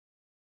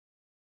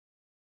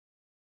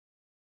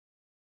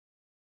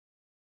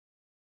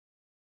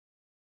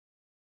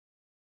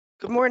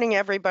Good morning,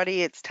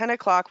 everybody. It's 10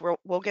 o'clock.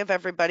 We'll give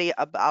everybody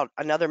about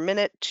another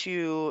minute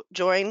to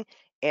join,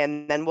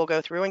 and then we'll go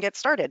through and get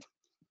started.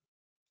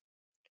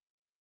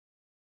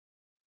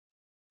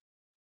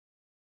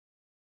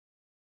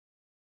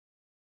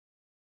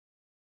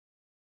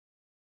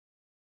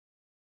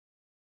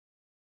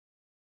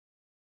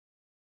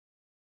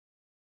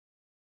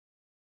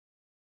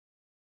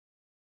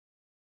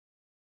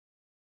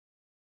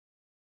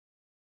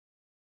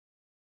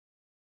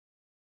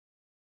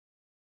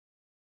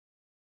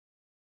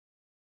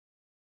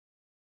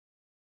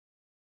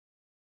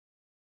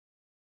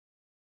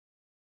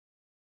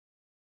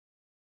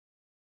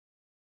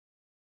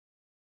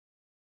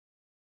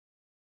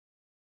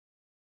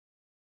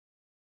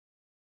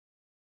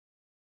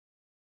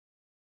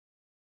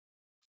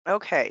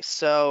 Okay,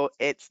 so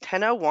it's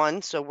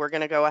 10:01, so we're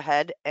going to go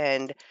ahead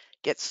and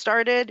get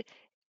started.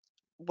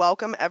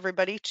 Welcome,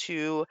 everybody,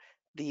 to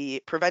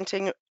the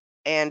Preventing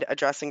and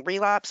Addressing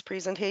Relapse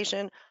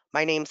presentation.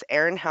 My name's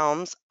Erin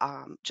Helms.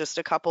 Just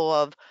a couple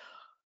of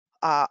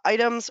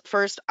items.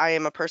 First, I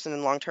am a person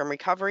in long-term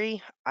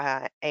recovery,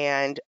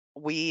 and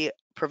we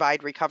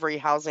provide recovery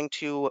housing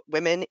to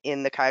women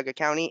in the Cuyahoga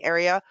County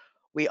area.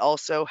 We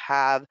also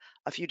have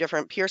a few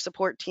different peer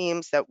support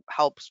teams that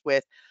helps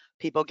with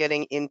people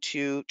getting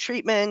into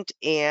treatment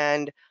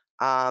and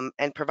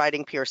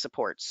providing peer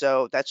support.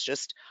 So that's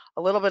just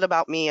a little bit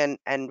about me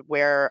and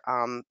where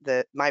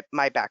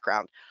my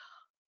background.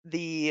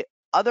 The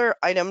other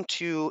item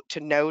to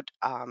note,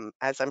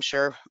 as I'm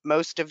sure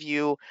most of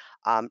you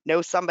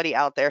know somebody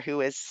out there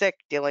who is sick,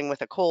 dealing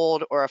with a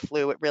cold or a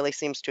flu, it really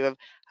seems to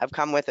have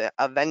come with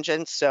a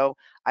vengeance. So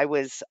I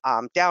was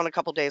down a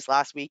couple days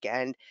last week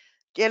and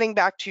getting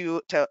back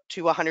to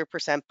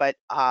 100%, but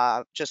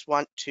just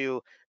want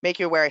to make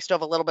you aware I still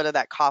have a little bit of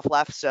that cough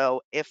left.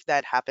 So if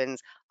that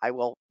happens, I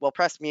will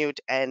press mute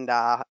and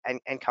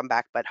come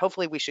back. But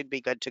hopefully we should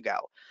be good to go.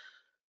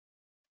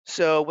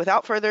 So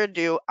without further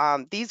ado,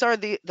 these are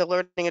the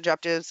learning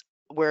objectives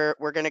we're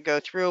going to go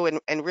through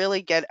and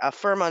really get a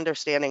firm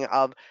understanding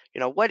of,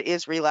 what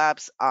is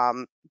relapse,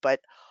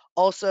 but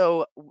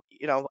also,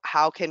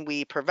 how can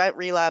we prevent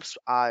relapse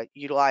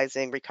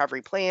utilizing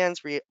recovery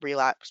plans,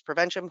 relapse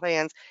prevention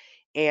plans,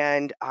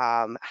 and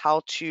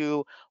how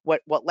to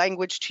what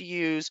language to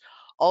use.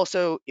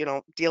 Also,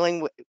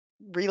 dealing with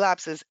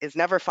relapse is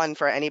never fun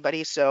for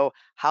anybody. So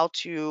how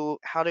to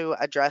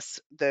address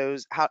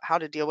those, how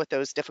to deal with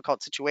those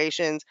difficult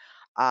situations,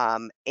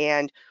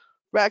 and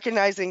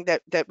recognizing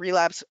that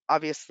relapse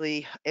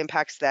obviously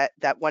impacts that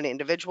one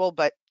individual,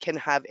 but can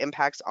have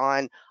impacts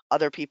on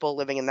other people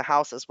living in the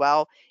house as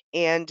well,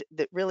 and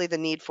that really the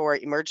need for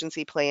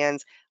emergency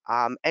plans,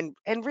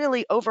 and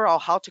really overall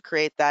how to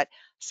create that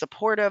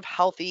supportive,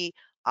 healthy,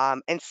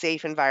 and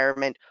safe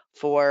environment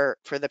for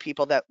the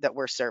people that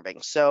we're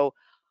serving. So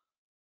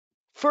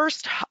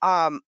first,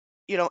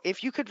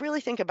 if you could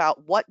really think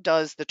about what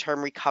does the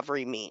term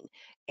recovery mean,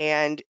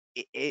 and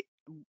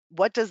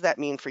what does that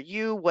mean for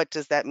you? What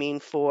does that mean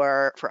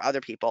for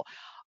other people?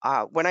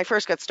 When I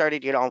first got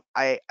started,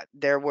 I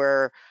there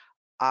were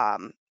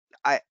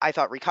I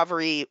thought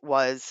recovery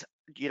was,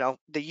 the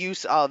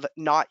use of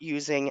not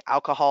using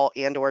alcohol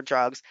and or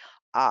drugs.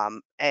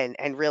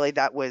 And really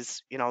that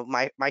was,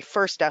 my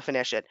first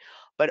definition.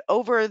 But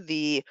over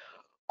the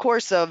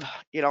course of,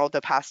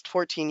 the past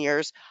 14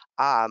 years,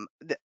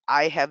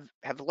 I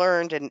have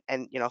learned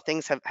and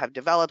things have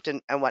developed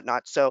and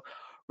whatnot. So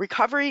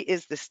recovery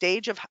is the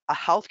stage of a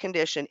health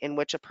condition in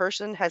which a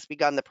person has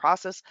begun the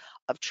process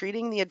of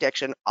treating the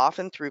addiction,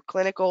 often through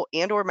clinical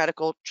and or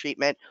medical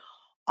treatment,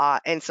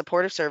 and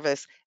supportive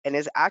service, and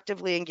is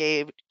actively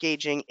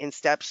engaging in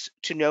steps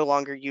to no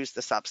longer use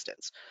the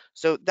substance.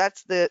 So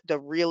that's the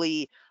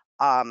really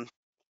um,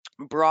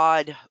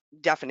 broad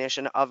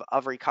definition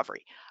of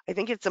recovery. I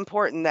think it's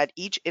important that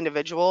each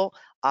individual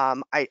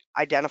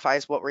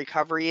identifies what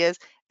recovery is,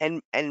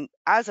 and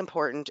as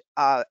important,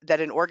 that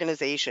an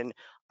organization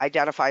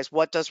identifies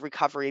what does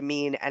recovery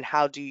mean and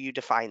how do you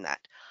define that.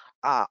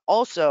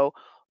 Also,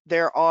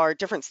 there are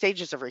different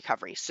stages of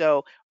recovery.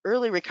 So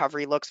early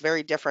recovery looks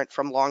very different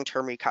from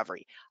long-term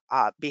recovery.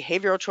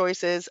 Behavioral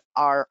choices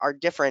are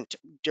different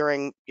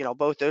during,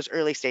 both those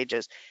early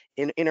stages.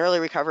 In early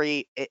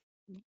recovery,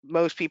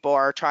 most people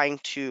are trying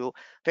to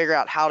figure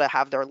out how to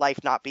have their life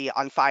not be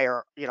on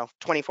fire,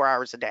 24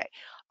 hours a day.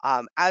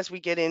 As we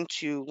get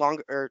into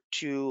longer or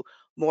to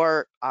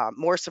more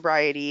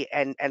sobriety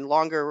and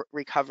longer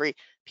recovery,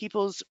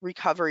 people's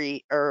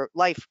recovery or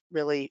life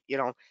really,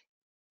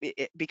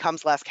 it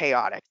becomes less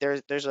chaotic.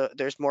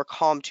 There's more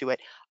calm to it.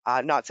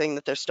 Not saying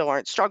that there still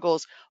aren't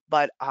struggles,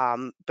 but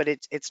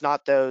it's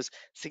not those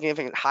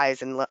significant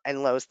highs and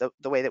lows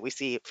the way that we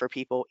see for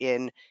people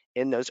in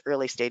those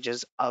early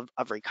stages of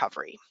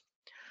recovery.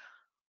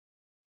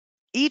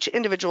 Each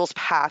individual's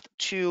path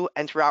to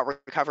and throughout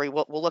recovery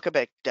will look a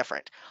bit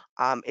different.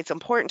 It's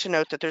important to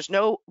note that there's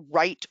no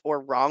right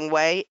or wrong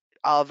way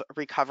of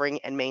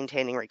recovering and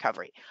maintaining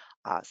recovery.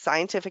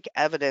 Scientific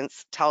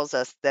evidence tells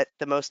us that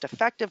the most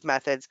effective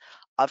methods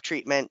of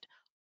treatment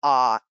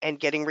and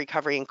getting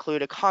recovery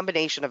include a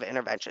combination of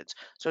interventions.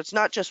 So it's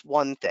not just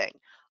one thing.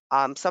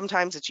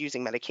 Sometimes it's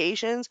using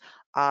medications,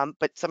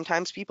 but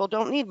sometimes people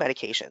don't need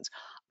medications.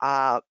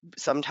 Uh,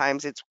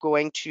 Sometimes it's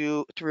going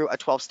to through a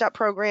 12-step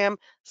program.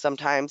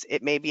 Sometimes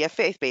it may be a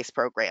faith-based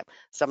program.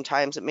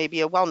 Sometimes it may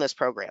be a wellness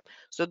program.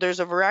 So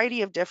there's a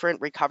variety of different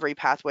recovery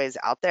pathways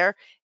out there,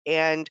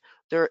 and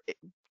there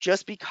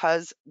just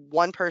because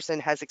one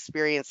person has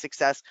experienced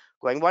success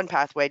going one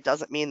pathway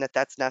doesn't mean that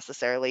that's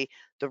necessarily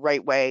the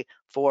right way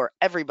for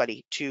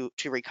everybody to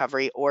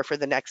recovery or for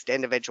the next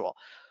individual.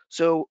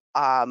 So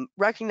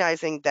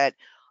recognizing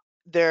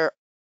there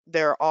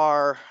there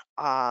are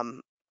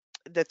um,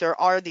 that there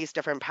are these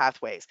different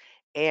pathways,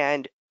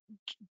 and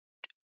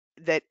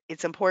that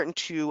it's important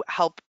to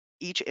help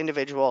each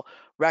individual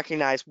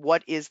recognize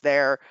what is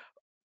their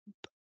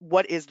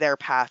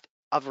path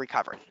of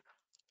recovery.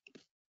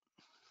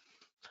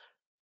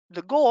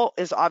 The goal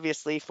is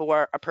obviously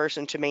for a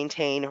person to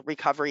maintain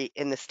recovery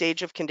in the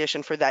stage of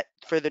condition for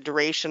the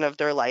duration of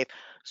their life,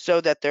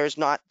 so that there's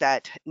not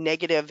that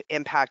negative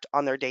impact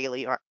on their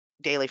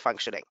daily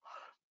functioning.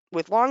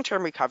 With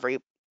long-term recovery,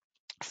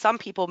 some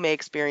people may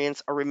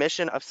experience a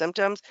remission of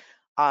symptoms,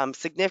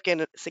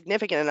 significant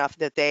enough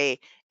that they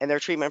and their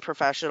treatment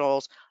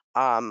professionals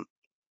um,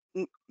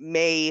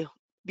 may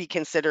be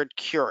considered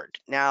cured.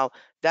 Now,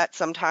 that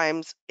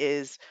sometimes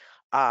is,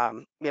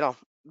 you know,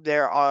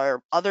 there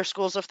are other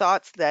schools of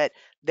thoughts that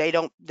they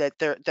don't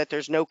that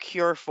there's no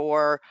cure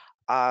for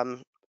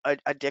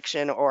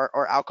addiction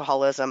or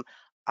alcoholism.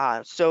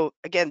 So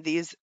again,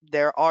 these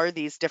there are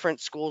these different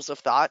schools of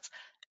thoughts,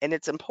 and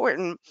it's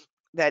important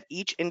that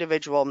each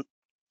individual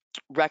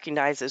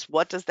recognizes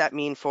what does that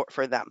mean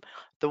for them.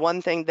 The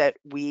one thing that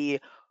we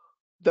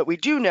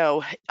do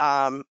know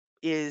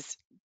is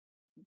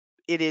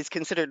it is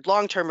considered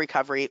long-term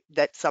recovery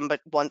that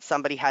somebody once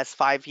somebody has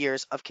 5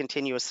 years of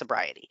continuous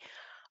sobriety,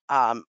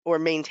 or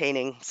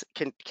maintaining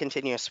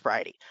continuous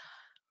sobriety.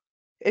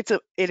 It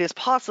is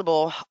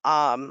possible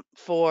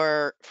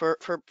for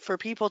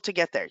people to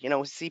get there. You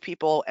know, see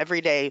people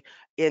every day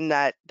in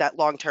that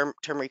long-term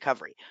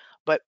recovery,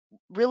 but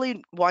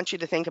really want you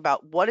to think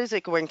about what is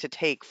it going to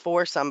take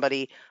for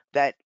somebody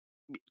that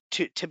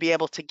to be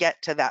able to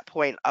get to that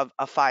point of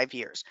 5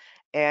 years,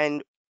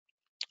 and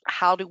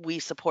how do we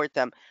support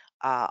them?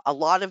 A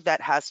lot of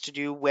that has to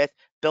do with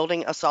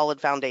building a solid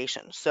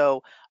foundation.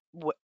 So,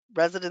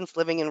 residents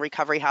living in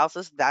recovery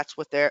houses, that's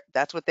what they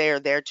are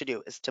there to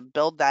do, is to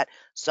build that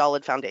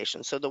solid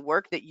foundation. So the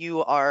work that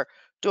you are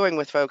doing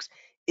with folks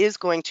is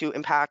going to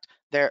impact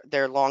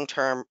their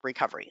long-term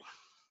recovery.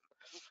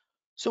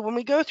 So when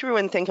we go through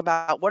and think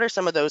about what are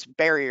some of those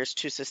barriers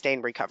to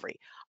sustained recovery,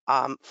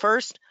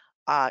 first,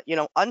 you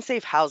know,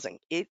 unsafe housing.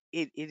 It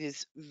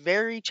is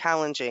very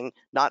challenging.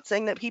 Not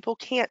saying that people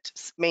can't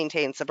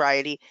maintain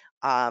sobriety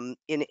in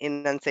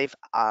unsafe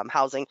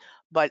housing,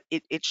 but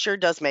it sure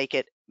does make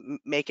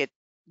it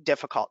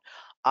difficult.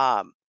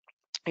 Um,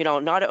 you know,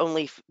 not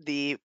only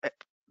the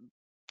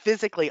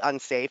physically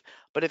unsafe,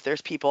 but if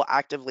there's people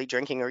actively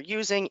drinking or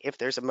using, if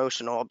there's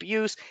emotional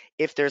abuse,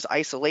 if there's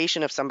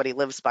isolation, if somebody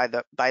lives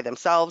by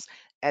themselves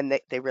and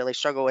they really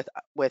struggle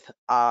with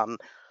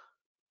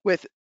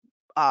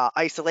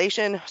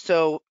isolation.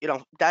 So, you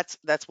know, that's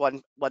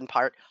one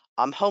part.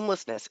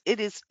 Homelessness. It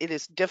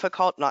is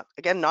difficult, not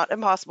again, not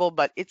impossible,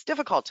 but it's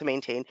difficult to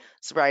maintain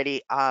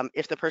sobriety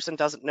if the person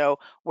doesn't know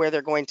where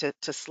they're going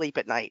to sleep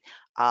at night,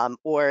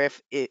 or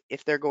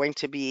if they're going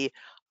to be,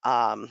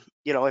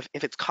 you know, if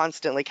it's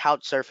constantly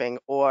couch surfing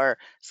or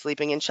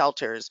sleeping in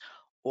shelters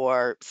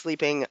or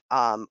sleeping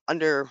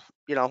under,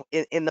 you know,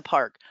 in the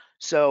park.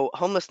 So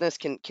homelessness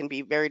can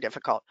be very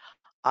difficult.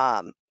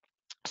 Um,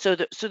 so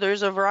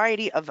there's a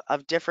variety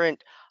of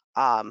different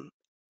um,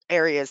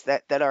 areas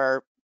that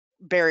are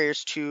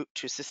barriers to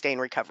sustain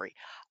recovery.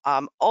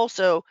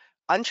 Also,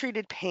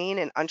 untreated pain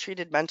and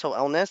untreated mental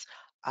illness.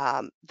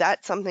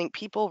 That's something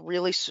people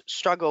really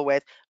struggle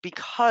with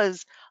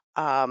because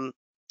um,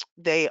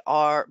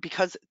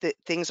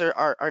 things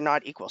are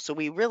not equal. So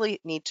we really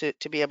need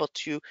to be able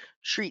to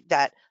treat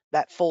that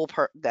whole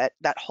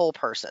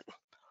person.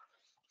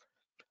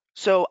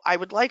 So I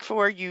would like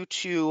for you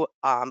to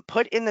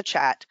put in the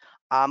chat,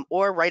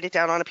 or write it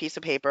down on a piece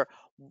of paper,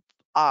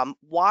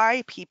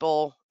 why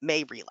people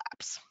may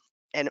relapse.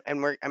 I'm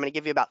going to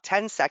give you about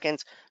 10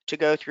 seconds to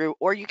go through,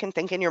 or you can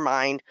think in your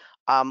mind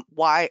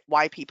why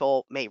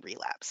people may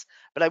relapse.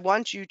 But I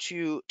want you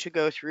to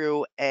go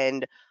through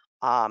and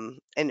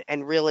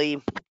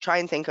really try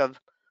and think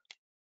of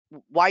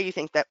why you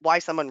think that why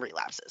someone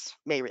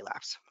may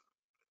relapse.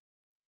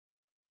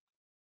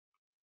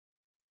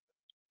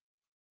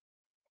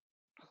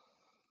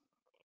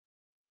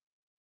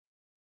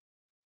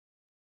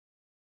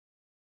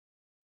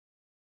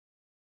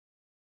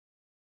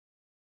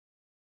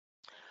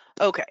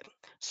 Okay.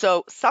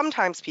 So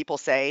sometimes people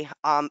say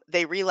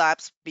they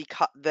relapse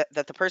because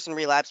that the person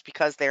relapsed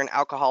because they're an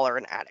alcohol or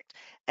an addict.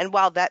 And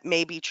while that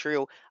may be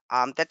true,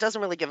 that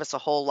doesn't really give us a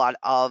whole lot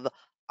of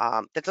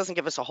that doesn't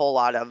give us a whole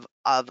lot of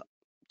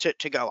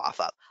to go off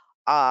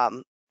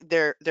of.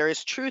 There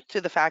is truth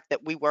to the fact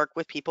that we work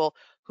with people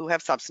who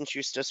have substance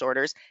use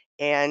disorders,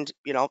 and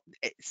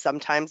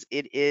sometimes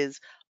it is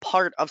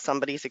part of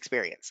somebody's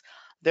experience.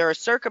 There are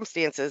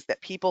circumstances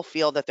that people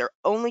feel that their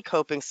only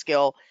coping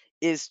skill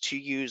is to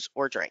use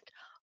or drink.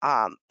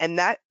 And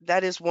that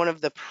is one of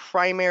the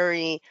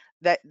primary,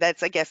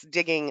 that's, I guess,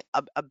 digging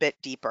a bit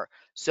deeper.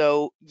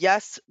 So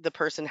yes, the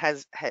person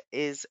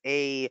is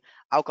a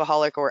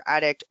alcoholic or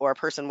addict, or a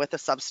person with a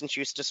substance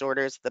use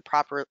disorder is the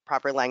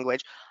proper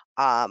language.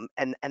 And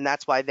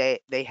that's why they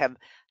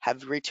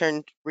have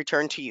returned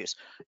to use.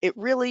 It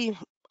really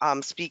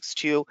speaks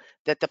to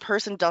that the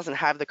person doesn't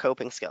have the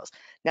coping skills.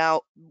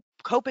 Now,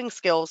 coping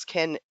skills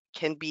can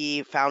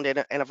be found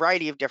in a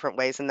variety of different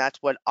ways, and that's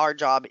what our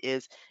job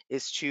is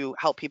to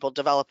help people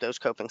develop those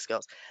coping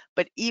skills.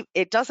 But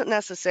it doesn't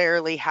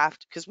necessarily have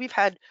to, because we've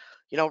had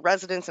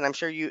residents, and I'm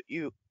sure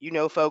you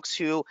know folks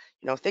who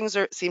things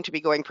seem to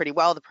be going pretty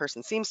well. The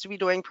person seems to be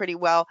doing pretty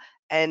well,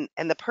 and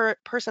the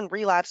person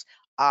relapsed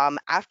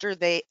after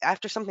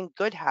something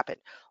good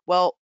happened.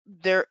 Well,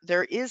 there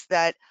is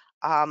that.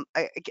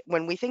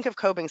 When we think of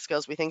coping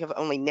skills, we think of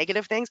only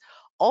negative things.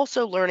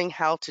 Also, learning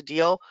how to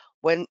deal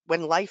when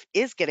life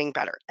is getting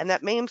better, and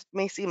that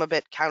may seem a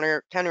bit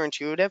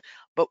counterintuitive,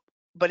 but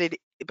but it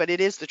but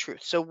it is the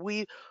truth. So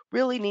we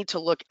really need to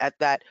look at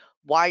that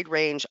wide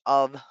range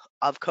of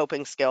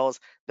coping skills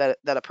that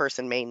a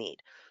person may need.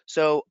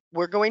 So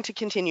we're going to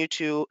continue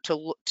to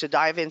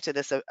dive into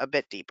this a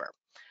bit deeper.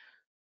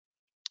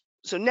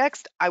 So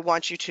next, I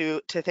want you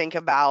to think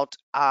about,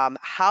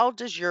 how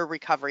does your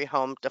recovery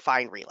home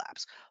define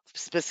relapse,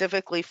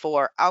 specifically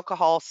for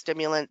alcohol,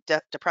 stimulant,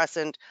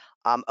 depressant,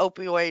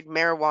 opioid,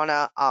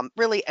 marijuana,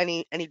 really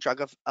any drug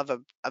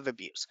of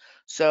abuse.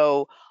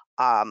 So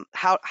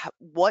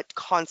what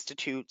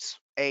constitutes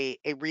a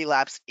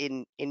relapse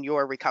in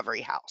your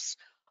recovery house?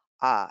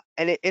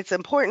 And it's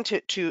important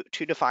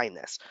to define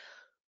this.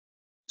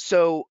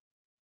 So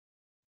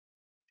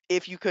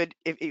if you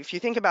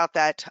think about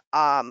that,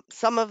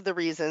 some of the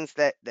reasons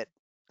that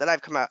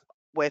I've come up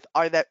with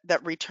are that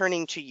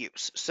returning to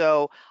use.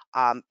 So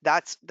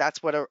that's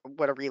what a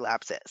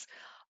relapse is,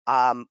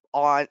 on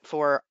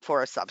for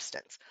a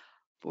substance.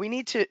 We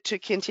need to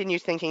continue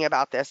thinking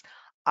about this.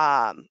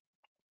 Um,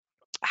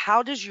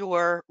 how does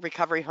your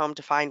recovery home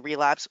define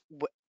relapse,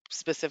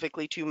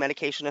 specifically to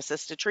medication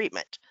assisted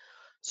treatment?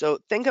 So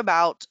think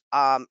about,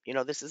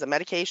 this is a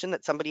medication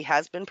that somebody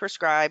has been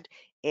prescribed,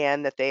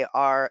 and that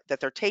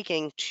they're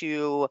taking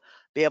to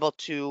be able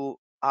to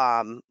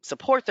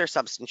support their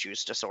substance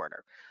use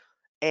disorder.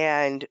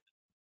 And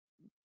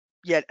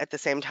yet at the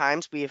same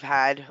times, we've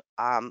had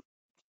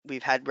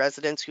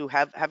residents who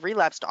have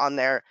relapsed on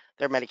their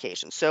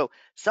medication. So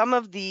some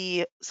of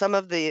the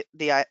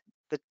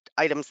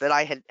items that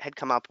I had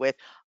come up with,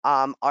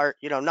 are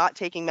not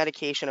taking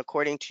medication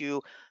according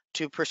to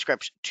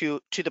prescription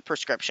to the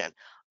prescription,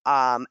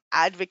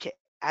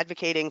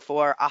 advocating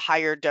for a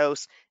higher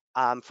dose,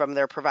 from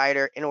their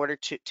provider in order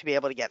to be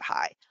able to get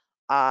high,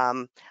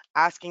 um,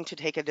 asking to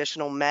take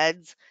additional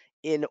meds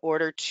in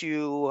order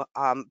to,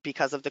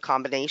 because of the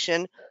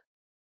combination,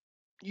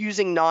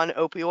 using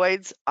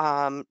non-opioids,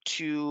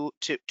 to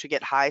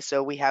get high.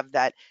 So we have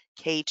that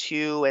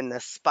K2 and the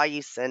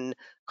spice and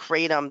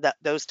kratom, that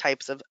those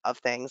types of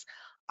things,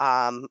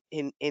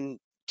 in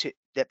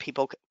that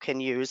people can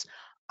use,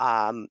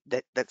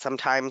 that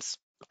sometimes,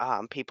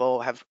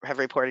 people have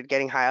reported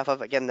getting high off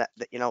of. Again,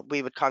 that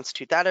we would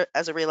constitute that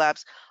as a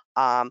relapse,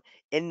 and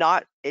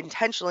not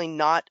intentionally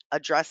not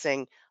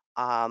addressing,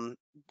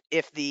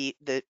 if the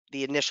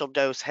initial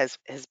dose has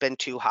been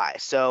too high.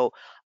 So,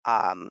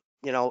 um,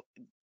 you know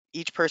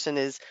each person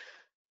is,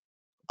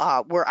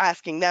 we're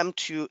asking them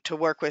to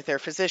work with their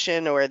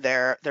physician or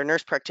their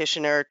nurse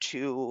practitioner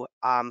to,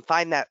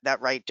 find that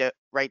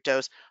right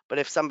dose. But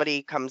if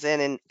somebody comes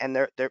in and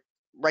they're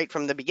right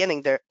from the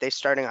beginning, they're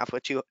starting off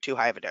with too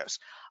high of a dose.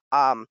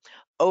 Um,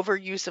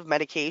 Overuse of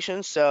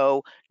medication,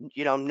 so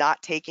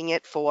not taking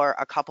it for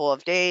a couple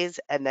of days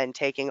and then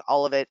taking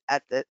all of it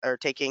or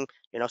taking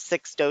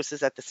 6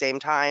 doses at the same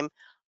time.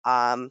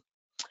 Um,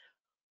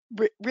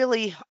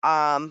 Really,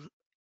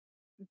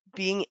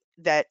 being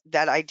that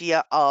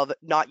idea of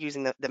not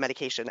using the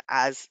medication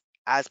as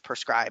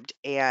prescribed,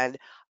 and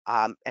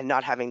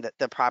not having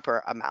the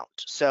proper amount.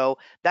 So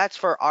that's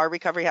for our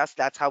recovery house.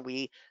 That's how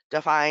we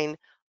define,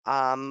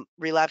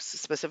 relapse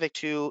specific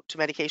to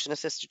medication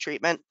assisted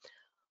treatment.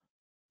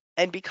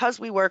 And because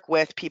we work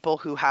with people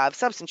who have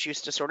substance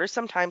use disorders,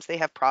 sometimes they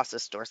have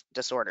process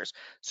disorders.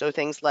 So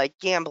things like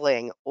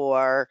gambling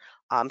or,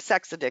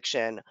 sex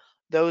addiction,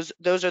 those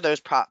are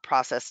those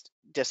process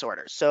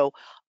disorders. So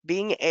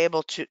being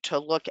able to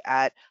look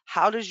at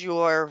how does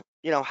your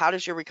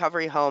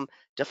recovery home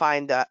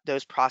define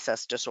those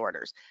process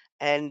disorders,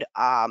 and,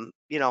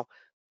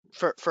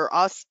 for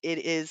us, it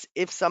is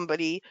if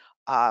somebody,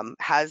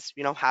 has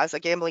a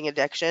gambling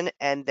addiction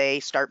and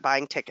they start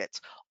buying tickets,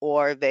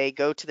 or they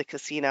go to the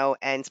casino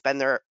and spend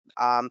their,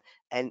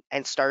 and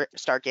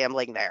start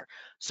gambling there.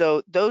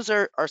 So those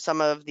are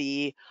some of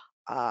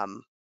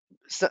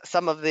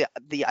some of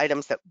the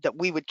items that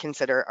we would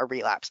consider a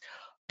relapse.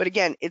 But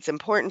again, it's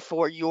important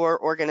for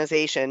your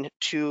organization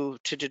to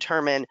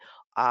determine,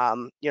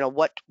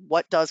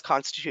 what does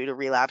constitute a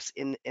relapse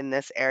in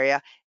this area,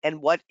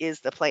 and what is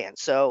the plan.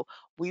 So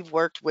we've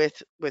worked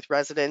with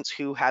residents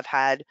who have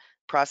had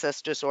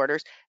process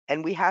disorders,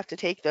 and we have to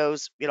take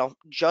those,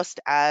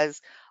 just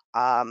as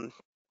um,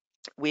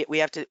 we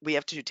have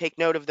to take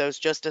note of those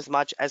just as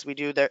much as we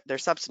do their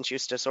substance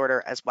use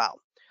disorder as well.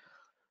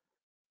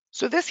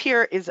 So this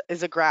here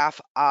is a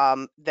graph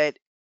that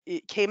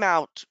it came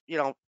out,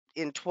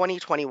 in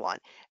 2021,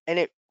 and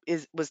it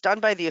was done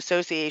by the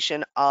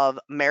Association of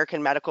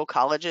American Medical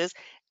Colleges,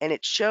 and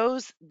it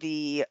shows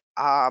and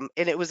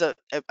it was a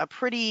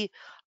pretty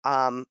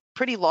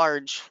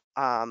large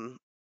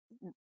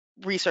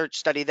research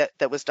study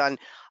that was done,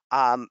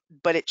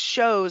 but it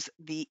shows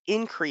the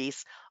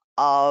increase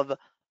of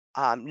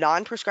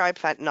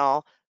non-prescribed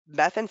fentanyl,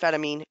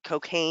 methamphetamine,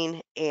 cocaine,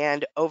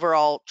 and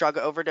overall drug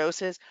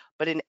overdoses.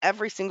 But in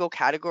every single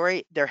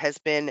category, there has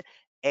been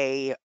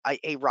a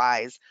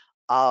rise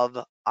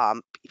of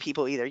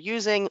people either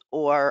using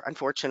or,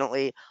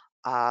 unfortunately,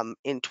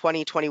 in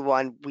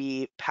 2021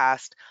 we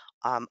passed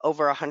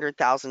over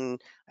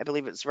 100,000. I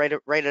believe it's right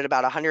at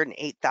about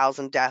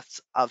 108,000 deaths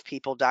of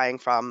people dying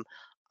from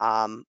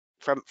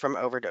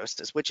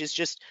overdoses, which is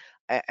just,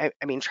 I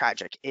mean,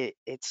 tragic.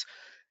 It's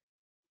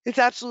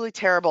absolutely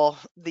terrible,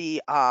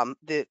 the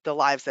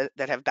lives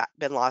that have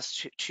been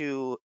lost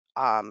to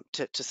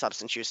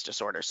substance use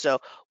disorders. So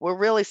we're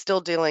really still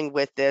dealing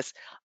with this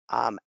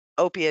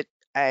opiate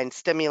and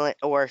stimulant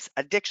or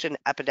addiction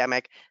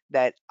epidemic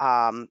that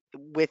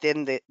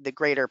within the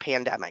greater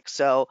pandemic.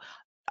 So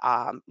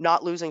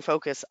not losing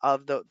focus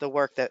of the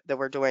work that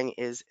we're doing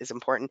is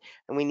important,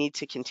 and we need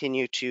to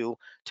continue to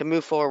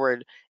move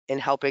forward in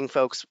helping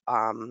folks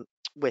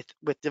with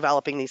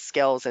developing these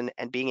skills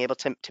and being able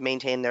to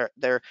maintain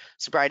their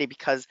sobriety,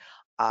 because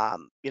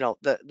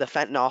the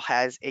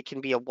fentanyl it can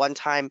be a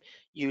one-time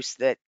use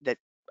that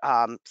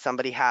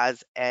somebody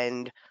has,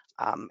 and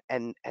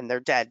they're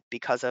dead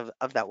because of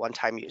that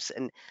one-time use.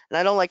 And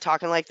I don't like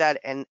talking like that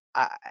and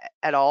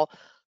at all,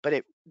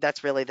 but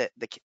that's really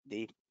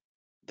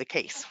the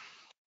case.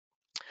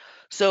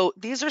 So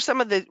these are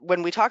some of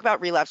when we talk about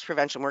relapse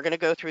prevention, we're going to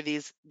go through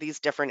these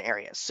different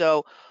areas.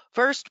 So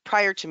first,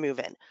 prior to move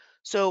in.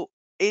 So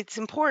it's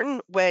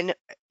important when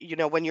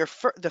you're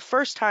the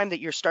first time that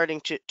you're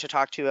starting to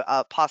talk to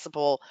a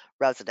possible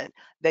resident,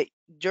 that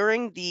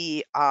during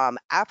the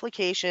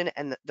application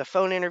and the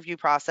phone interview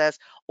process,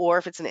 or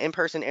if it's an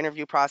in-person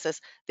interview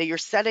process, that you're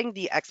setting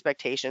the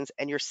expectations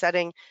and you're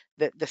setting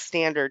the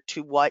standard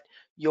to what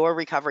your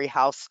recovery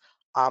house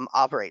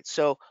operates.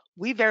 So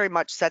we very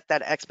much set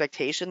that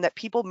expectation that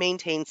people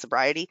maintain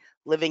sobriety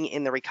living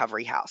in the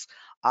recovery house.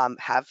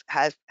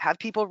 Have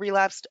people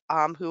relapsed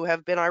who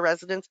have been our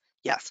residents?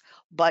 Yes,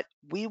 but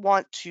we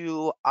want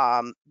to.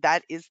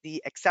 That is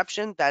the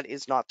exception. That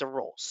is not the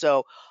rule.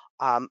 So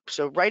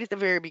right at the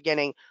very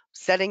beginning,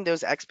 setting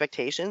those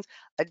expectations.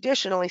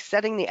 Additionally,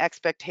 setting the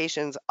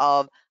expectations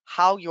of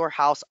how your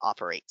house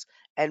operates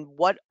and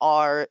what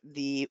are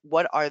the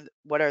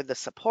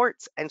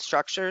supports and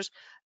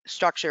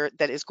structure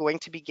that is going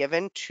to be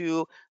given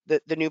to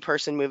the new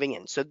person moving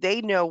in, so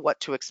they know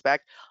what to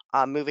expect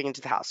moving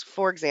into the house.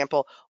 For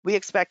example, we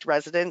expect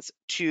residents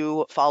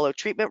to follow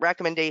treatment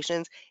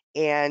recommendations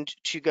and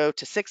to go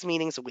to 6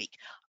 meetings a week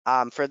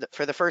for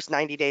the first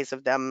 90 days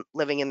of them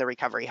living in the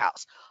recovery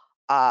house.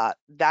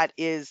 That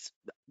is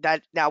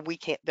that now we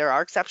can't There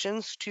are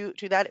exceptions to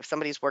that. If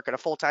somebody's working a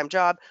full-time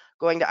job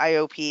going to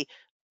IOP,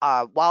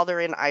 while they're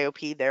in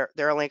IOP,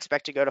 they're only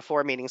expected to go to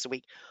 4 meetings a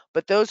week.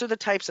 But those are the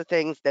types of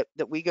things that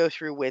we go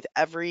through with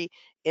every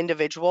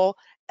individual,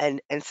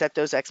 and set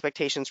those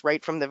expectations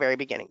right from the very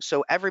beginning,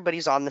 so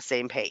everybody's on the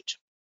same page.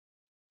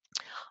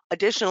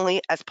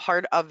 Additionally, as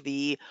part of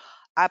the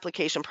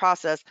application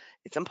process,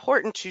 it's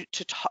important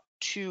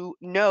to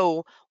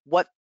know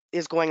what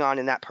is going on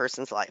in that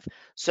person's life.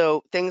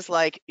 So things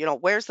like,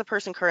 where's the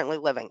person currently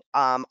living?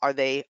 Are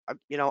they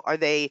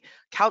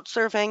couch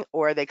surfing,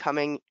 or are they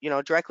coming,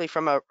 directly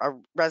from a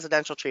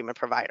residential treatment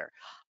provider?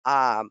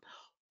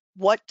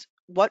 What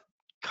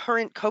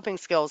current coping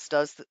skills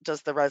does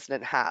the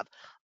resident have?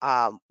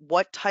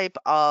 What type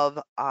of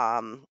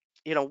are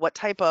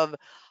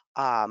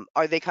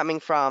they coming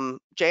from,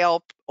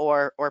 jail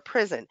or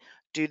prison?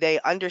 Do they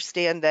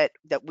understand that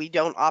we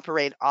don't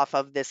operate off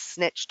of this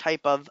snitch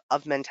type of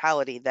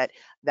mentality that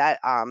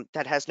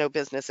has no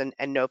business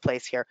and no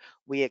place here?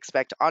 We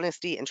expect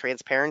honesty and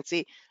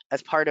transparency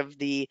as part of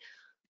the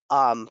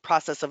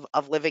process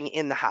of living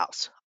in the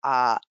house.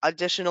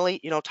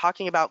 Additionally,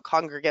 talking about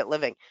congregate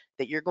living,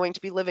 that you're going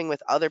to be living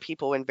with other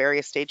people in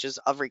various stages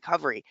of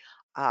recovery.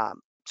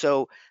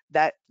 So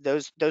that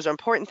those are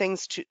important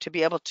things to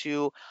be able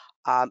to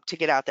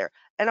get out there.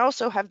 And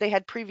also, have they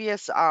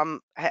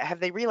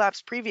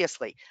relapsed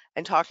previously?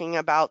 And talking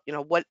about,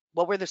 what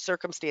were the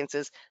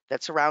circumstances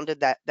that surrounded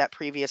that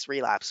previous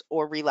relapse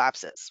or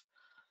relapses.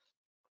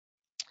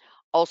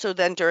 Also,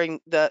 then during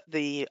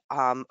the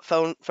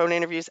phone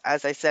interviews,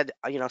 as I said,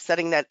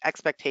 setting that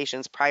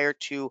expectations prior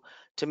to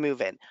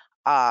move in.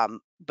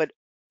 But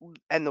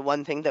and the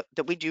one thing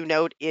that we do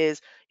note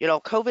is,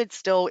 COVID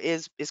still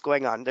is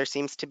going on. There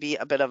seems to be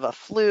a bit of a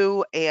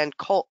flu and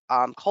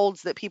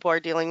colds that people are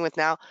dealing with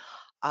now.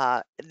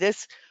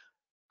 This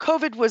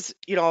COVID was,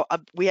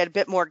 we had a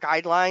bit more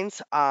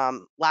guidelines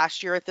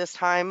last year at this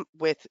time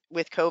with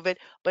COVID,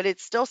 but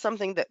it's still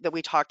something that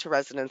we talk to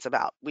residents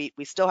about. We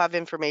still have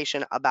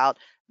information about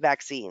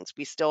vaccines.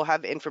 We still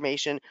have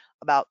information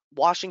about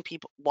washing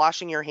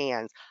your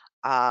hands,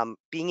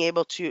 being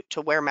able to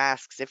wear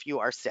masks if you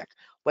are sick,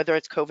 whether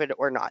it's COVID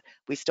or not.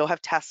 We still have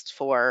tests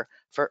for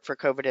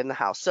COVID in the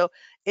house. So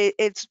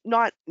it's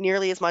not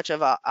nearly as much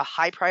of a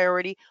high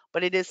priority,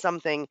 but it is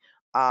something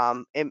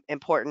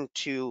important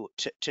to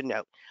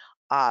note.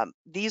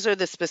 These are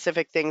the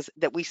specific things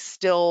that we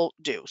still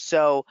do.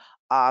 So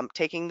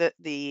taking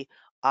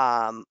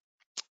um,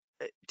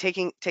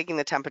 taking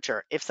the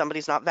temperature. If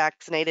somebody's not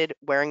vaccinated,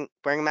 wearing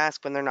a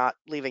mask when they're not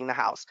leaving the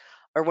house,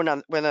 or when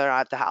they're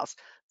not at the house.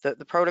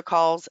 The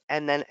protocols,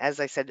 and then, as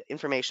I said,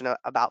 information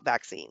about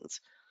vaccines.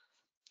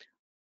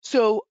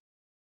 So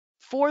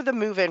for the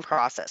move-in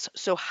process.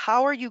 So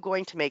how are you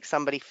going to make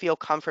somebody feel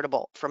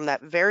comfortable from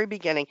that very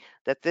beginning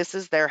that this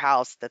is their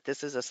house, that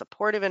this is a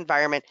supportive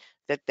environment,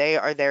 that they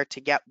are there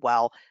to get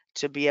well,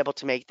 to be able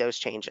to make those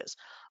changes?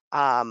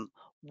 Um,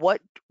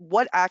 what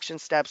what action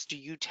steps do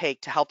you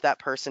take to help that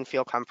person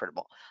feel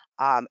comfortable?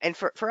 And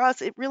for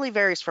us, it really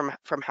varies from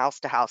house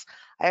to house.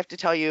 I have to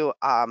tell you,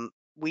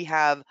 we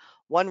have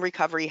one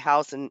recovery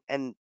house,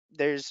 and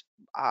there's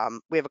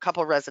we have a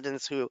couple of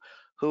residents who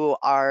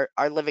are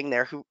living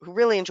there who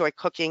really enjoy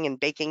cooking and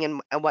baking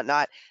and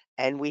whatnot.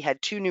 And we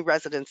had two new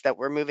residents that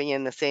were moving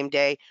in the same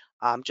day,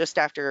 just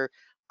after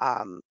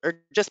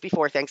or just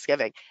before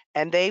Thanksgiving.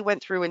 And they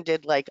went through and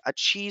did like a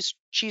cheese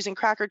and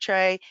cracker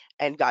tray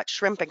and got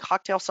shrimp and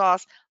cocktail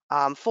sauce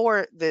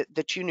for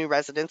the two new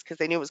residents, because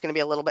they knew it was going to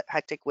be a little bit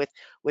hectic with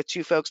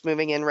two folks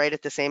moving in right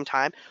at the same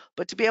time.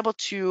 But to be able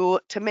to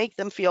make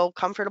them feel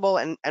comfortable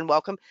and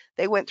welcome,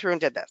 they went through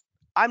and did this.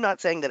 I'm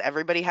not saying that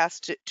everybody has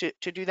to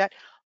do that,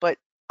 but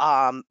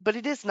but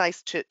it is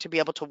nice to be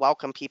able to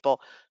welcome people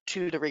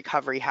to the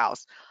recovery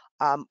house.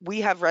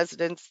 We have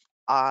residents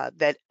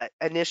that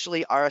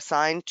initially are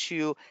assigned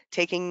to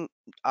taking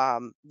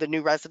the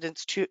new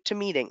residents to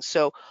meetings.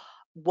 So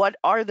what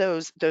are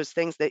those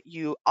things that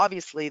you,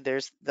 obviously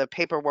there's the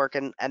paperwork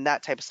and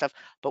that type of stuff,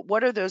 but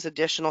what are those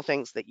additional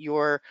things that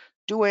you're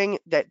doing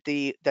that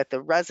the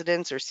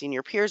residents or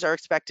senior peers are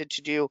expected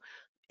to do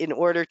in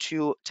order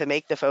to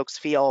make the folks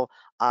feel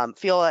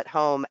at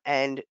home,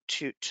 and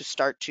to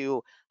start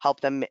to help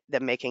them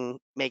making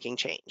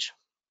change?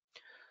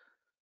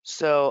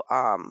 So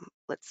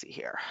let's see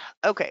here.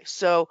 Okay,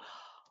 so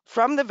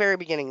from the very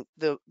beginning,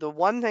 the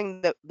one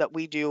thing that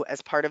we do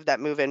as part of that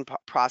move-in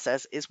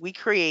process is we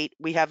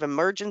have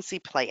emergency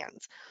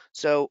plans.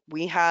 So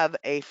we have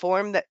a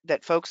form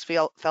that folks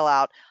fill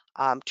out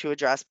to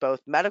address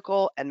both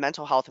medical and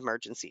mental health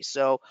emergencies.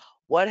 So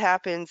what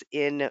happens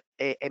in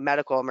a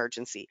medical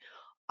emergency?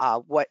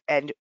 What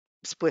and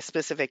with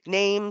specific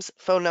names,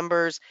 phone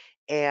numbers,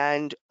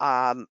 and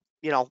the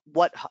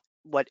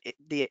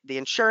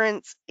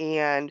insurance,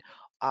 and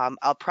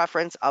a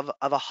preference of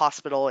a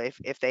hospital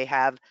if they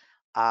have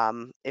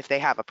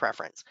a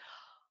preference.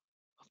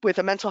 With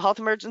a mental health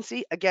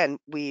emergency, again,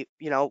 we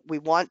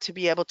want to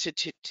be able to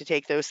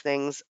take those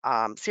things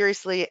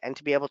seriously, and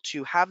to be able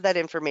to have that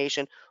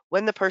information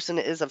when the person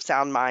is of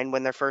sound mind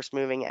when they're first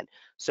moving in.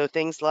 So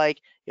things like,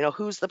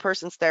 who's the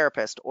person's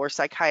therapist or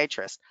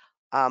psychiatrist?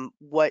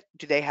 What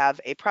do they have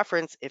a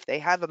preference if they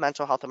have a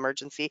mental health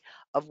emergency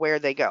of where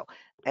they go?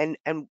 And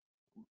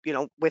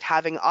with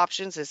having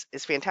options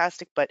is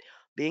fantastic, but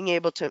being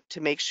able to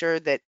make sure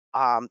that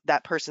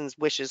that person's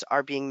wishes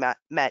are being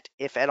met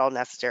if at all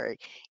necessary,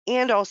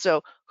 and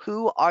also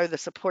who are the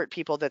support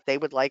people that they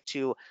would like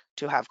to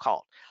have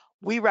called.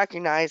 We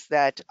recognize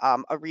that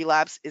a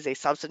relapse is a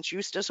substance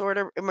use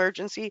disorder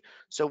emergency,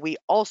 so we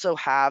also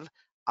have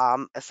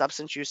a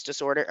substance use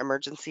disorder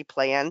emergency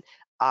plan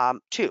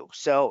too.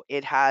 So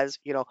it has,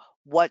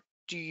 what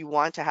do you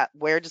want to have?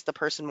 Where does the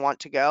person want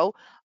to go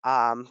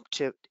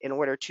to in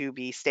order to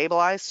be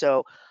stabilized?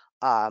 So,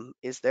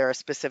 is there a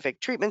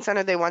specific treatment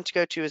center they want to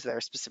go to? Is there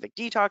a specific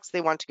detox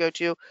they want to go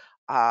to?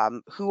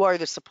 Who are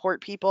the support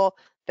people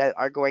that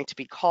are going to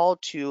be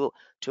called to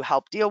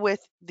help deal with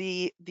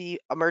the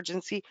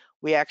emergency?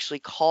 We actually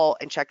call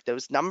and check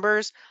those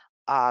numbers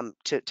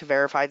to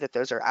verify that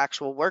those are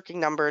actual working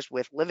numbers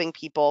with living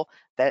people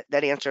that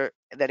answer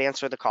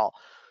the call.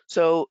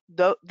 So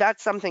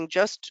that's something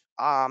just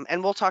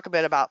and we'll talk a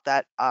bit about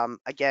that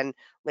again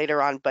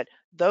later on, but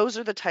those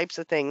are the types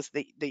of things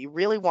that you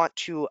really want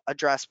to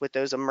address with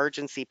those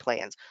emergency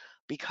plans,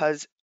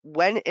 because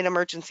when an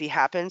emergency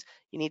happens,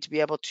 you need to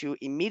be able to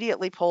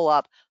immediately pull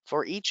up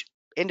for each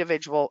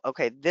individual.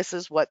 Okay, this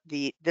is what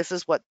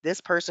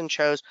this person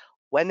chose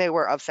when they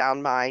were of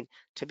sound mind,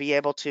 to be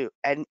able to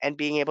and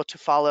being able to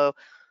follow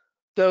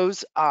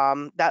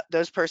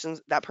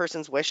that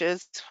person's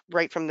wishes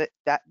right from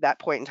that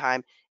point in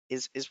time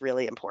is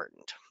really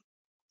important.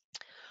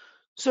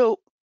 So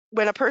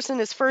when a person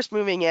is first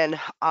moving in,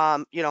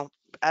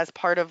 as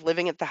part of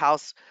living at the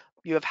house,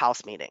 you have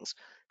house meetings.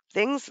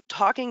 Things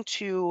talking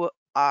to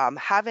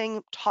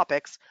having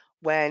topics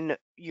when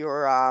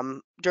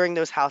you're during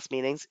those house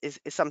meetings is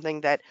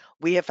something that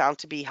we have found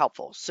to be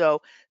helpful.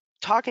 So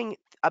talking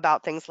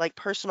about things like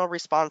personal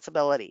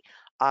responsibility,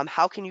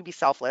 how can you be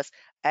selfless,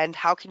 and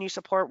how can you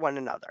support one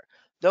another?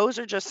 Those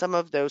are just some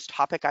of those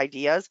topic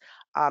ideas.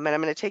 And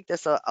I'm going to take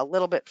this a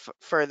little bit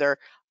further.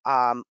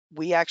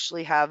 We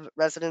actually have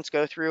residents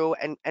go through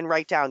and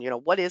write down,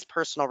 what is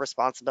personal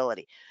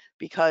responsibility?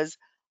 Because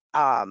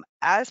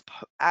as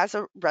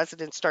a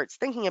resident starts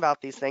thinking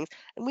about these things,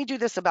 and we do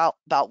this about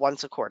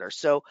once a quarter.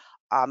 So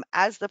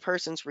as the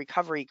person's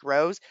recovery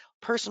grows,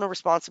 personal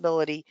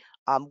responsibility,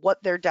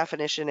 what their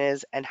definition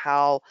is, and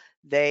how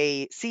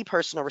they see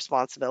personal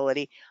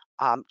responsibility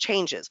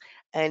changes.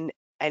 And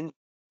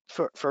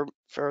for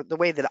the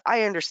way that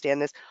I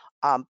understand this,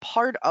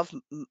 part of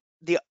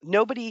the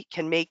nobody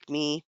can make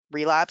me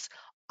relapse.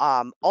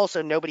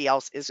 Also, nobody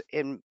else is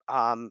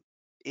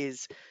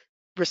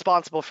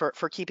responsible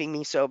for keeping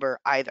me sober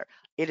either.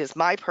 It is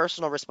my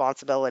personal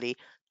responsibility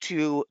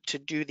to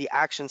do the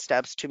action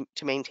steps to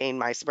maintain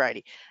my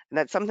sobriety, and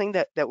that's something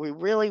that we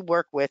really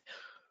work with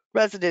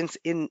residents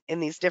in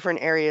these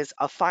different areas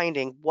of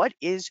finding what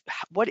is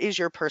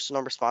your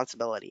personal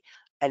responsibility,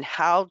 and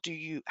how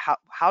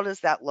does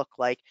that look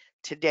like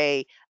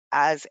today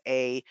as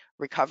a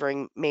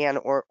recovering man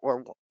or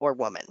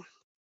woman.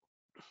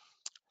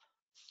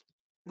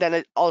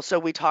 Then also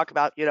we talk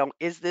about,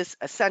 is this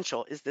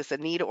essential? Is this a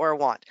need or a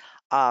want?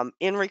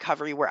 In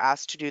recovery, we're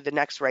asked to do the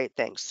next right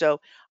thing. So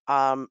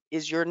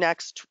is your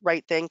next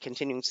right thing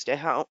continuing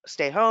to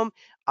stay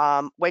home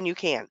when you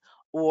can,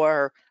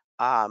 or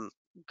um,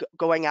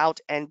 going out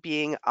and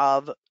being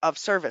of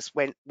service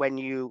when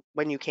you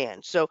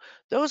can. So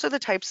those are the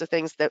types of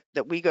things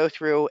that we go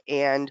through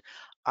and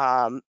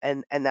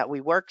that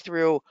we work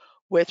through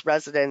with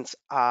residents,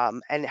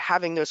 and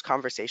having those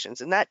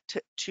conversations. And that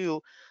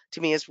to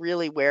me is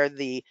really where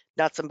the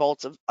nuts and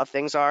bolts of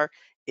things are,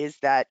 is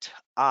that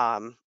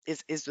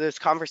is those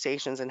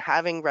conversations and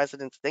having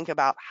residents think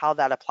about how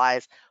that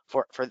applies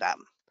for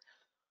them.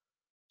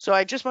 So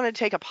I just want to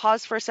take a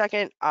pause for a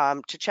second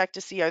to check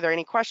to see, are there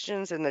any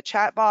questions in the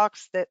chat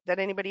box that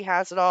anybody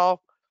has at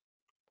all?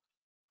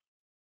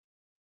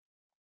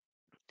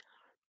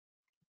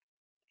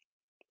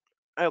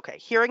 Okay,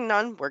 hearing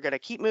none, we're going to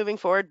keep moving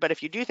forward. But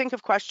if you do think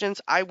of questions,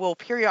 I will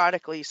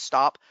periodically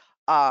stop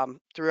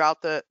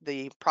throughout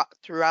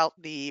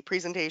the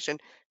presentation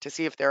to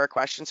see if there are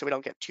questions, so we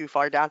don't get too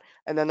far down,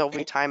 and then there'll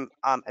be time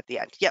at the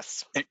end.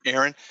 Yes.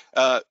 Erin,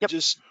 Yep.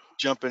 just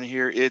jump in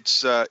here.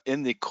 It's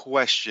in the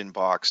question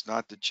box,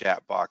 not the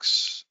chat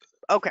box.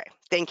 Okay.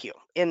 Thank you.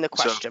 In the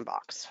So, question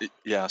box.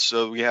 yeah,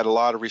 so we had a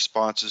lot of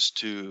responses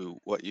to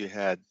what you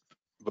had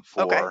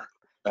Okay. before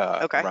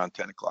Okay. around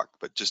 10 o'clock,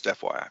 but just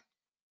FYI.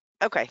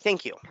 Okay.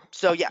 Thank you.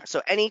 So yeah.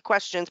 So any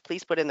questions,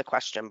 please put in the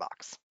question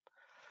box.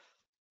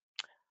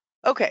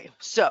 Okay.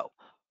 So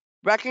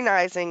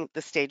recognizing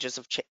the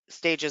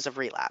stages of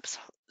relapse.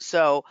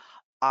 So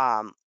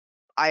um,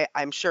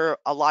 I'm sure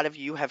a lot of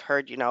you have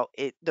heard,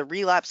 the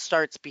relapse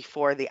starts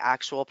before the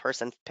actual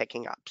person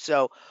picking up.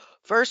 So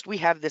first we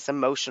have this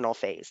emotional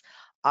phase.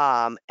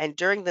 And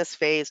during this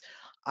phase,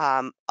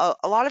 a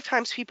lot of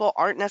times people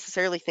aren't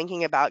necessarily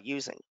thinking about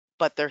using,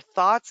 but their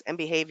thoughts and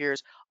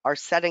behaviors are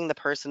setting the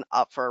person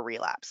up for a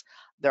relapse.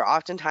 They're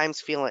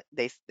oftentimes feeling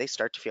they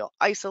start to feel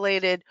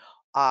isolated,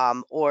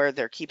 or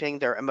they're keeping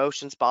their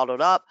emotions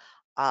bottled up.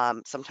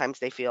 Sometimes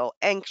they feel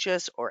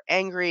anxious or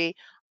angry.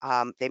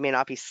 They may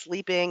not be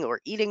sleeping or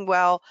eating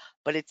well,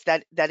 but it's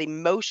that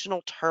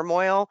emotional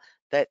turmoil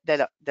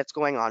that's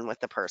going on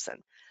with the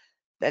person.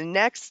 The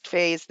next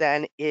phase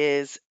then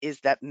is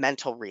that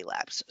mental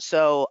relapse.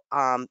 So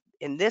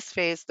in this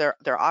phase,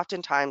 they're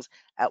oftentimes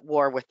at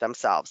war with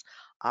themselves.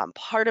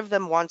 Part of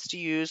them wants to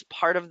use,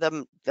 part of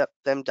them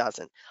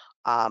doesn't.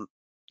 Um,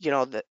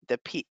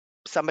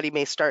 somebody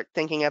may start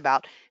thinking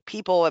about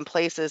people and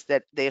places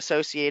that they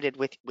associated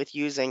with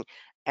using,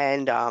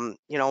 and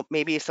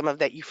maybe some of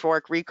that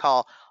euphoric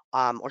recall,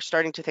 or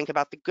starting to think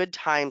about the good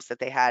times that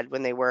they had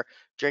when they were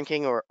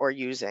drinking or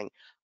using.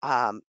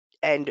 Um,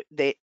 and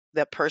the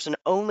person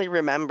only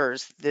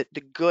remembers the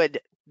good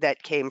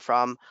that came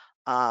from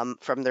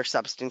their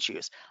substance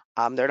use.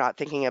 They're not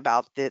thinking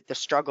about the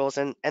struggles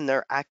and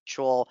their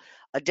actual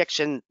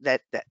addiction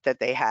that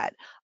they had.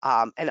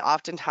 And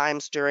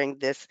oftentimes during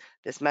this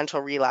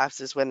mental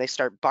relapse is when they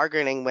start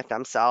bargaining with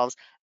themselves,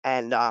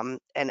 and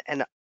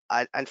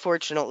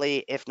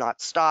unfortunately, if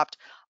not stopped,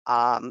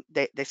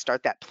 they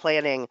start that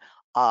planning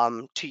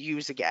to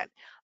use again.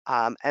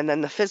 And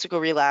then the physical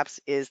relapse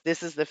is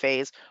the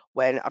phase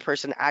when a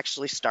person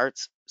actually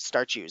starts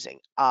using.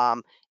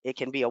 It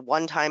can be a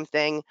one-time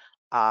thing,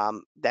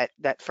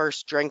 that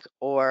first drink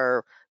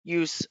or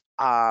use,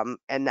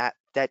 and that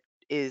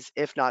is,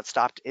 if not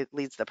stopped, it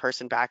leads the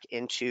person back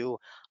into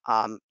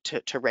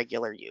to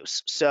regular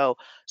use. So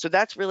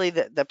that's really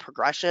the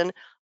progression.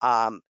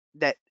 And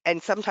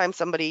sometimes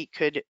somebody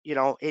could,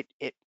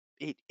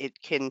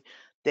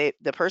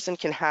 the person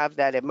can have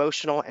that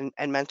emotional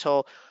and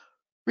mental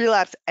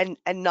relapse and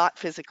not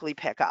physically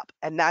pick up.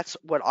 And that's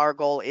what our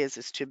goal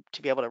is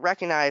to be able to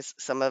recognize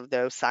some of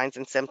those signs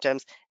and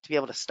symptoms, to be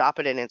able to stop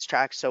it in its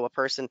tracks so a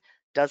person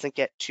doesn't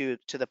get to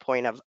the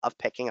point of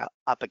picking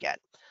up again.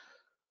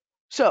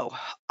 So,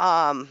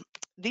 um,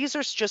 these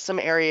are just some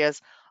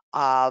areas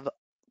of,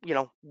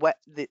 what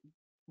the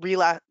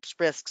relapse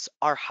risks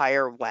are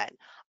higher when.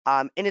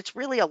 And it's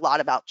really a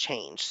lot about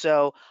change.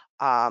 So,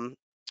 um,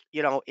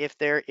 if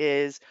there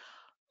is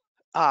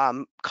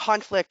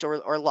conflict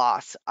or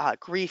loss,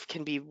 grief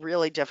can be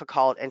really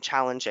difficult and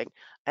challenging.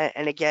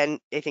 And again,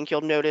 I think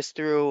you'll notice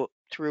through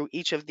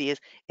each of these,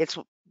 it's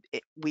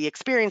we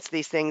experience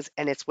these things,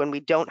 and it's when we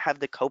don't have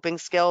the coping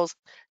skills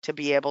to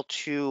be able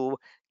to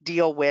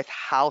deal with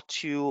how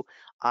to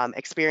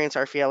experience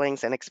our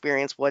feelings and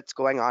experience what's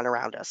going on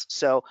around us.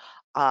 So,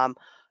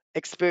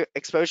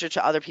 exposure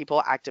to other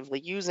people actively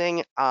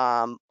using,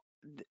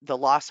 the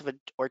loss of a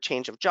or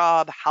change of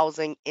job,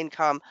 housing,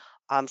 income,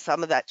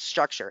 some of that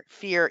structure.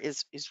 Fear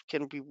is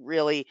can be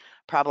really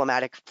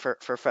problematic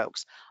for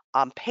folks.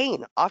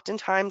 Pain,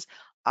 oftentimes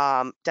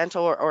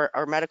dental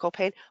or medical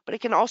pain, but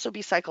it can also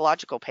be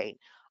psychological pain.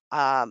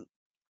 Um,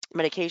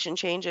 Medication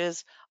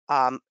changes,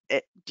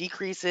 it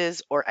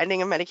decreases or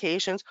ending of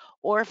medications,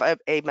 or if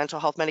a mental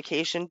health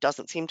medication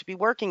doesn't seem to be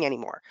working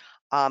anymore,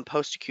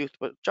 post-acute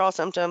withdrawal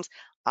symptoms,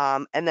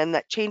 and then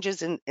that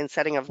changes in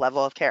setting of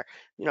level of care.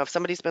 If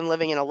somebody's been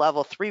living in a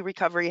level 3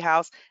 recovery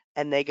house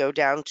and they go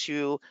down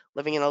to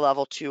living in a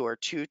level 2 or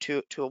 2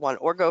 to a 1,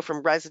 or go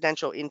from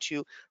residential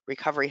into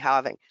recovery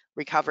housing.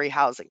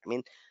 I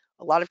mean,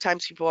 a lot of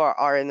times people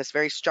are in this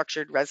very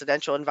structured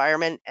residential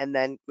environment and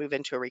then move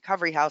into a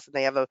recovery house, and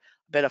they have a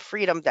bit of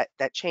freedom,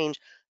 that change,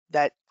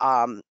 that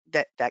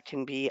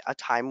can be a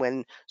time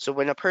when, so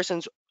when a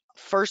person's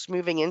first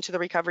moving into the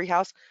recovery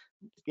house,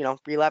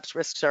 relapse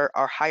risks are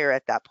higher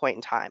at that point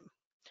in time.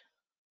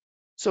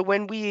 So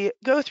when we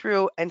go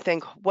through and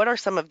think, what are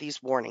some of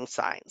these warning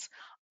signs?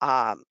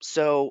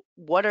 So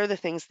what are the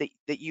things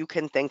that you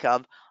can think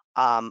of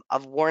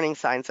warning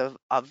signs of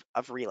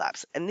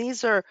relapse? And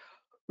these are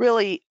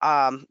really,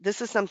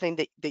 this is something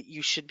that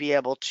you should be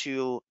able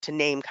to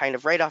name kind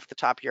of right off the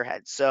top of your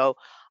head. So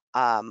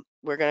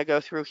we're going to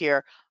go through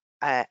here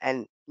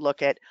and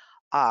look at,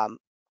 um,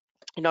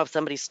 if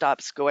somebody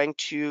stops going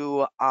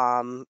to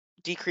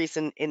decrease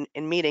in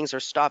meetings, or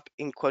stop,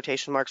 in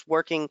quotation marks,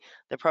 working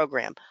the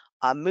program,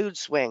 mood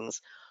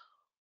swings,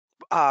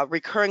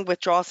 recurring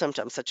withdrawal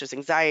symptoms such as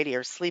anxiety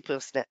or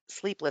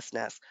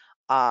sleeplessness.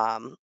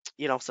 Um,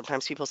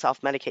 sometimes people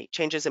self-medicate.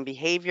 Changes in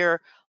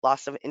behavior,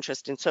 loss of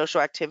interest in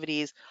social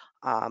activities,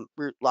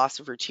 loss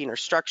of routine or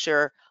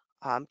structure,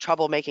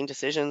 trouble making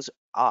decisions,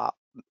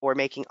 or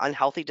making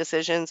unhealthy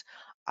decisions.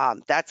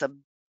 That's a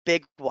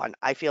big one.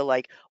 I feel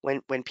like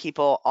when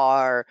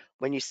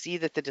you see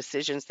that the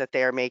decisions that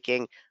they are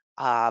making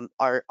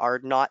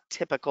are not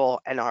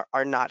typical and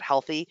are not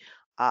healthy,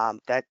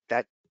 that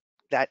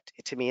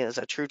to me is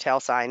a true tell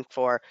sign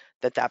for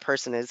that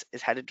person is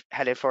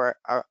headed for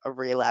a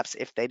relapse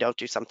if they don't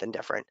do something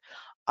different.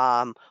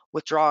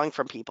 Withdrawing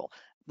from people,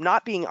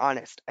 not being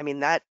honest. I mean,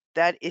 that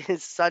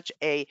is such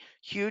a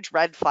huge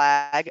red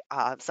flag.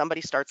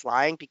 Somebody starts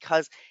lying,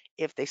 because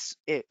if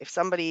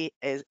somebody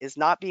is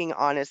not being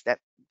honest, that,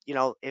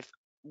 if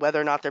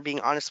whether or not they're being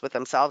honest with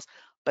themselves,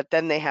 but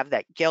then they have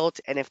that guilt,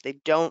 and if they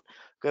don't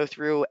go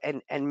through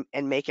and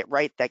make it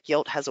right, that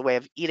guilt has a way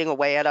of eating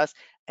away at us.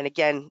 And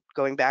again,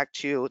 going back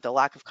to the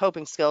lack of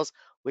coping skills,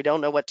 we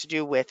don't know what to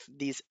do with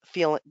these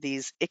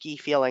icky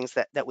feelings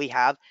that we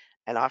have.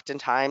 And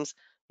oftentimes,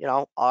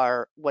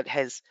 are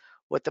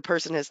what the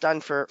person has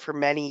done for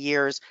many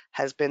years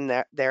has been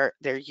their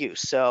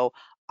use. So,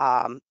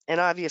 and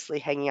obviously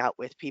hanging out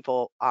with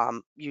people,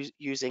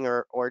 using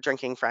or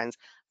drinking friends,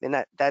 I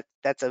mean,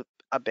 that's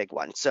a big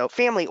one. So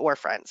family or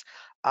friends,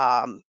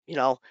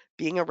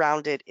 being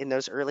around it in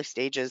those early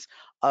stages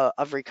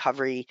of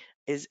recovery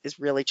is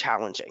really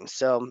challenging.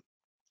 So,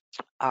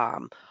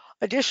 um,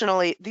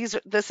 additionally,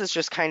 this is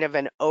just kind of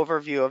an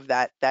overview of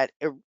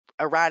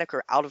erratic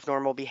or out of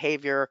normal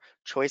behavior,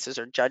 choices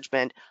or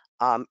judgment,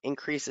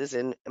 increases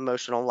in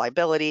emotional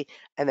liability,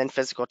 and then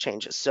physical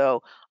changes.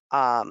 So,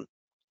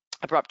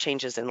 abrupt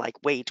changes in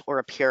like weight or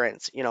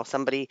appearance.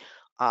 Somebody,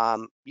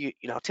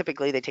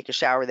 typically they take a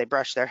shower, they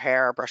brush their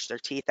hair, brush their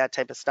teeth, that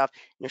type of stuff.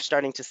 And you're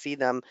starting to see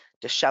them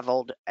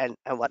disheveled and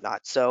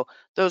whatnot. So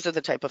those are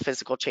the type of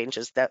physical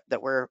changes that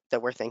we're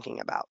thinking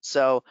about.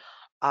 So,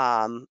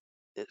 um,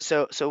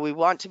 so we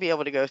want to be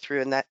able to go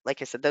through, and that,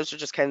 like I said, those are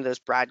just kind of those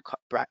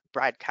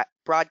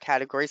broad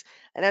categories.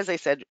 And as I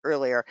said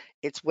earlier,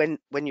 it's when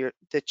you're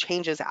the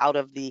changes out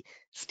of the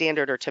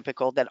standard or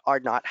typical that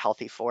are not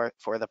healthy for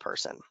the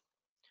person.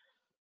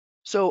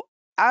 So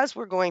as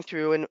we're going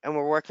through and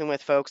we're working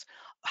with folks,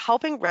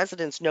 helping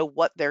residents know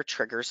what their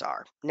triggers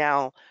are.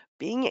 Now,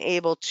 being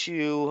able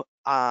to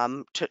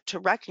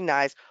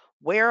recognize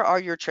where are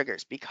your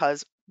triggers,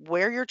 because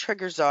where your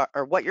triggers are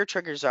or what your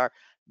triggers are,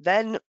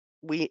 then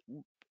we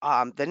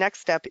the next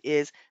step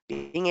is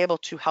being able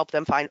to help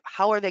them find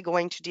how are they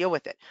going to deal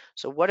with it.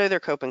 So what are their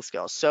coping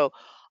skills? So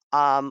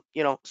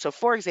so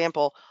for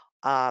example,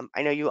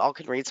 I know you all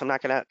can read, so I'm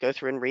not going to go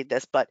through and read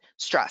this, but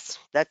stress.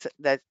 That's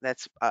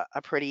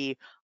a pretty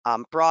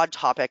broad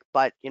topic,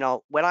 but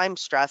when I'm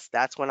stressed,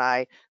 that's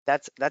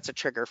a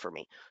trigger for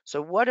me.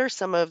 So what are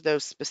some of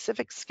those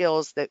specific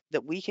skills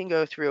that we can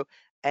go through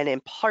and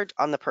impart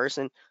on the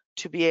person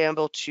to be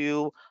able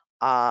to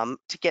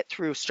get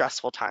through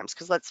stressful times?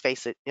 Because let's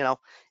face it,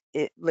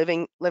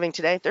 living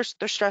today, there's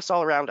stress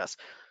all around us.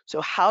 So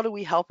how do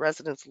we help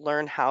residents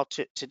learn how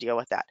to deal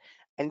with that?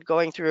 And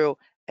going through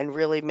and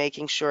really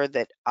making sure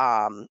that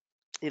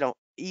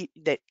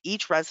that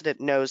each resident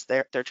knows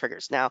their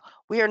triggers. Now,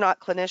 we are not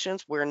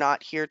clinicians. We're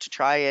not here to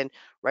try and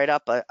write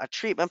up a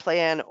treatment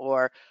plan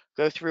or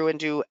go through and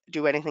do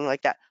anything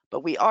like that.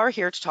 But we are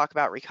here to talk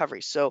about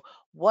recovery. So,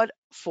 what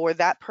for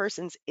that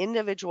person's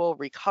individual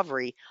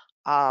recovery,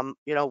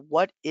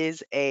 what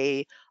is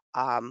a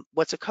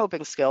what's a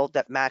coping skill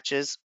that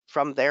matches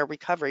from their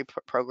recovery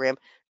program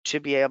to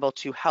be able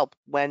to help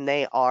when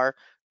they are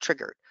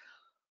triggered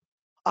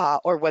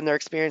or when they're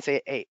experiencing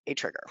a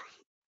trigger.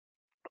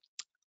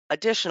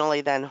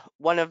 Additionally, then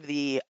one of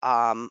the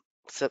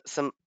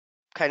some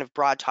kind of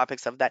broad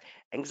topics of that: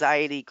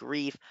 anxiety,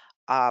 grief,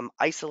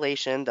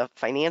 isolation, the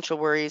financial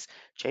worries,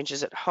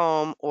 changes at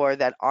home, or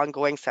that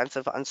ongoing sense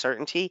of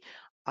uncertainty.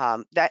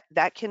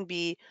 That can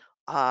be,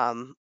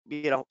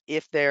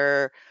 if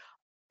there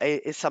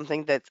is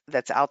something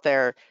that's out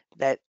there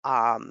that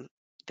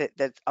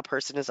a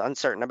person is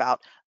uncertain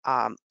about,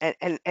 and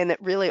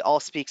it really all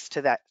speaks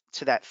to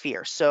that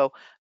fear. So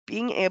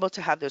being able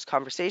to have those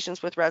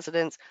conversations with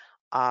residents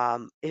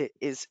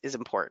is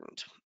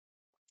important.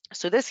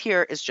 So this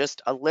here is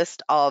just a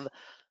list of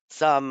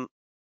some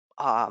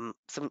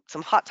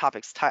some hot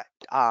topics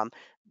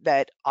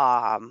that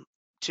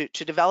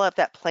to develop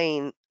that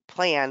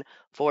plan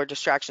for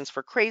distractions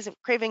for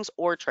cravings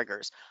or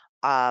triggers.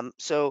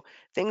 So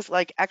things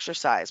like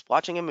exercise,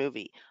 watching a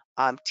movie,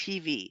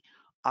 TV.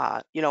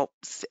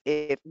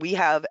 If we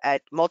have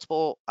at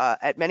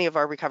many of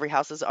our recovery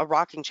houses a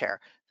rocking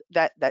chair,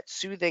 that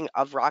soothing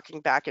of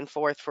rocking back and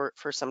forth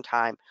for some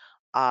time.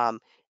 Um,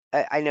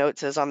 I know it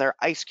says on their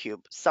ice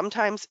cube.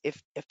 Sometimes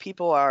if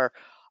people are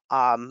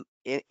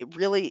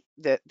really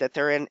that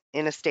they're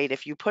in a state,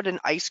 if you put an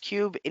ice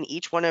cube in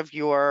each one of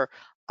your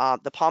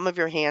the palm of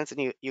your hands,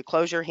 and you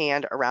close your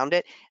hand around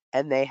it,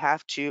 and they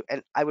have to,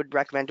 and I would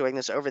recommend doing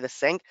this over the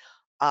sink,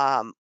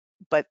 um,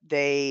 but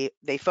they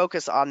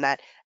focus on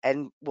that,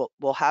 and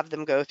we'll have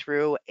them go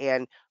through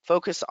and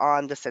focus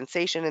on the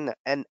sensation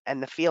and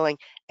the feeling,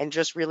 and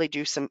just really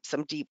do some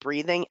deep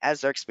breathing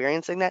as they're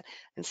experiencing that.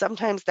 And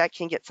sometimes that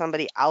can get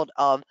somebody out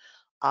of,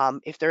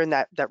 if they're in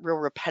that real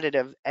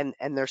repetitive, and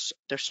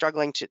they're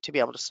struggling to be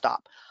able to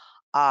stop.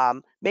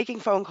 Making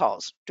phone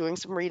calls, doing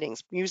some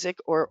readings, music,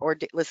 or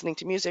listening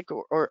to music,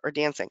 or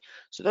dancing.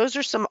 So those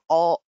are some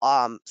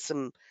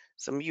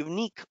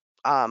unique,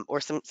 or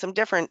some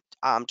different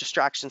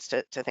distractions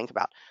to think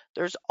about.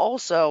 There's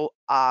also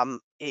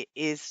it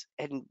is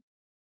and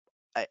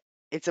uh,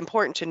 it's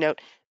important to note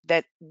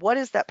that what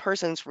is that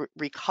person's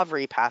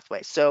recovery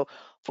pathway. So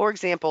for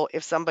example,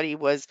 if somebody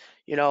was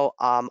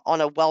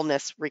on a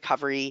wellness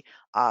recovery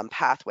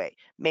pathway,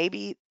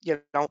 maybe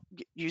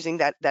using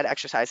that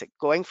exercise, like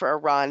going for a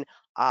run,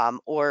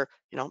 or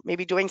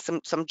maybe doing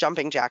some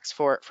jumping jacks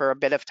for a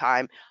bit of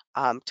time,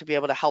 to be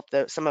able to help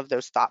some of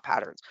those thought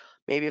patterns.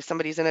 Maybe if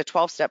somebody's in a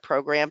 12-step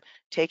program,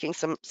 taking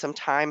some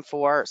time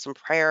for some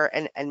prayer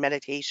and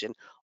meditation,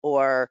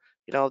 or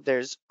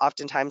there's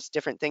oftentimes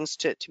different things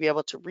to be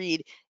able to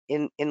read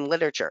in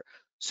literature.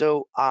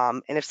 So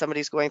and if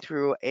somebody's going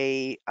through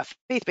a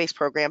faith-based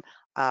program,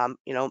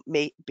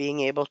 being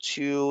able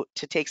to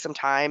take some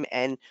time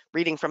and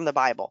reading from the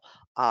Bible,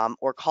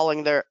 or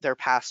calling their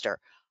pastor.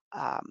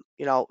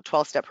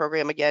 12-step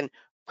program, again,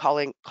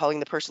 calling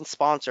the person's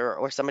sponsor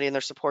or somebody in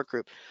their support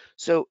group.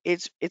 So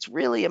it's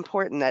really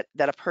important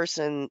that a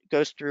person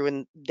goes through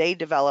and they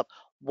develop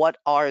what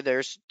are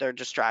their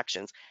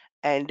distractions.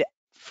 And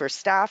for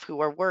staff who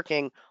are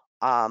working,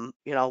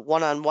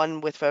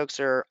 one-on-one with folks,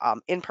 or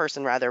in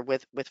person rather,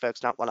 with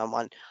folks, not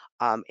one-on-one,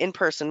 in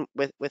person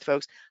with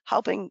folks,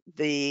 helping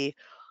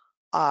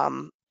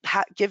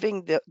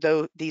giving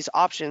these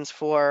options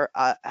for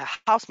a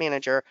house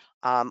manager,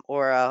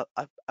 or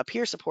a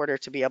peer supporter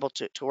to be able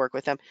to work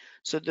with them.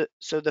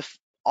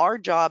 Our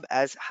job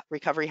as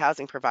recovery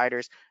housing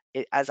providers,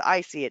 as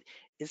I see it,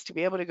 is to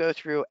be able to go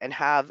through and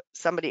have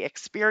somebody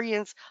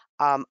experience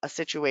a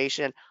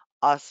situation,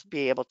 us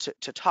be able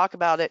to talk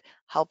about it,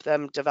 help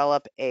them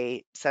develop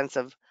a sense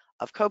of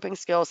coping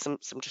skills,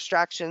 some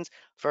distractions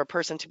for a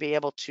person to be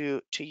able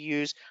to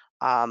use,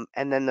 and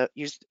then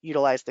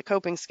utilize the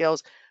coping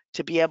skills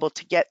to be able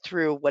to get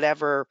through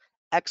whatever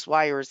X,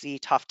 Y, or Z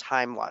tough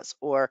time was,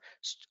 or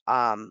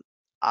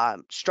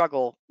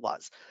struggle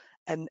was.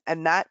 And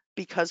that,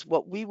 because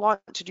what we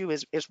want to do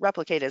is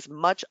replicate as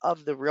much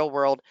of the real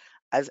world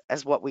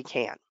as what we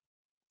can,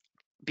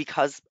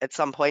 because at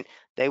some point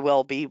they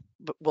will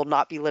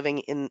not be living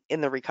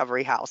in the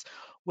recovery house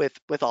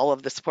with all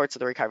of the supports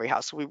of the recovery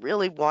house. So we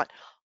really want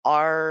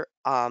the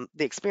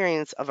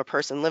experience of a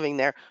person living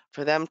there,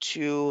 for them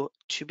to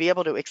be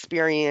able to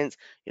experience,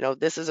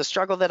 this is a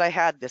struggle that I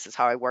had, this is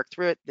how I worked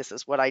through it, this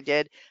is what I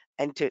did,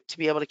 and to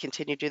be able to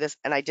continue to do this,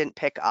 and I didn't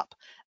pick up,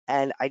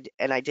 and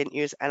I didn't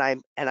use,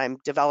 and I'm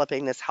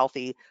developing this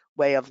healthy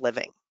way of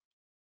living.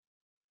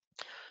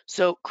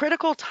 So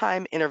critical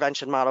time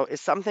intervention model is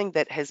something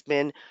that has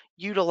been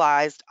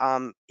utilized.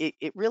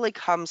 It really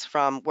comes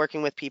from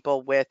working with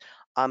people with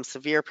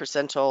severe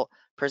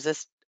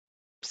persist,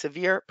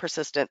 severe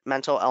persistent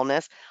mental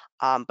illness,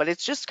 but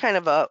it's just kind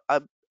of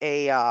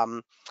a,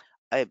 um,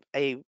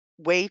 a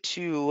way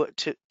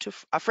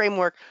a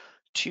framework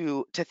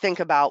to think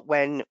about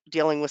when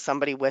dealing with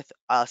somebody with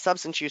a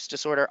substance use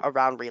disorder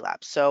around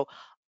relapse.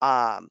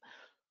 Um,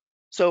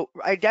 so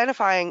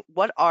identifying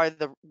when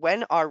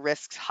are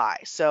risks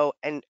high. So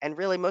and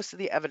really most of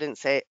the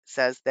evidence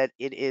says that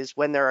it is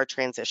when there are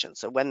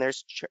transitions. So when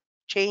there's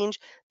change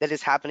that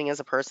is happening as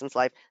a person's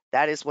life,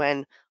 that is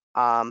when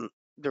um,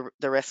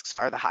 the risks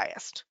are the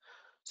highest.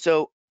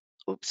 So,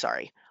 oops,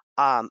 sorry.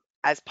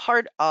 As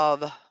part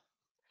of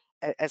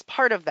as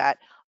part of that,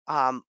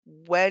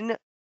 when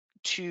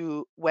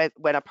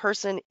when a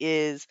person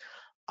is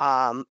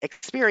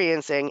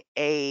experiencing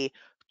a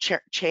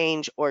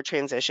change or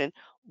transition,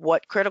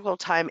 what critical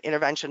time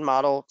intervention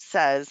model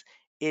says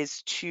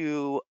is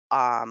to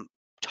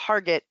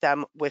target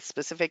them with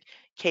specific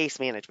case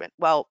management.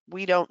 Well,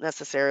 we don't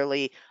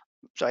necessarily,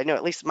 so I know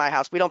at least in my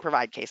house, we don't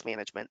provide case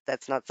management.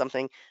 That's not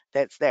something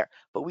that's there,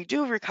 but we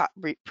do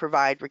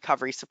provide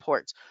recovery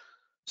supports.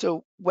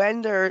 So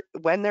when there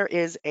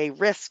is a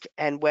risk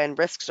and when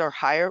risks are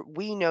higher,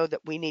 we know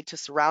that we need to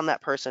surround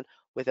that person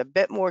with a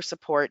bit more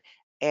support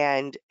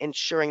and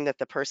ensuring that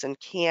the person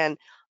can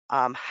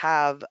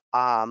have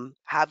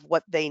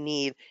what they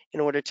need in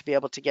order to be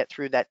able to get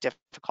through that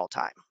difficult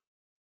time.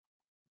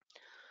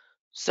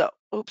 So,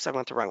 oops, I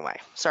went the wrong way.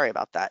 Sorry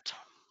about that.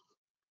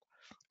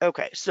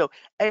 Okay, so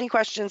any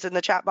questions in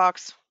the chat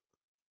box?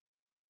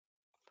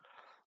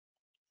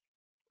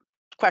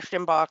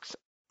 Question box?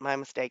 My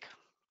mistake.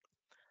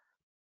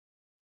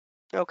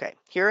 Okay,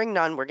 hearing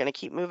none, we're going to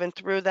keep moving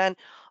through then,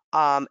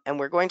 and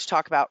we're going to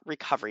talk about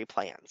recovery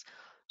plans.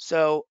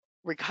 So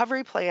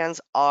recovery plans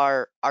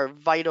are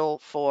vital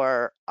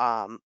for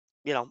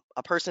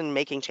a person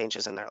making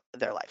changes in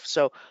their life.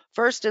 So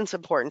first, it's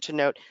important to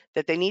note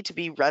that they need to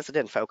be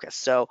resident focused.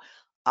 So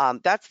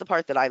that's the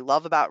part that I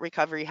love about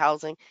recovery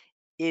housing.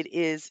 It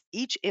is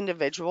each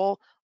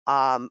individual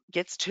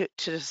gets to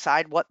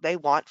decide what they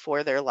want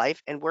for their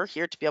life, and we're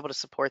here to be able to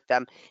support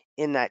them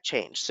in that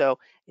change. So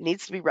it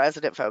needs to be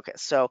resident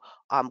focused. So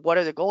what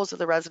are the goals of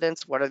the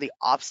residents? What are the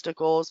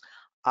obstacles?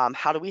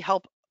 How do we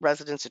help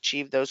residents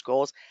achieve those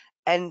goals?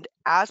 And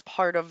as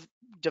part of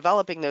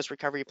developing those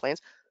recovery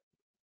plans,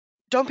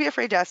 don't be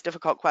afraid to ask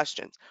difficult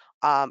questions,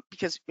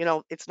 because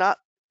it's not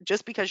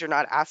just because you're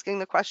not asking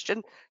the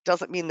question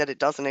doesn't mean that it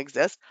doesn't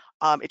exist.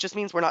 It just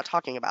means we're not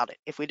talking about it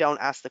if we don't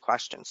ask the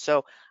question.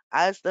 So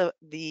as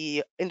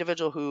the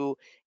individual who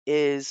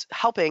is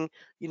helping,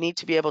 you need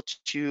to be able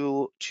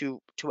to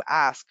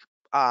ask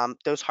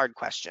those hard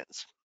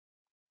questions.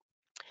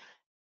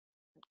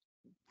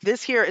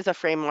 This here is a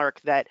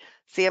framework that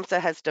SAMHSA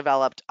has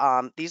developed.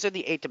 These are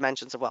the 8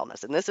 dimensions of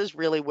wellness, and this is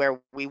really where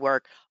we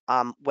work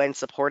when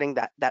supporting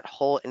that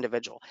whole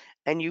individual.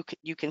 And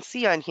you can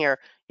see on here,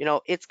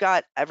 it's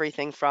got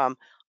everything from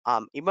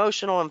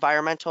emotional,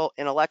 environmental,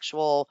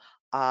 intellectual,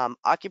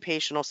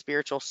 occupational,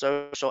 spiritual,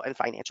 social, and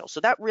financial.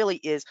 So that really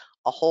is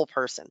a whole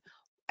person.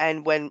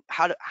 And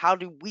how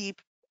do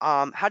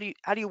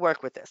you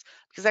work with this?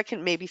 Because that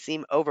can maybe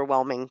seem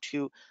overwhelming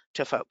to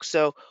folks.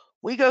 So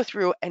we go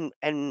through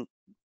and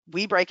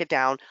we break it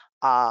down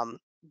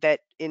that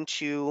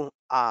into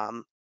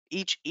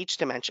each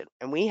dimension,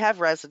 and we have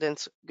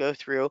residents go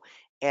through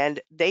and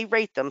they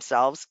rate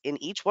themselves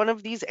in each one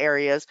of these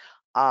areas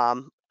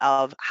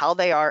of how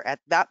they are at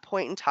that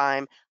point in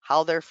time,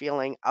 how they're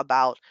feeling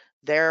about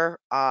their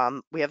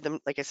we have them,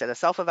 like I said, a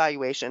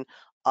self-evaluation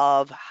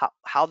of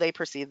how they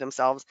perceive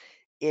themselves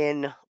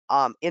in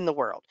the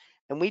world.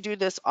 And we do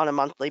this on a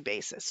monthly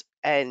basis,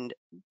 and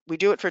we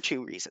do it for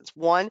 2 reasons.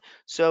 One,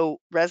 so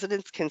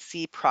residents can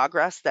see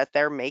progress that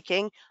they're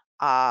making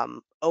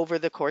over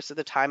the course of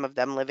the time of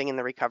them living in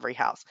the recovery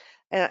house.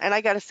 And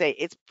I got to say,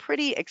 it's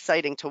pretty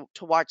exciting to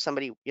watch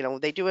somebody,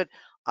 they do it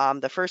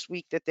the first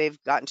week that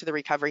they've gotten to the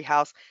recovery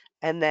house,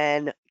 and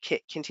then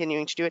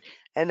continuing to do it.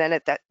 And then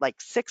at that like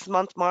 6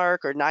 month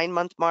mark or 9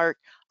 month mark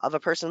of a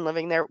person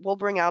living there, we'll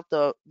bring out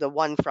the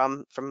one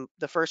from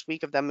the first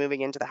week of them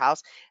moving into the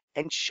house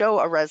and show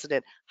a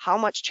resident how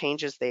much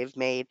changes they've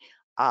made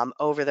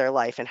over their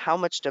life and how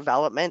much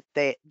development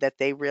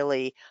they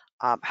really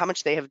how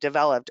much they have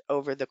developed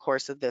over the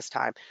course of this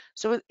time.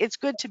 So it's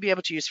good to be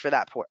able to use for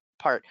that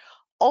part.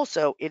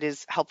 Also, it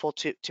is helpful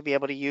to be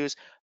able to use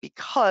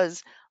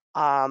because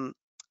um,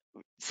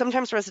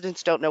 sometimes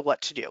residents don't know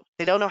what to do.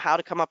 They don't know how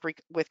to come up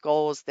with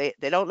goals. They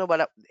don't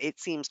know it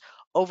seems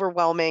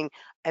overwhelming,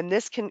 and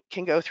this can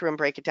go through and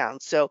break it down.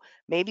 So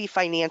maybe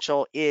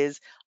financial is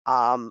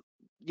at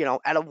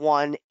a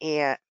 1,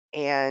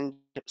 and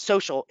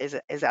social is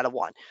at a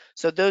 1.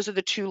 So those are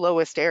the two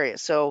lowest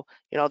areas. So,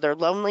 they're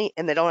lonely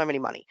and they don't have any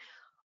money.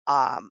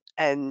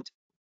 And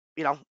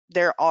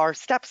there are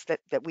steps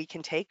that we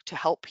can take to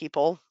help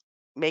people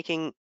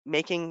making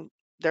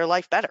their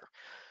life better.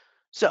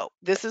 So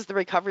this is the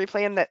recovery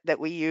plan that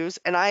we use,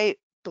 and I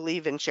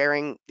believe in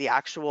sharing the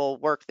actual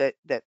work that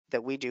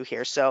we do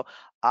here. So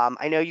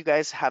I know you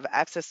guys have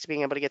access to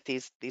being able to get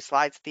these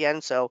slides at the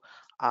end. So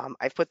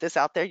I've put this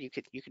out there. You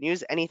can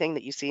use anything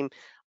that you seem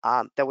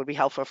that would be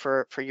helpful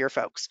for your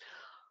folks.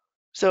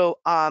 So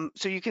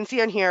you can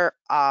see on here,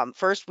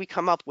 first we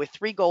come up with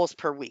 3 goals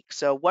per week.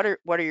 So what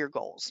are your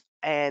goals?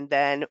 And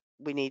then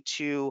we need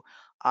to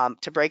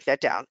break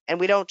that down. And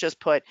we don't just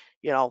put,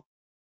 you know,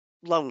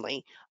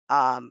 lonely.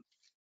 Um,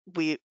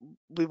 we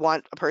we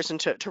want a person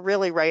to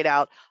really write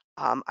out,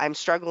 I'm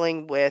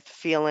struggling with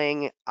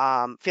feelings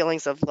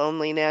of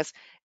loneliness,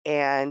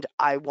 and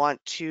I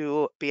want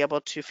to be able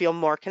to feel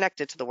more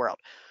connected to the world.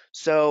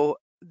 So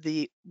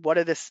the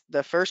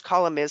first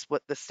column is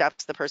what the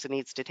steps the person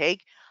needs to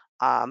take.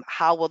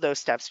 How will those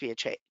steps be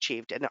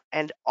achieved,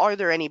 and are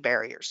there any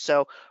barriers?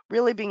 So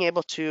really being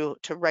able to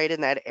write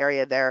in that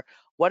area there,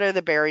 what are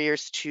the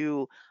barriers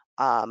to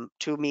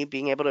me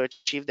being able to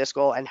achieve this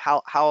goal, and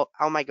how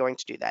am I going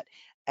to do that?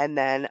 And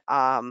then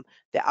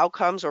the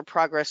outcomes or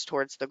progress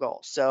towards the goal.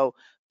 So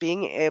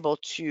being able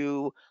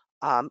to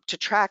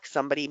track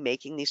somebody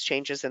making these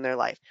changes in their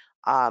life.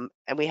 And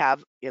we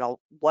have,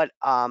 what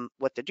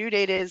the due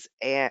date is,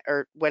 and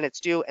or when it's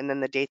due, and then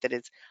the date that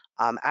it's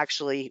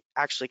actually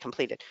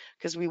completed.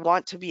 Because we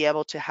want to be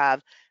able to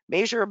have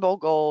measurable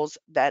goals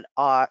that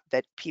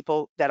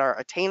people that are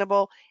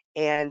attainable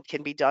and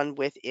can be done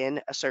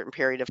within a certain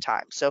period of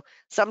time. So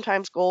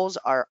sometimes goals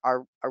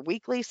are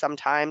weekly.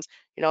 Sometimes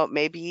it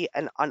may be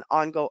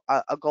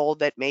a goal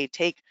that may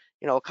take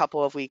a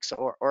couple of weeks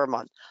or a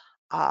month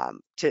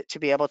to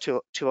be able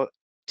to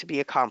be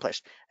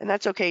accomplished, and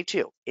that's okay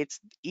too. It's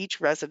each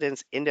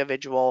resident's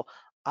individual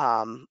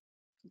um,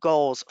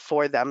 goals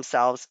for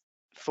themselves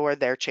for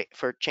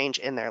for change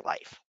in their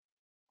life.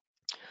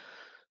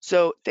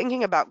 So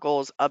thinking about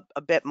goals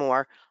a bit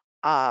more,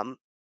 um,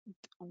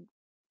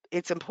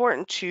 it's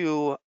important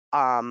to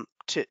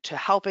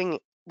helping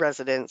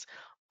residents,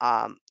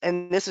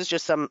 and this is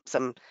just some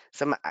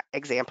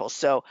examples.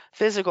 So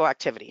physical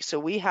activity. So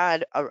we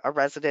had a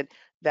resident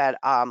that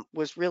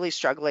was really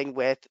struggling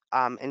with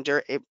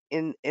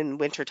in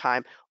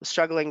wintertime, was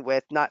struggling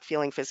with not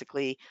feeling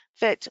physically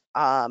fit,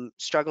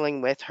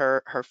 struggling with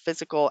her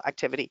physical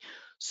activity.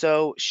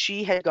 So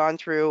she had gone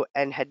through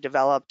and had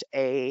developed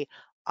had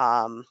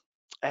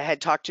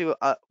talked to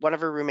one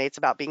of her roommates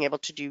about being able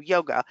to do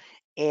yoga,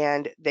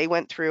 and they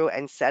went through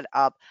and set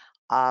up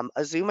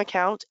a Zoom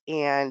account,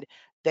 and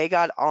they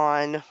got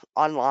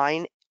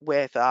online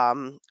with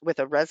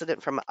a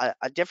resident from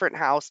a different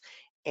house,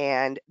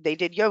 and they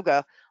did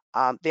yoga.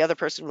 The other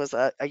person was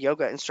a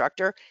yoga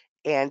instructor,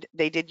 and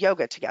they did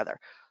yoga together.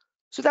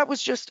 So that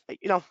was just,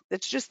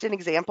 it's just an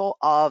example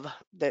of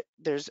that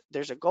there's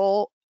a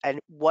goal, and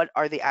what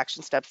are the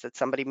action steps that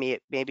somebody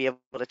may be able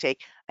to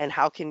take, and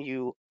how can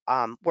you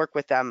work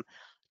with them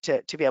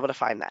to be able to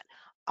find that.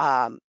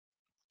 Um,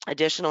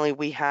 Additionally,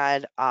 we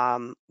had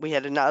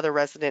another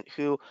resident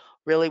who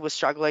really was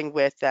struggling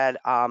with that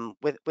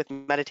with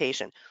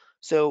meditation.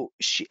 So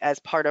she, as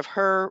part of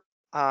her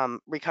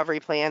recovery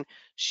plan,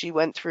 she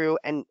went through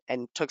and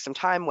took some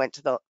time, went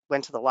to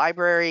the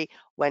library,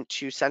 went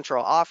to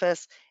central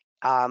office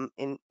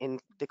in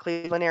the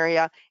Cleveland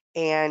area,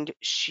 and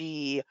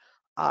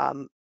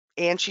um,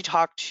 she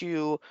talked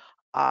to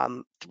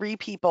 3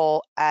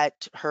 people at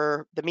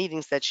the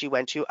meetings that she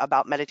went to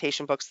about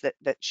meditation books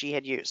that she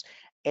had used.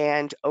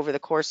 And over the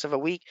course of a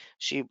week,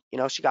 she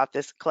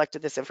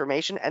collected this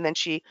information, and then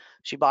she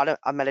bought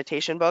a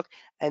meditation book,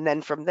 and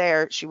then from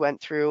there she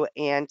went through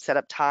and set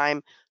up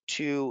time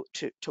to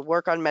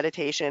work on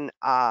meditation,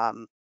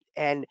 and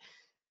and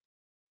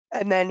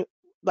then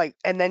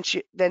and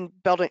then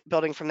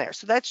building from there.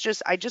 So that's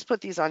just, I just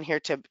put these on here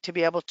to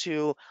be able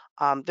to,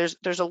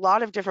 there's a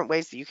lot of different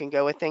ways that you can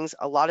go with things,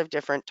 a lot of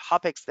different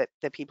topics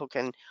that people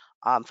can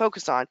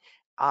focus on,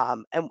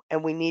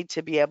 and we need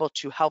to be able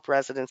to help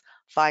residents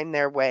find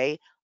their way,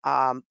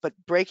 but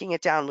breaking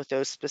it down with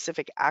those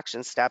specific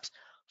action steps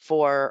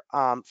for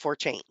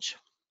change.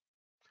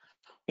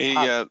 Hey,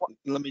 uh,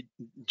 let me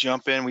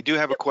jump in. We do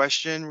have a yep.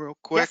 question real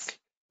Yes. quick.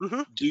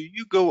 Hmm. Do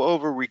you go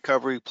over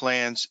recovery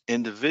plans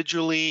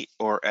individually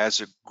or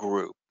as a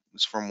group?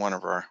 It's from one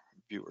of our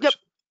Yep. viewers.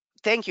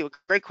 Thank you.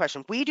 Great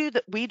question. We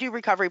do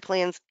recovery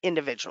plans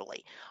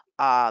individually.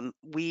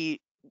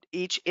 We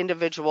each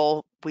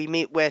individual we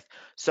meet with.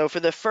 So for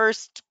the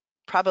first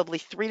probably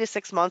 3 to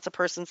 6 months, a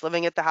person's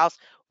living at the house,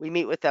 we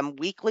meet with them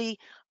weekly,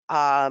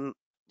 um,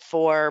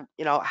 for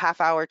a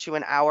half hour to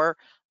an hour,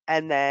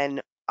 and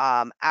then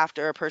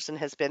after a person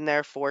has been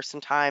there for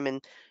some time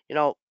and you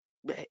know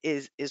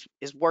is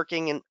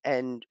working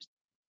and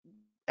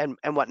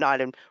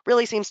whatnot, and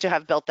really seems to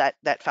have built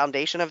that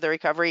foundation of the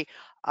recovery,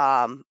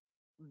 um,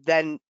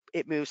 then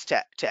it moves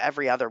to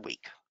every other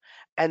week.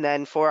 And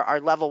then for our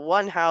level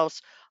 1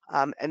 house,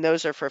 And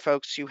those are for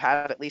folks who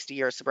have at least a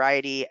year of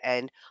sobriety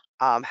and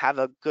have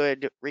a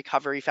good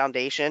recovery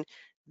foundation.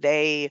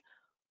 They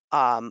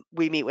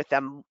We meet with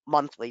them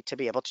monthly to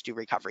be able to do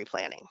recovery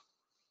planning.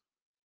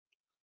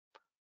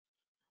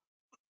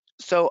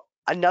 So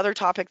another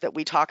topic that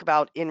we talk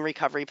about in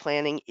recovery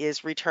planning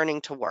is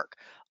returning to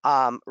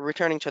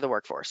the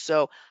workforce.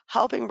 So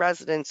helping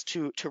residents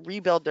to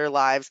rebuild their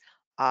lives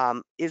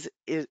an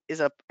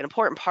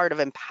important part of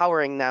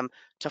empowering them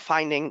to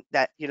finding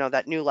that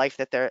that new life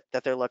that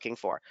they're looking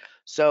for.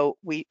 So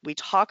we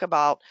talk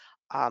about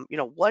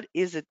what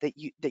is it that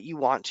you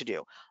want to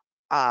do,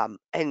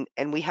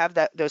 and we have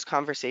those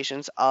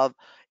conversations of,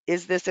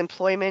 is this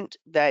employment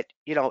that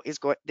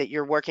that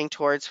you're working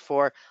towards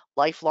for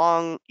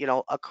lifelong,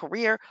 a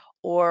career,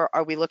 or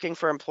are we looking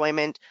for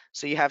employment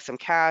so you have some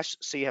cash,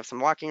 so you have some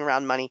walking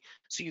around money,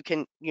 so you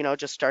can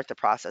just start the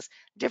process.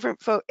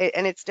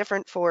 And it's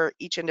different for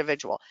each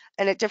individual,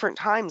 and at different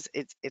times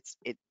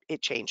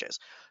it changes.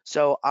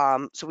 So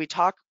we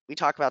talk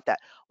about that.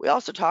 We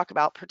also talk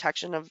about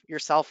protection of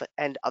yourself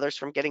and others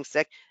from getting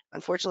sick.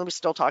 Unfortunately, we're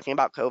still talking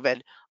about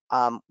COVID.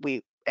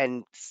 We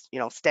and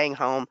staying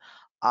home,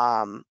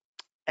 um,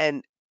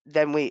 and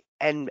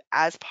and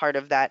as part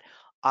of that,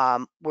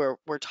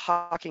 we're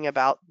talking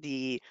about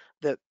the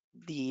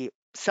the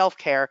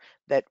self-care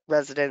that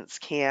residents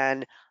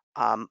can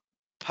um,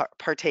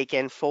 partake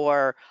in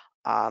for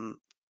um,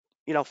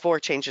 for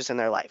changes in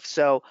their life.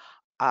 So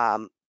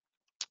um,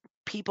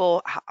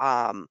 people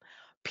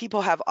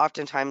people have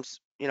oftentimes,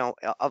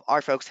 of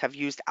our folks have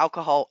used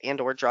alcohol and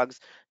or drugs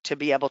to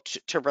be able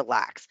to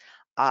relax.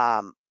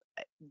 Um,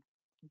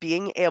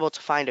 Being able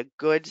to find a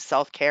good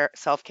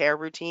self-care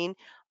routine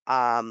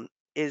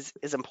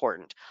is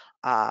important.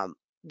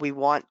 We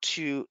want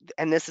to,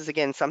 and this is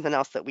again something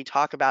else that we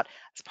talk about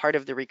as part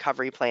of the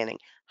recovery planning.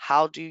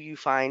 How do you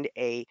find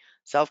a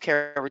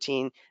self-care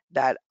routine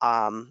that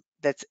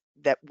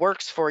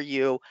works for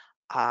you,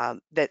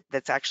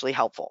 that's actually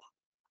helpful?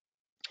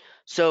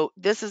 So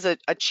this is a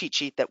cheat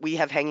sheet that we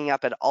have hanging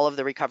up at all of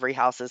the recovery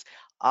houses,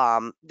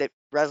 that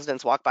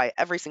residents walk by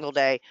every single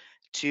day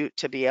to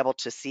be able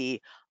to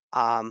see.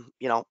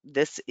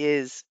 This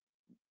is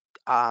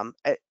um,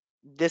 uh,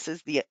 this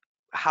is the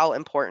how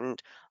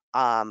important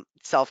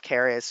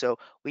self-care is. So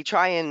we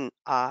try and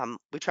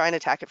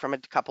attack it from a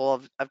couple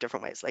of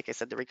different ways. Like I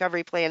said, the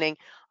recovery planning,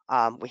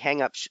 we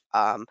hang up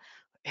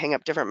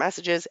different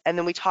messages, and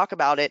then we talk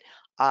about it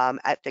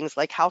at things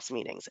like house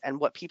meetings and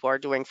what people are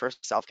doing for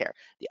self-care.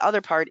 The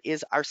other part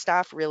is our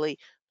staff really,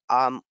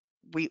 um,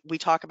 we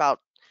talk about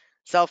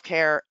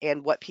self-care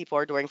and what people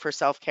are doing for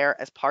self-care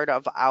as part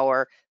of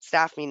our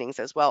staff meetings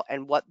as well,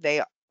 and what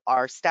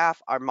our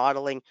staff are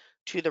modeling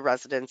to the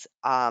residents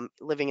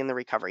living in the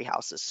recovery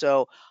houses.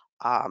 So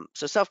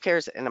self-care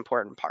is an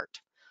important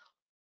part.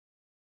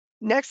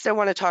 Next, I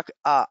want to talk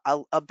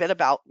a bit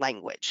about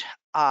language,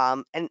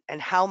 and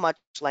how much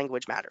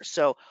language matters.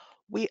 So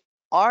we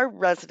our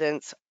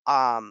residents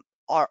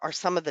are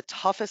some of the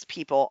toughest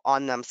people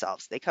on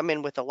themselves. They come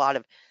in with a lot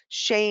of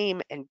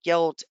shame and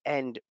guilt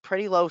and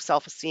pretty low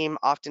self-esteem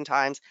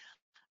oftentimes,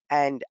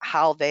 and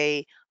how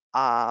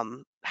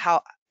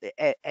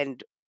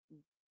and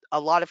a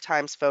lot of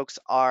times folks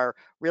are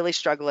really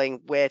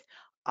struggling with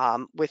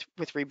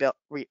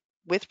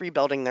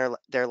rebuilding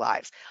their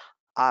lives.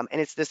 And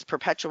it's this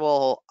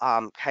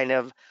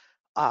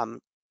um,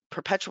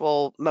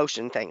 perpetual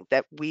motion thing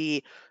that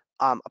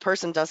a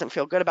person doesn't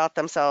feel good about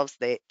themselves.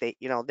 They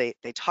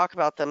talk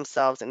about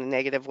themselves in a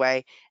negative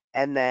way,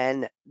 and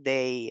then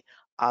they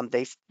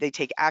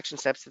take action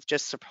steps that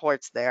just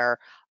supports their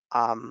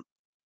um,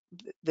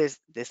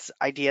 this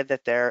idea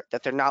that they're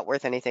not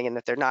worth anything, and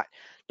that they're not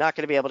going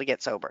to be able to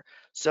get sober.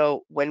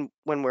 So when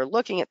we're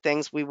looking at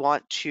things, we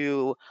want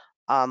to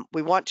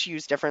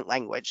use different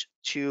language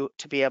to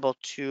be able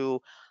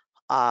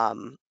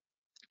um,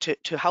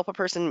 to help a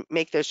person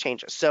make those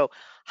changes. So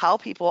how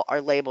people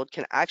are labeled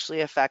can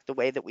actually affect the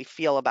way that we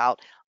feel about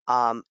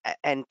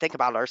and think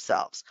about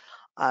ourselves.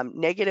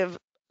 Negative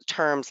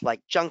terms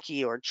like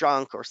junkie or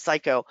drunk or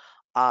psycho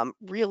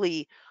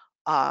really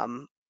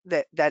um,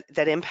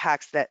 that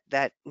impacts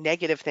that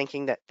negative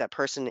thinking that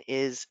person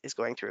is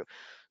going through.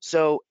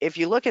 So if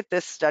you look at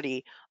this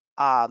study,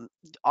 um,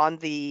 on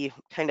the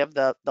kind of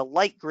the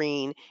light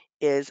green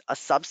is a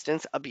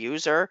substance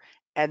abuser,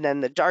 and then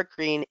the dark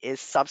green is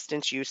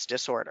substance use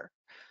disorder.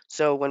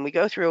 So when we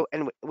go through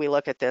and we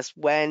look at this,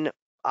 and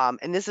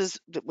this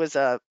was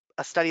a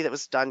study that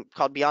was done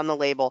called Beyond the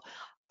Label.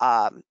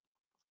 Um,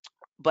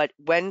 but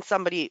when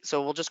somebody,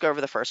 so we'll just go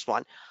over the first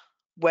one.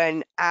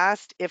 When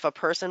asked if a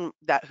person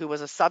who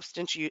was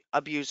a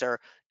abuser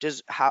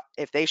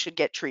if they should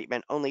get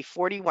treatment, only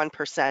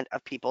 41%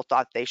 of people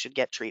thought they should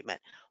get treatment.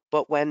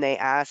 But when they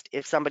asked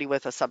if somebody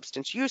with a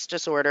substance use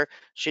disorder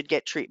should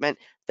get treatment,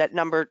 that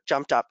number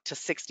jumped up to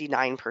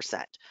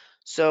 69%.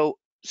 So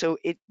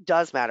it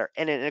does matter.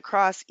 And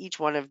across each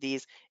one of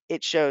these,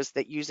 it shows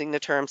that using the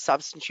term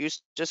substance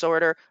use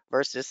disorder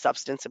versus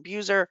substance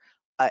abuser,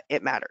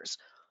 it matters.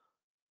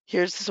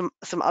 Here's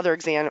some other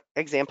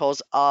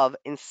examples of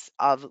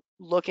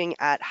looking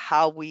at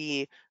how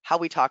we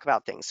talk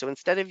about things. So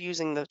instead of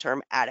using the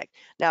term addict,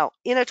 now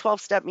in a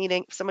 12-step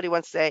meeting, if somebody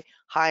wants to say,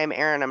 "Hi, I'm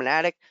Erin, I'm an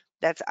addict,"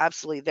 that's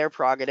absolutely their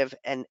prerogative,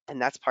 and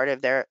that's part of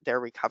their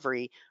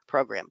recovery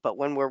program. But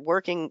when we're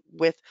working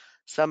with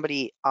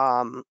somebody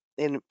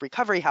in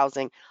recovery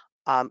housing,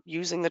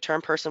 using the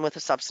term person with a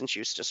substance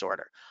use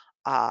disorder,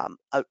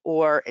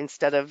 or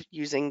instead of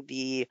using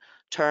the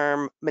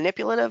term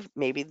manipulative,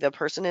 maybe the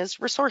person is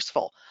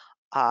resourceful.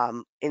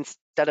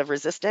 Instead of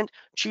resistant,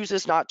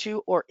 chooses not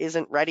to, or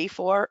isn't ready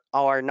for,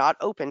 or not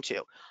open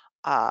to.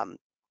 Um,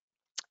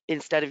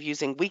 Instead of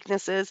using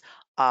weaknesses,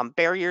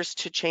 barriers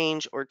to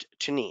change or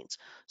to needs.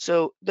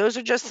 So those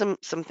are just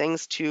some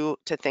things to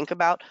think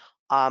about.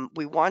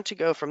 We want to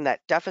go from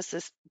that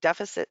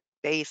deficit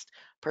based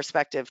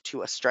perspective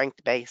to a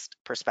strength based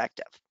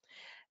perspective.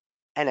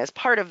 And as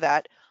part of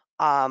that,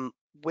 um,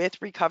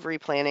 with recovery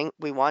planning,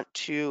 we want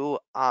to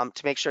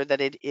make sure that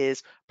it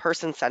is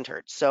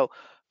person-centered. So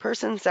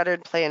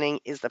person-centered planning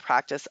is the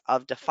practice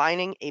of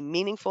defining a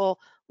meaningful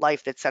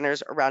life that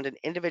centers around an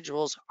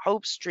individual's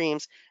hopes,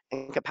 dreams,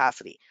 and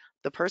capacity.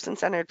 The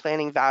person-centered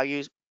planning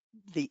values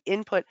the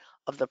input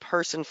of the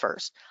person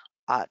first.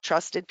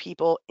 Trusted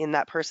people in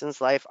that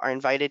person's life are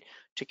invited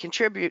to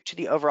contribute to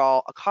the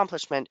overall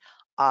accomplishment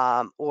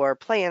or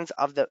plans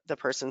of the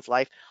person's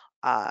life,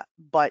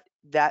 but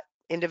that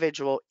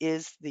individual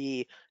is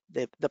the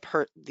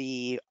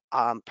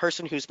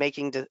person who's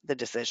making the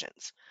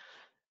decisions.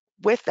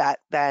 With that,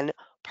 then,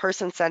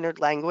 person-centered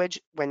language,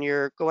 when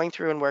you're going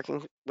through and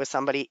working with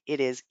somebody, it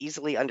is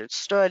easily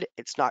understood.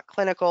 It's not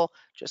clinical,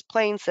 just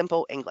plain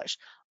simple English.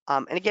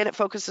 And again, it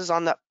focuses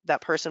on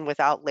that person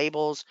without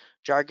labels,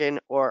 jargon,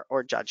 or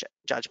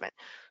judgment.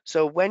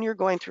 So when you're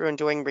going through and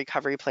doing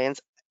recovery plans,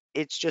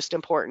 it's just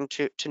important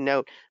to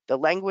note the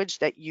language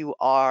that you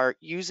are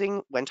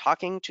using when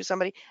talking to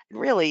somebody, and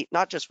really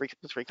not just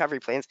with recovery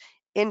plans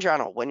in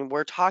general. When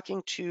we're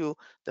talking to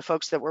the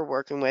folks that we're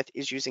working with,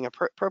 is using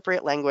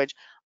appropriate language,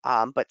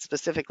 but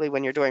specifically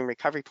when you're doing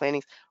recovery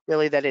planning,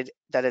 really that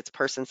it's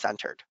person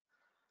centered.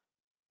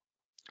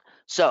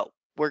 So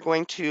we're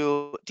going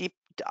to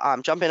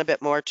jump in a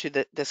bit more to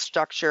the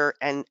structure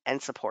and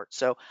support.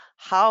 So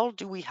how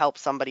do we help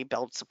somebody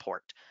build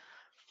support?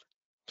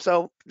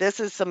 So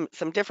this is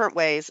some different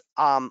ways.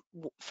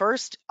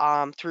 First,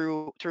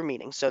 through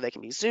meetings, so they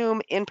can be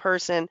Zoom, in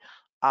person.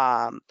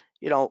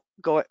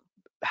 Go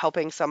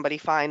helping somebody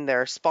find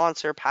their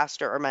sponsor,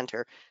 pastor, or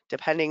mentor,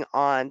 depending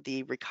on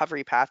the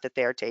recovery path that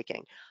they are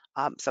taking.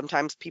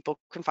 Sometimes people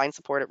can find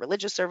support at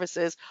religious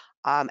services,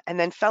 and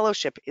then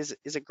fellowship is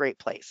a great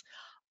place.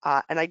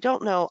 And I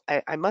don't know,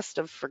 I must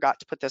have forgot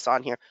to put this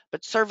on here,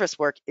 but service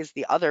work is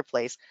the other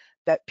place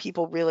that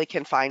people really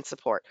can find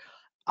support.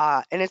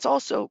 And it's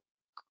also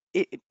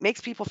it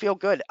makes people feel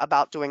good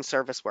about doing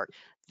service work.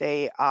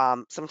 They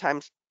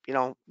sometimes,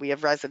 we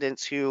have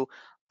residents who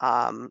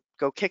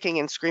go kicking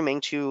and screaming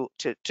to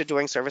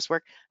doing service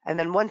work, and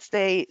then once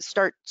they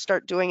start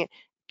doing it,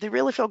 they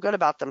really feel good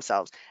about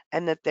themselves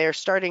and that they're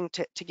starting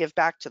to give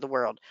back to the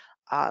world.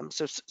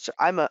 So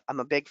I'm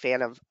a big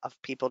fan of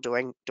people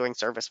doing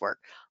service work,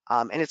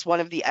 and it's one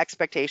of the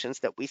expectations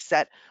that we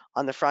set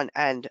on the front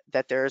end,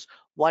 that there's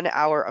 1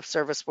 hour of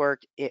service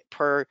work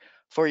per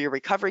for your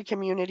recovery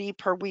community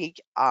per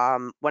week,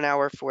 1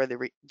 hour for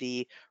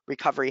the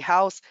recovery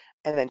house,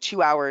 and then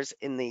 2 hours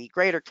in the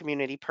greater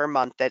community per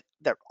month that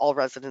all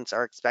residents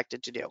are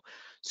expected to do.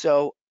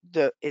 So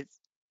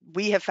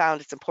we have found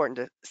it's important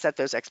to set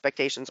those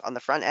expectations on the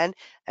front end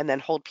and then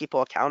hold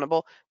people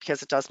accountable,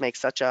 because it does make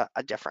such a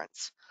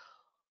difference.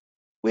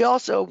 We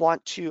also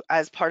want to,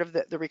 as part of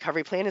the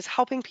recovery plan, is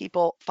helping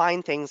people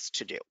find things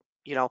to do.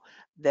 You know,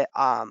 the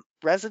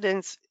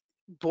residents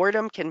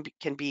boredom can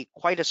be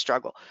quite a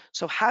struggle.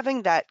 So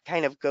having that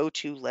kind of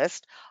go-to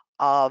list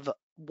of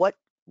what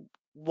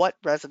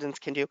residents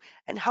can do,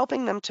 and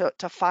helping them to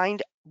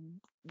find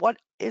what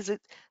is it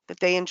that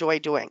they enjoy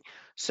doing.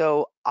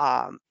 So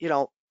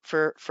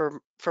for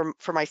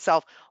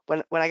myself,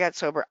 when I got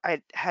sober,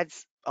 I had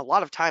a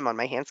lot of time on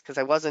my hands because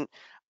I wasn't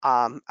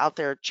out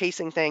there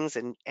chasing things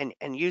and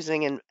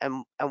using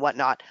and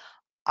whatnot.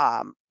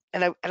 um,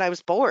 and I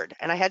was bored,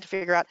 and I had to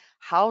figure out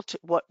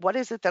what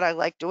is it that I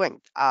like doing.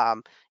 I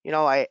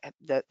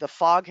the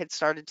fog had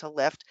started to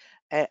lift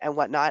and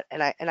whatnot,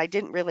 and I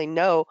didn't really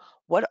know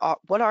what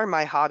are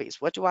my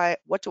hobbies. What do I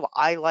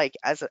like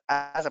as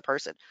a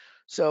person.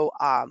 So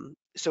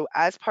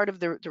as part of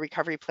the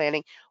recovery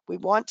planning, we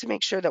want to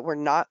make sure that we're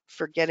not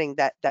forgetting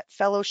that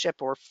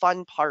fellowship or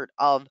fun part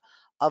of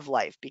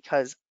life,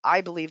 because I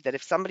believe that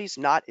if somebody's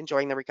not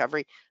enjoying the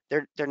recovery,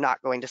 they're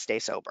not going to stay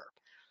sober.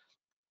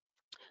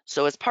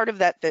 So as part of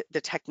that,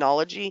 the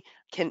technology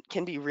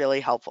can be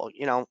really helpful.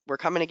 We're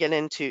coming to get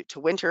into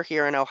winter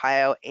here in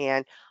Ohio,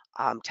 and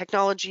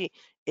technology,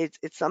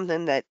 it's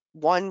something that,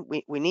 one,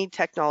 we need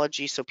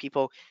technology so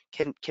people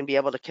can be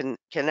able to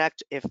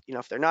connect, if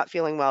they're not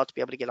feeling well, to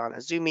be able to get on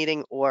a Zoom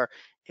meeting, or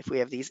if we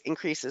have these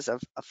increases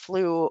of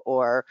flu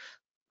or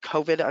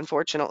COVID,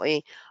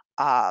 unfortunately.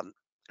 Um,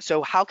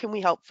 so how can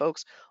we help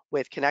folks?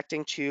 with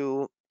connecting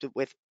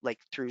with like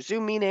through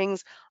Zoom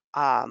meetings,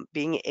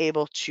 being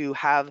able to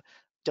have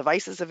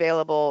devices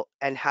available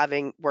and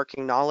having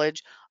working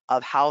knowledge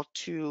of how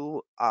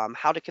to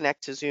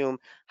connect to Zoom,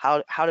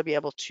 how to be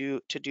able to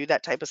do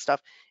that type of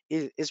stuff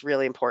is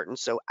really important.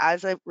 So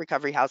as a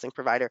recovery housing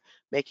provider,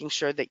 making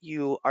sure that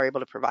you are able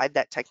to provide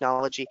that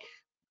technology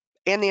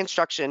and the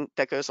instruction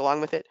that goes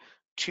along with it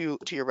to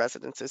your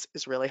residents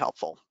is really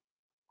helpful.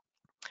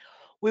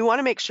 We want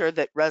to make sure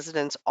that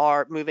residents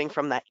are moving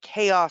from that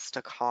chaos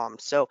to calm.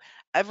 So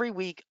every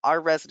week,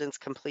 our residents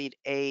complete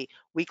a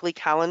weekly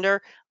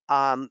calendar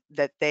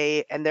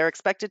they're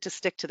expected to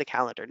stick to the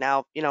calendar.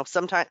 Now,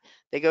 sometimes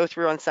they go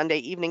through on Sunday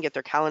evening, get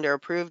their calendar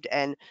approved,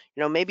 and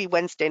maybe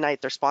Wednesday night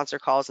their sponsor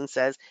calls and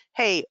says,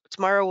 "Hey,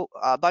 tomorrow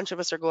a bunch of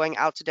us are going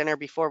out to dinner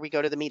before we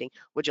go to the meeting.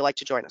 Would you like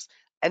to join us?"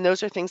 And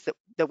those are things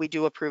that we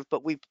do approve,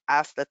 but we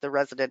ask that the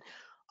resident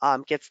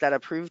gets that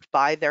approved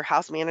by their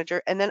house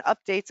manager and then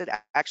updates it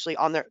actually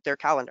on their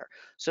calendar.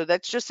 So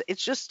it's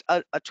just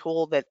a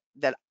tool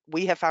that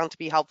we have found to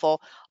be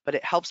helpful, but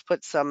it helps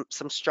put some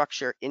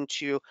structure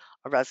into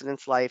a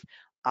resident's life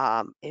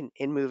in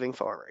moving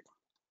forward.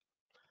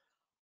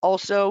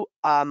 Also,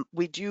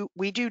 we do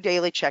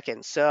daily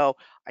check-ins. So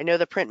I know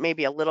the print may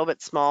be a little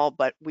bit small,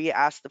 but we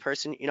ask the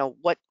person,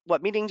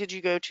 what meeting did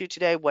you go to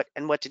today? What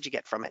did you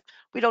get from it?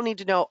 We don't need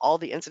to know all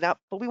the ins and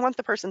outs, but we want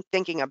the person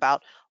thinking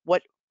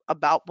what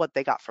what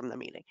they got from the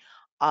meeting.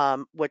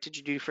 What did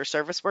you do for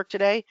service work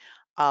today?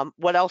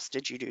 What else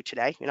did you do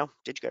today?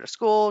 Did you go to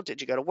school?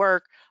 Did you go to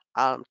work?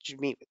 Did you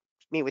meet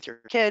with your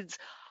kids?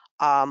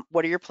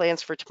 What are your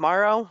plans for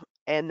tomorrow?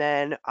 And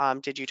then,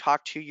 did you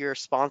talk to your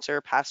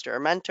sponsor, pastor, or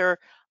mentor?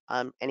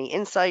 Any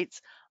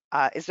insights?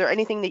 Is there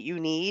anything that you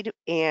need?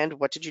 And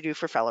what did you do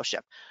for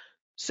fellowship?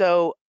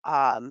 So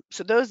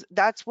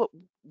that's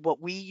what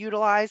we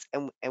utilize,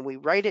 and we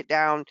write it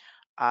down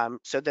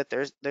so that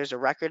there's a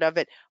record of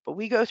it. But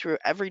we go through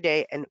every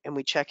day and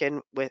we check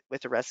in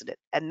with the resident,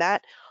 and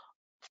that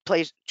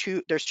plays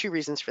two. There's two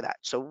reasons for that.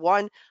 So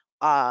one,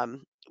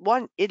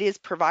 it is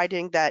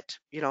providing that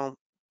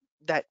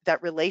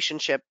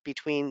relationship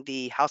between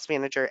the house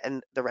manager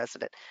and the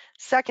resident.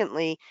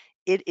 Secondly,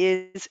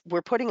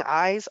 we're putting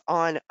eyes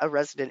on a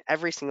resident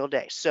every single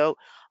day. So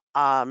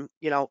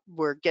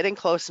we're getting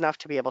close enough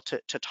to be able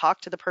to talk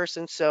to the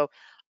person. So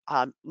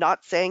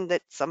not saying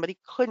that somebody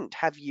couldn't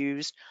have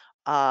used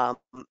um,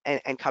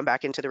 and come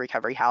back into the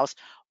recovery house,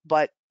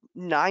 but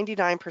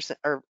 99%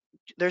 or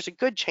there's a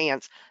good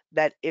chance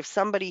that if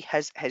somebody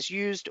has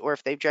used or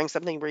if they've drank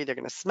something, we're either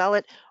going to smell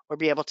it or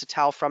be able to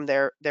tell from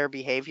their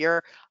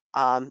behavior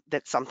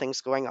that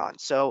something's going on.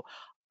 So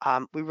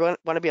we want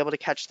to be able to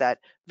catch that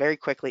very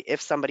quickly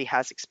if somebody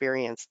has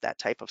experienced that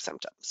type of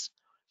symptoms.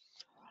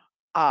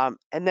 And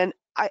then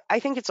I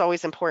think it's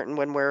always important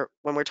when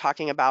we're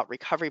talking about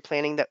recovery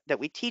planning that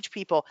we teach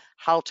people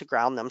how to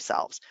ground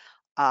themselves.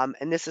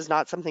 And this is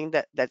not something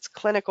that's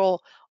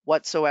clinical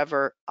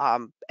whatsoever.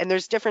 And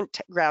there's different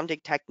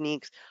grounding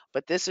techniques,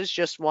 but this is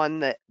just one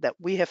that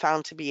we have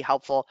found to be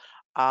helpful.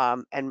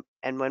 And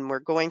when we're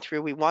going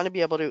through, we want to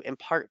be able to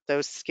impart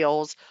those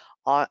skills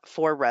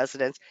for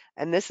residents.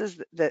 And this is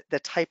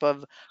the type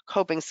of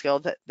coping skill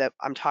that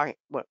I'm talking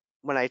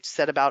when I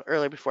said about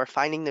earlier before,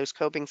 finding those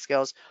coping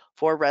skills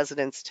for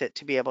residents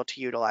to be able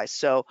to utilize.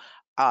 So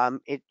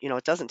it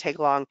doesn't take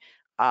long.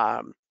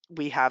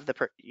 We have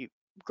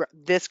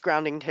this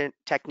grounding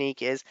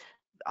technique is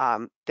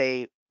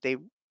they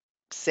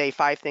say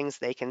five things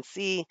they can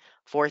see,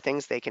 four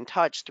things they can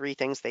touch, three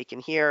things they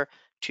can hear,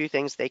 two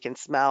things they can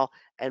smell,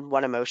 and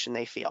one emotion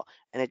they feel.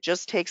 And it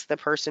just takes the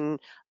person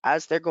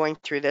as they're going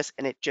through this,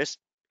 and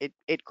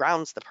it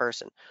grounds the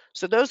person.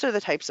 So those are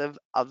the types of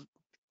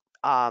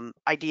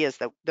ideas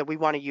that we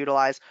want to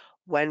utilize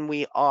when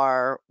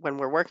we're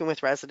working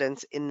with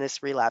residents in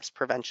this relapse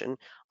prevention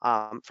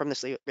from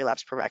this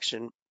relapse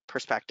prevention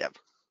perspective.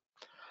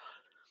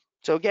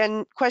 So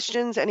again,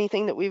 questions,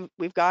 anything that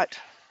we've got?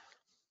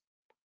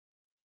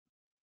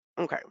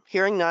 Okay,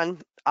 hearing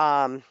none.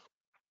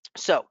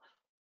 So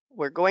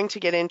we're going to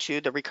get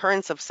into the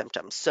recurrence of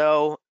symptoms.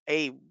 So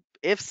a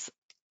ifs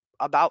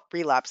about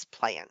relapse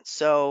plan.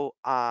 So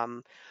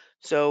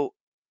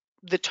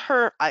the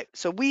term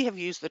so we have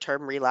used the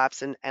term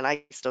relapse and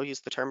I still use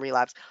the term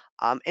relapse,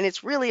 and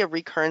it's really a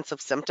recurrence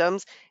of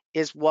symptoms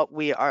is what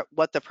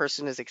the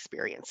person is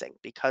experiencing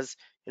because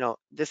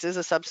this is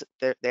a substance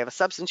they have a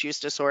substance use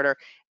disorder,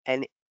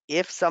 and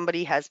if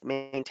somebody has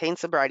maintained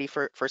sobriety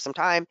for some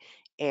time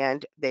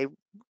and they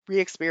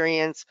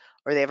re-experience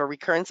or they have a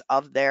recurrence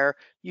of their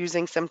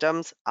using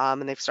symptoms,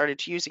 and they've started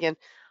to use again,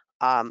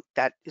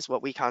 that is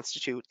what we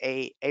constitute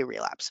a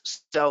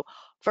relapse. So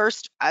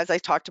first, as I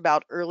talked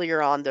about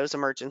earlier on, those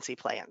emergency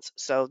plans.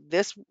 So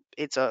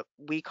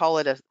we call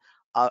it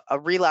a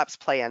relapse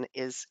plan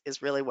is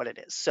really what it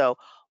is. So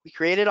we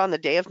create it on the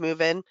day of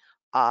move-in,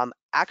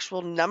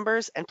 actual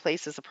numbers and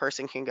places a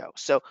person can go.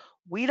 So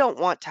we don't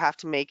want to have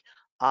to make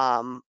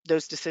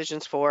those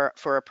decisions for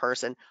a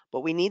person, but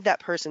we need that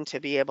person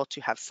to be able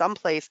to have some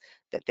place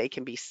that they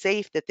can be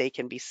safe, that they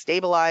can be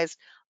stabilized,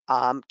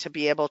 to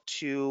be able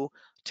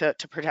to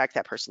protect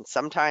that person.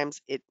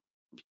 Sometimes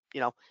you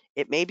know,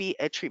 it may be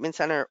a treatment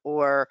center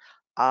or,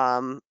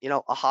 a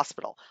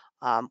hospital.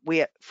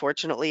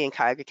 Fortunately in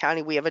Cuyahoga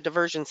County, we have a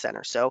diversion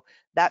center, so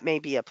that may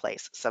be a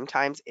place.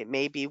 Sometimes it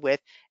may be with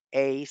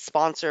a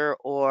sponsor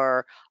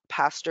or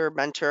pastor,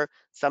 mentor,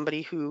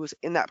 somebody who's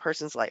in that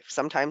person's life.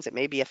 Sometimes it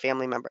may be a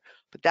family member,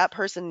 but that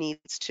person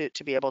needs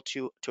to be able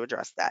to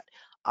address that,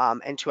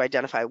 and to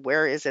identify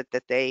where is it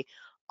that they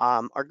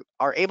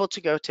are able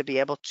to go to be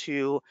able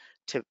to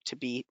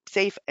be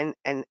safe and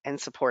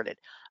supported.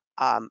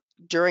 Um,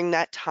 During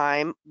that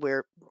time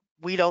where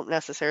we don't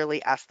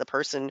necessarily ask the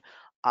person,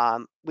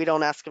 we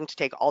don't ask them to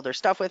take all their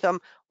stuff with them.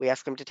 We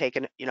ask them to take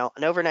an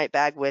overnight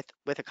bag with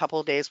a couple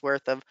of days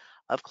worth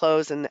of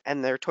clothes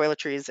and their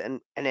toiletries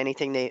and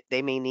anything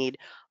they may need,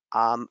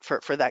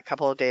 for that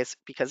couple of days,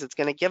 because it's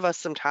going to give us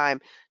some time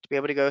to be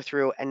able to go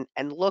through and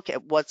look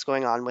at what's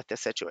going on with the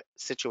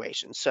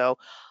situation. So,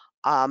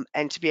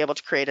 and to be able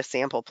to create a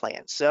sample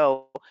plan.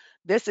 So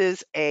this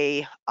is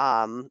a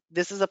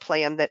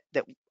plan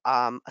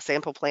a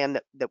sample plan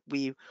that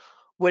we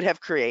would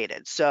have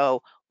created.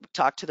 So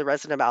talk to the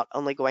resident about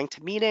only going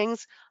to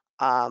meetings.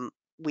 Um,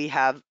 we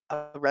have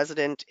a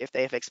resident, if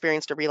they have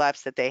experienced a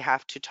relapse, that they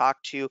have to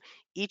talk to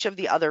each of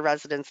the other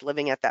residents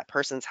living at that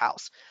person's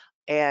house.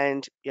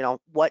 And,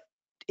 what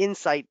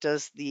insight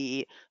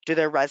do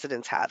their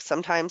residents have?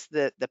 Sometimes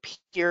the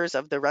peers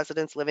of the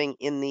residents living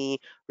in the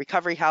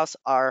recovery house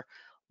are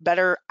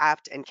better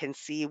apt and can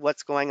see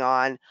what's going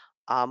on,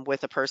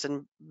 with a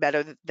person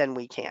better than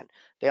we can.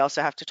 They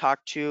also have to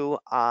talk to,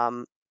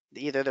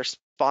 either their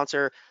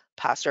sponsor,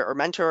 pastor, or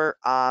mentor,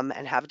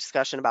 and have a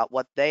discussion about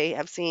what they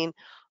have seen.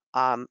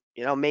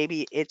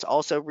 Maybe it's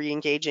also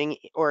re-engaging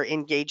or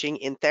engaging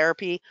in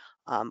therapy,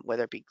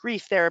 whether it be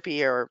grief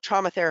therapy or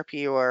trauma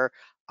therapy or,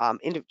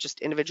 just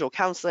individual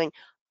counseling.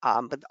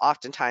 But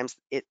oftentimes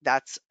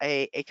that's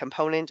a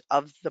component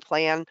of the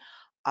plan.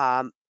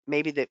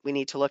 Maybe that we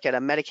need to look at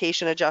a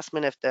medication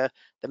adjustment if the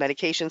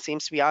medication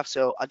seems to be off.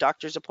 So a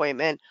doctor's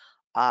appointment.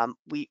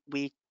 We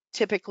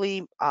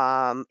typically,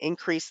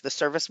 increase the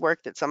service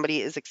work that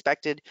somebody is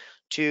expected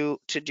to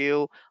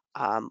do.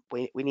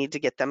 We need to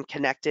get them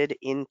connected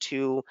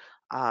into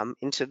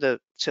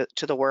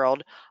the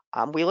world.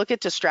 We look at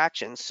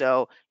distractions.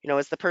 So,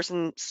 as the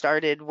person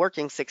started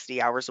working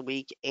 60 hours a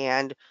week,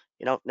 and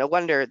no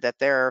wonder that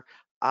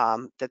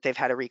that they've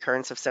had a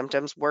recurrence of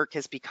symptoms. Work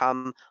has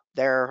become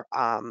their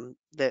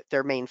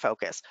main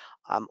focus,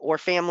 or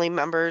family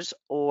members,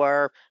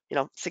 or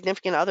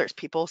significant others.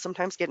 People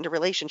sometimes get into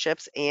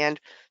relationships, and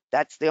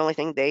that's the only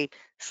thing they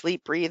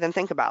sleep, breathe, and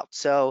think about.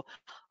 So,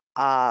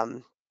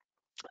 um,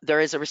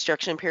 there is a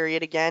restriction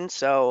period again.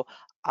 So,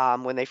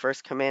 when they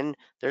first come in,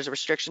 there's a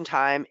restriction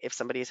time. If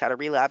somebody's had a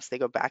relapse, they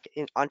go back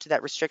onto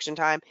that restriction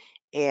time,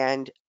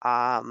 and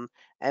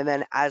and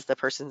then as the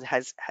person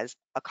has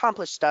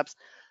accomplished steps,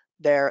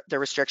 their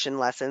restriction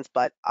lessens,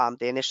 but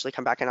they initially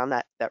come back in on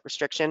that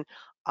restriction.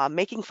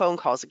 Making phone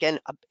calls again,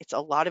 it's a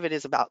lot of it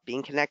is about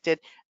being connected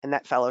and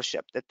that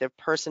fellowship, that the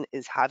person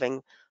is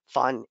having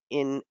fun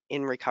in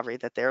recovery,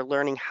 that they're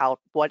learning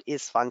what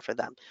is fun for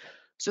them.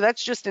 So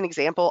that's just an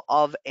example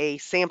of a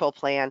sample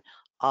plan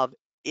of,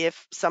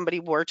 if somebody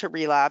were to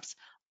relapse,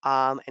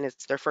 and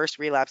it's their first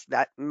relapse,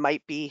 that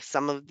might be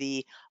some of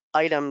the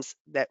items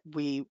that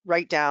we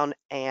write down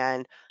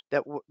and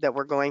that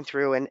we're going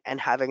through and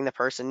having the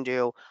person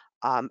do.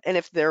 And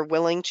if they're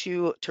willing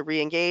to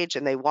re-engage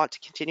and they want to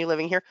continue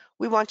living here,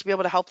 we want to be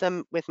able to help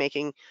them with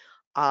making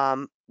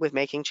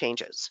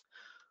changes.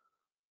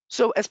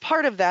 So as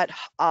part of that,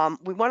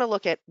 we want to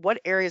look at what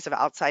areas of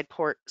outside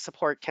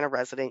support can a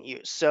resident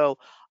use. So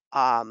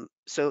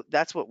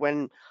that's what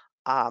when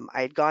I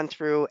had gone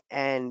through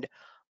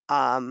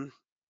um,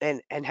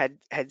 and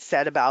had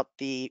said about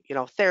the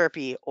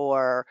therapy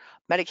or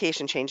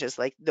medication changes,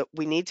 like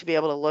we need to be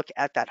able to look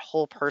at that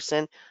whole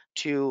person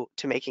to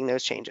making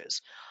those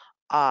changes.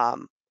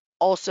 Um,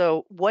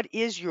 Also, what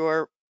is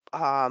your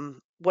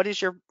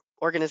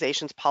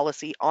organization's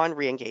policy on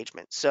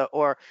reengagement?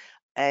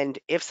 And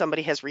if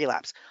somebody has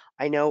relapsed,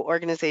 I know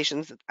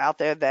organizations out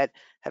there that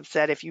have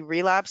said if you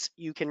relapse,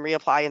 you can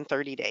reapply in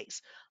 30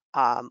 days.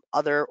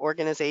 Other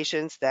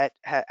organizations that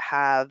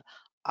have,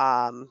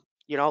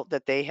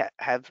 that they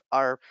have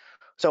are,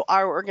 so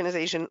our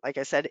organization, like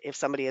I said, if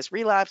somebody has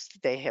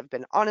relapsed, they have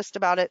been honest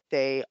about it.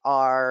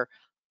 They're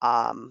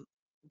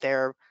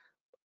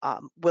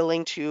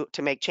willing to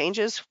make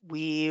changes,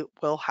 we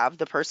will have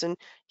the person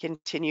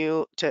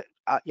continue to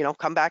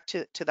come back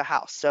to the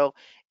house. So,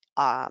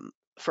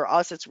 for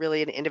us, it's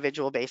really an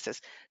individual basis.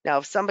 Now,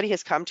 if somebody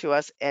has come to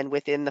us and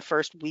within the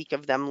first week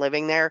of them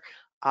living there,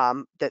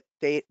 that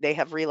they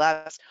have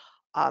relapsed,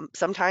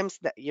 sometimes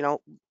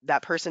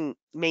that person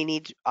may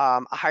need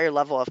a higher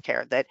level of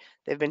care. That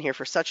they've been here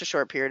for such a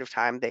short period of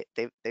time,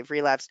 they've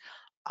relapsed.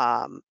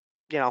 Um,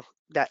 you know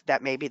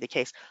that may be the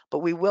case, but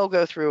we will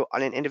go through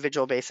on an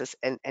individual basis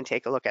and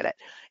take a look at it.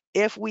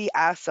 If we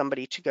ask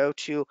somebody to go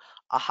to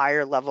a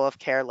higher level of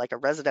care, like a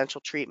residential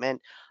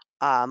treatment,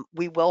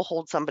 we will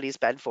hold somebody's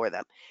bed for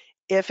them.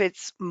 If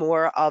it's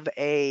more of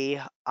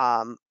a,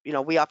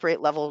 we operate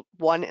level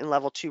 1 and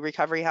level 2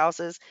 recovery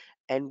houses,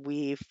 and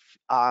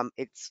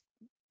it's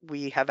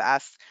we have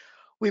asked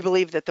we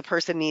believe that the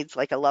person needs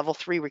like a level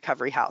 3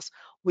 recovery house.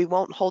 We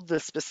won't hold the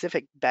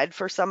specific bed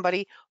for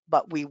somebody,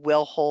 but we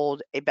will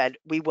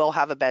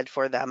have a bed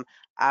for them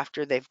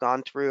after they've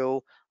gone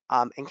through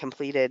and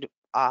completed,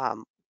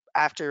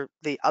 after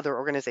the other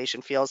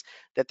organization feels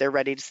that they're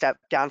ready to step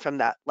down from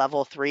that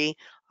level 3.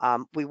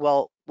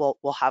 We'll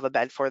have a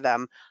bed for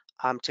them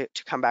to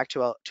come back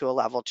to a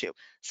level 2.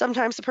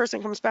 Sometimes the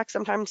person comes back,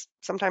 sometimes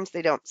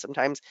they don't.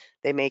 Sometimes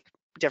they make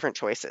different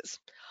choices.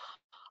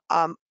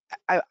 Um,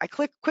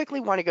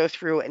 quickly want to go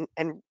through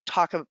and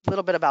talk a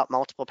little bit about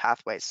multiple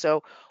pathways.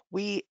 So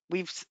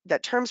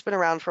that term's been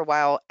around for a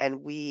while,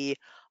 and we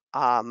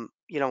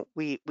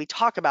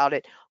talk about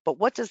it, but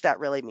what does that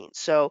really mean?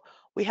 So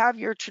we have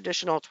your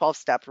traditional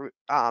 12-step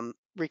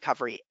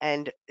recovery,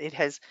 and it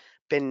has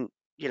been,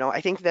 I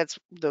think that's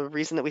the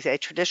reason that we say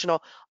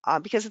traditional,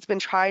 because it's been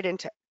tried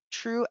and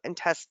true and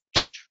test.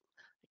 I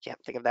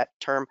can't think of that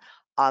term.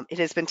 It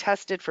has been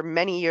tested for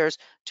many years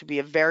to be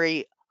a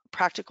very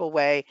practical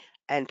way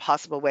and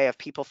possible way of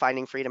people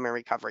finding freedom and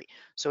recovery.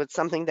 So it's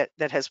something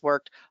that has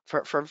worked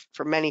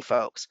for many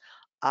folks.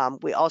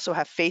 We also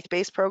have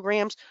faith-based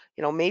programs.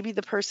 Maybe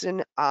the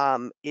person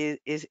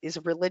is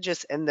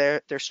religious, and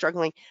they're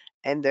struggling,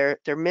 and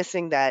they're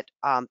missing that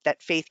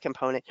faith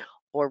component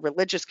or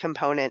religious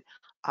component,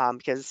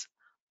 because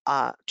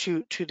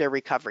to their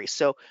recovery.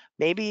 So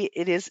maybe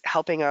it is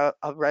helping a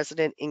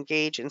resident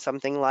engage in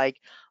something like,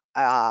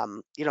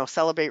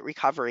 celebrate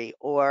recovery,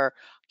 or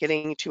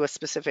getting to a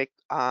specific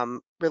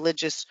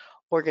religious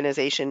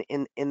organization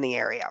in the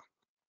area.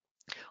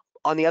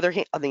 On the other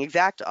hand, on the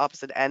exact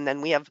opposite end,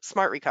 then we have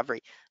smart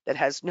recovery that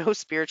has no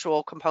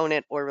spiritual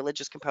component or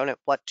religious component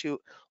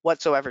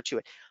whatsoever to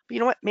it. But you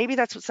know what? Maybe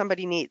that's what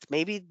somebody needs.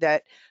 Maybe they're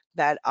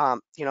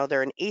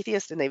an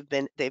atheist, and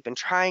they've been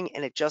trying,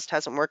 and it just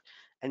hasn't worked.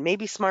 And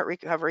maybe smart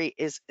recovery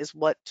is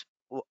what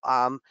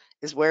um,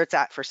 is where it's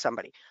at for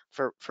somebody.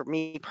 For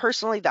me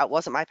personally, that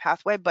wasn't my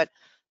pathway, but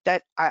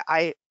that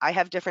I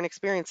have different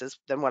experiences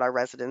than what our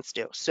residents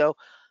do. So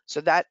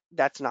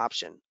that's an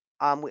option.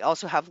 We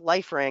also have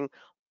LifeRing,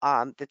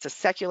 that's a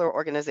secular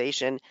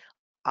organization,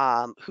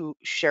 who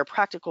share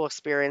practical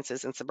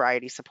experiences in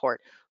sobriety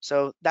support.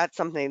 So that's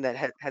something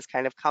that has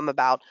kind of come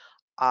about,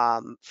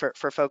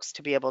 for folks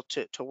to be able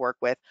to work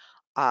with.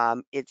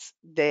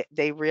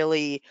 They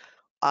really,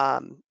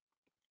 um,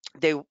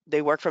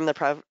 they work from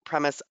the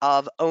premise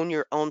of own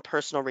your own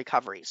personal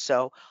recovery.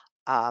 So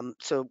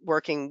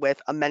working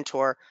with a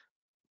mentor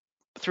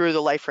through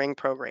the Life Ring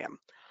program.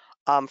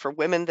 For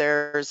women,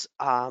 there's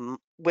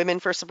Women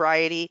for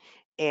Sobriety,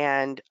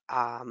 and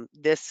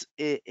this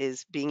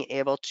is being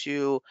able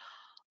to,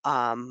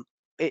 um,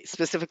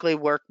 specifically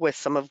work with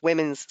some of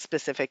women's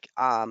specific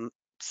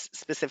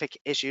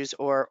issues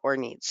or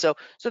needs. So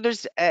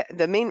there's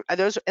the main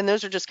those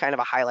are just kind of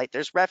a highlight.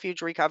 There's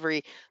refuge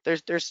recovery.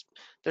 There's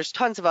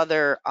tons of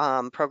other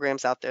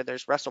programs out there.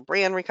 There's Russell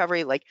Brand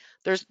recovery. Like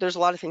there's a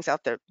lot of things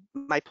out there.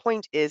 My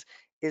point is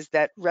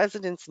that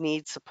residents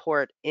need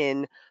support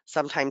in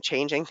sometimes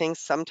changing things.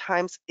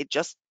 Sometimes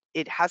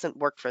it hasn't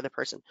worked for the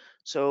person.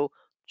 So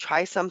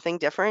try something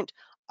different,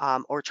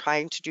 or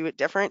trying to do it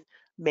different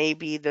may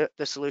be the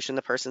solution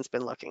the person's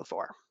been looking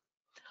for.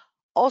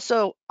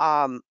 Also,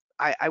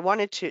 I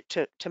wanted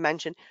to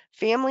mention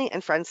family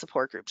and friend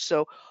support groups.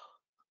 So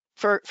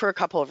for a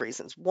couple of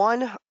reasons.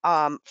 One,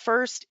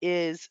 first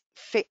is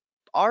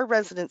our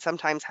residents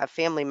sometimes have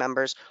family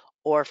members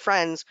or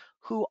friends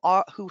who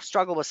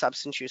struggle with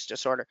substance use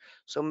disorder.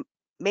 So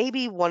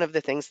maybe one of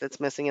the things that's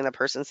missing in a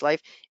person's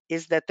life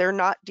is that they're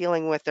not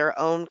dealing with their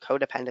own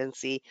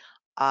codependency.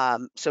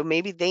 So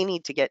maybe they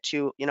need to get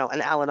to,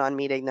 an Al-Anon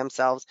meeting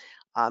themselves,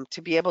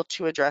 to be able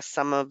to address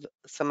some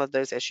of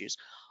those issues.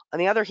 On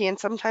the other hand,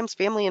 sometimes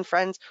family and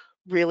friends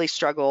really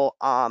struggle,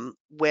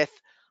 with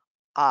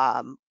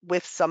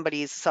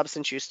somebody's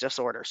substance use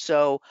disorder.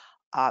 So,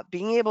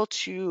 being able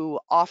to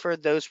offer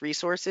those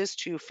resources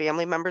to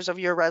family members of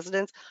your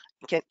residents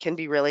can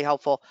be really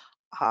helpful,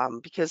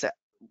 because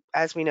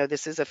as we know,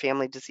 this is a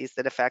family disease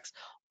that affects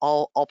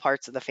all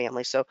parts of the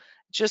family. So,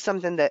 just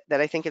something that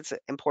I think it's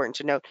important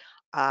to note.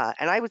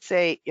 And I would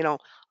say,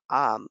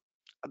 um,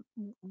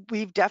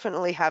 we've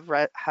definitely have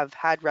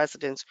had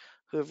residents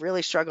who have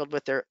really struggled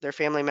with their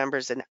family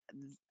members, and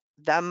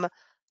them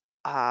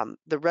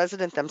the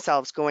resident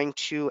themselves going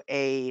to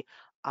an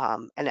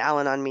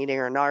Al-Anon meeting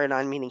or an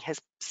R-Anon meeting has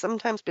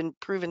sometimes been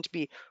proven to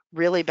be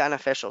really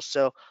beneficial.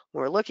 So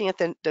when we're looking at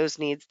those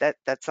needs,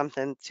 that's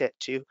something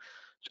to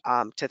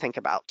think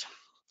about.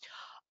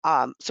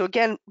 So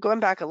again, going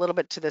back a little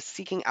bit to the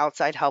seeking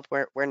outside help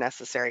where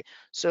necessary.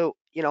 So,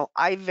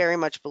 I very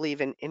much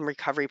believe in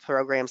recovery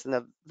programs and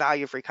the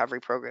value of recovery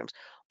programs.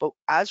 But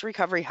as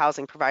recovery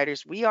housing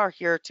providers, we are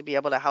here to be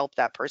able to help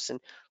that person,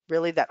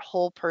 really that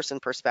whole person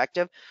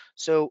perspective.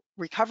 So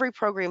recovery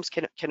programs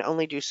can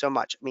only do so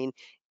much. I mean,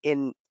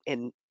 in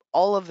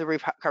all of the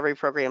recovery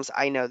programs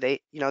I know, they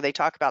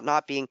talk about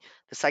not being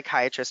the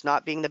psychiatrist,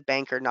 not being the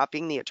banker, not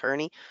being the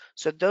attorney.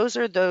 So those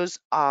are those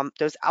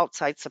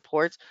outside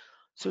supports.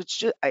 So it's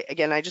just,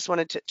 again, I just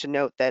wanted to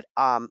note that,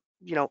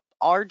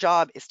 our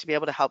job is to be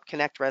able to help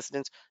connect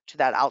residents to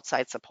that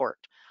outside support.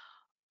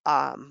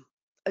 Um,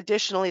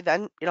 Additionally,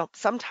 then,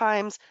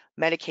 sometimes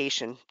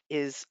medication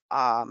is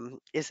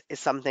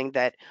something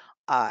that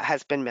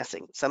has been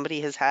missing. Somebody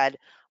has had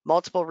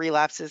multiple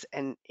relapses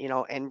and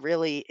and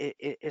really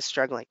is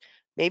struggling.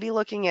 Maybe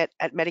looking at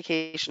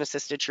medication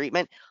assisted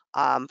treatment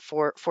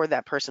for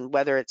that person,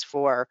 whether it's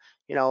for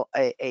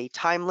a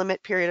time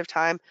limit period of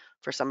time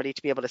for somebody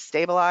to be able to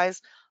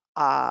stabilize,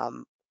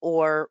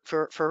 or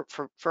for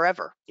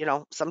forever.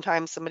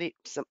 Sometimes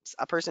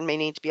a person may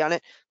need to be on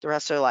it the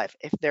rest of their life.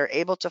 If they're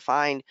able to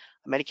find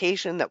a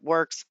medication that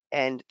works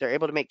and they're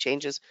able to make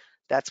changes,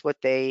 that's what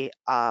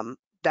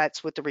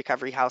that's what the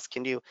recovery house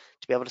can do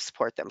to be able to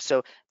support them.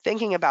 So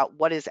thinking about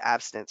what is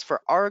abstinence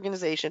for our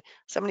organization,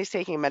 somebody's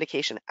taking a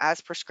medication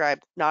as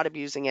prescribed, not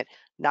abusing it,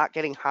 not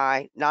getting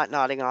high, not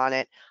nodding on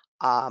it,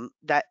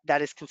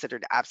 that is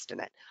considered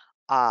abstinent.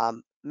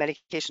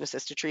 Medication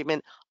assisted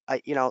treatment,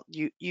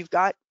 you've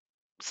got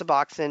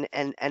Suboxone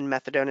and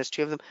methadone as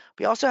two of them.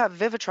 We also have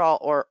Vivitrol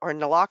or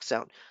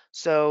naloxone.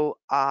 So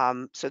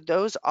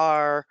those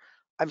are,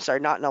 I'm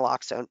sorry, not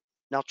naloxone,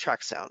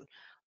 naltrexone,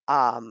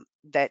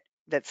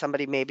 that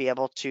somebody may be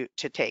able to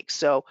take.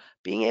 So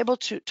being able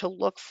to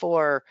look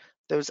for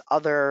those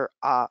other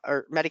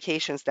or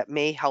medications that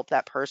may help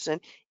that person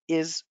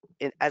is,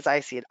 as I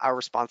see it, our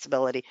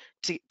responsibility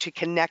to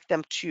connect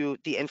them to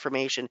the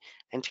information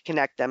and to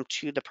connect them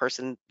to the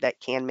person that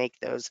can make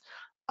those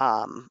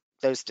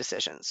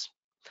decisions.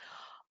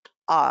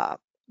 Uh,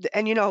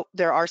 and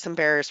there are some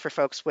barriers for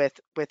folks with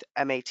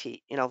MAT.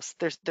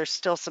 There's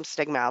still some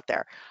stigma out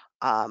there.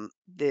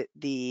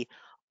 The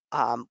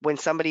When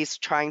somebody's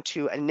trying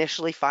to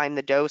initially find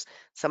the dose,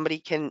 somebody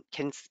can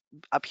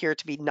appear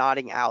to be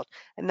nodding out,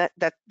 and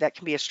that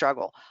can be a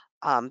struggle.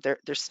 There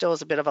still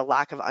is a bit of a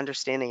lack of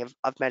understanding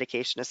of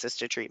medication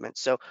assisted treatment.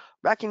 So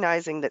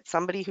recognizing that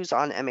somebody who's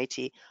on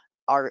MAT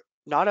are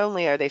not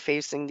only are they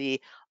facing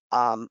the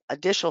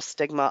additional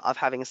stigma of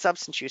having a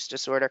substance use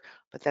disorder,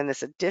 but then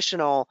this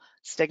additional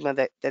stigma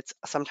that's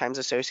sometimes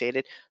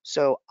associated.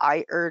 So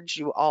I urge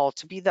you all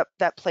to be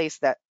that place,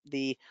 that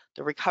the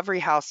recovery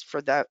house,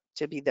 for that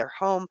to be their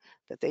home,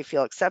 that they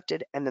feel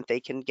accepted and that they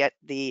can get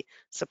the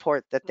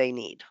support that they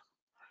need.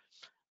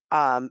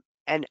 And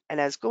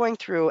as going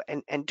through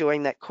and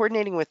doing that,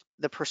 coordinating with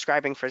the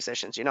prescribing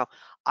physicians.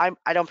 I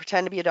don't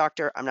pretend to be a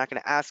doctor. I'm not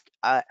going to ask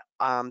that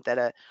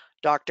a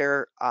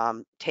doctor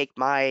take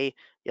my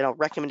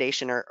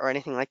recommendation or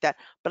anything like that.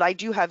 But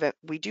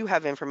we do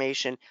have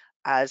information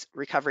as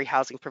recovery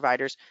housing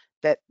providers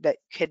that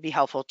could be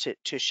helpful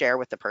to share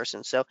with the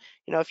person. So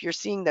if you're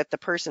seeing that the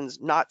person's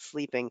not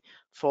sleeping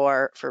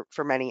for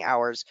many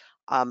hours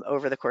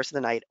over the course of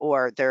the night,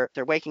 or they're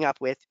waking up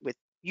with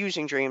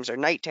using dreams or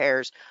night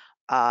terrors,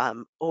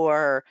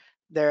 or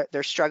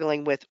they're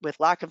struggling with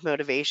lack of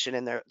motivation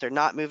and they're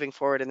not moving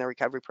forward in their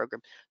recovery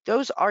program.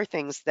 Those are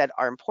things that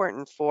are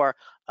important for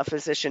a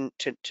physician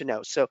to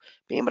know. So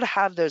being able to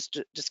have those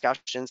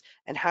discussions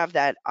and have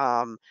that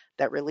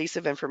release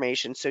of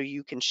information, so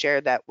you can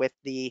share that with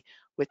the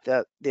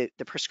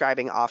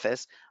prescribing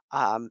office,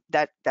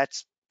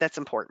 that's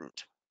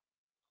important.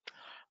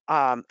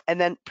 And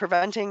then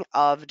preventing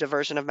of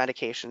diversion of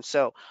medication.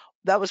 So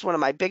that was one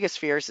of my biggest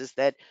fears, is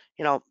that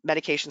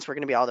medications were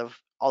going to be all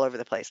over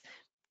the place.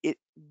 It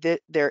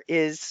there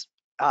is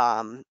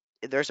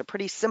there's a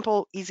pretty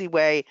simple, easy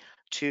way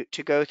to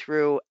go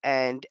through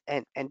and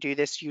do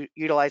this,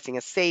 utilizing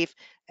a safe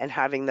and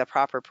having the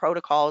proper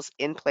protocols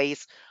in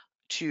place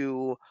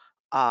to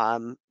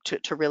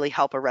really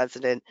help a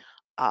resident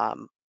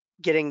um,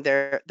 getting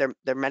their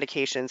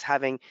medications,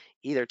 having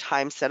either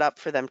time set up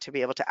for them to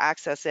be able to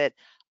access it,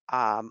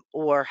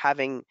 or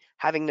having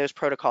those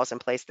protocols in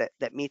place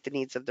that meet the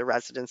needs of the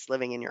residents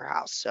living in your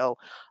house. So,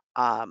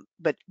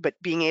 but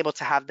being able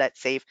to have that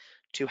safe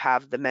to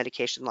have the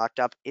medication locked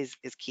up is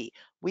key.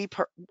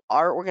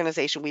 Our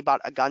organization, we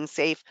bought a gun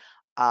safe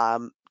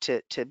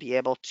to be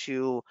able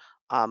to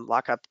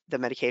lock up the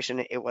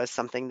medication. It was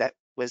something that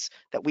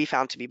we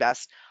found to be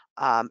best,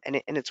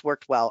 and it's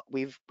worked well.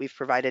 We've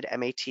provided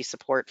MAT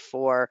support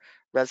for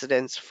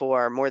residents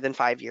for more than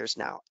 5 years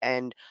now,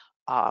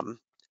 um,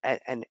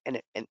 and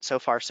so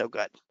far so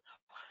good.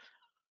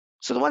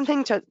 So the one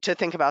thing to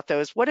think about,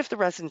 though, is what if the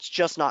resident's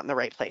just not in the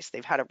right place?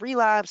 They've had a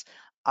relapse,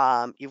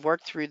 you've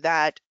worked through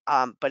that,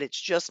 but it's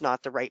just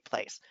not the right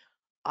place.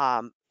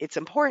 It's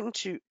important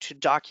to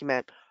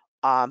document,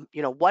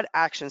 what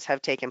actions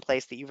have taken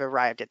place that you've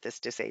arrived at this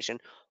decision.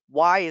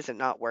 Why is it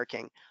not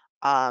working?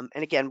 And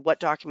again, what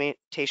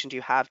documentation do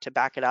you have to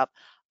back it up?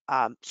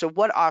 So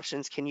what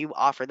options can you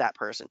offer that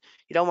person?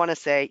 You don't want to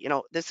say,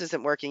 this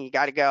isn't working, you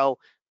got to go,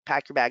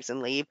 pack your bags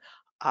and leave.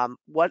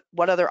 What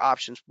other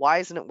options? Why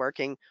isn't it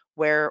working?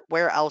 Where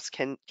else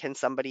can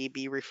somebody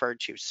be referred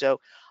to? So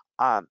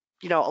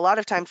a lot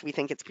of times we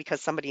think it's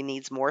because somebody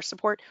needs more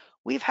support.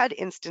 We've had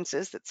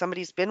instances that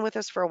somebody's been with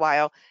us for a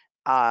while,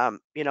 and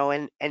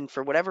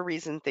for whatever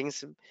reason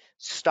things have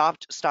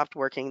stopped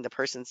working. The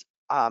person's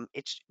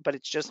it's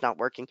just not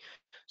working.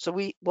 So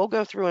we'll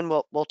go through and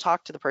we'll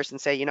talk to the person,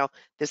 say,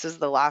 this is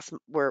the last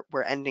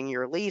we're ending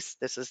your lease.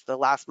 This is the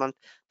last month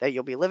that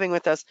you'll be living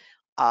with us.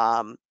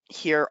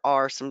 Here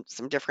are some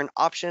different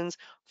options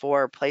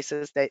for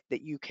places that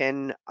you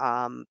can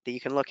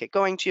look at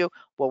going to.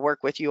 We'll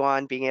work with you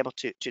on being able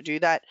to do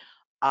that,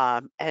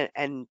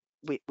 and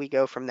we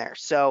go from there.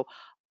 So,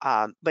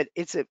 but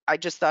I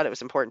just thought it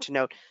was important to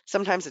note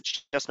sometimes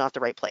it's just not the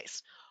right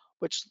place,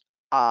 which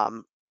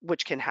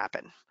which can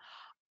happen.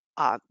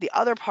 The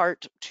other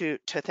part to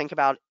think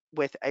about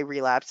with a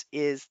relapse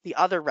is the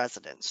other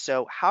residents.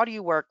 So, how do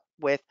you work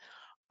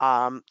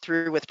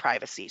through with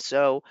privacy?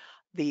 So,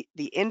 the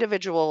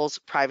individual's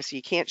privacy,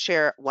 you can't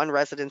share one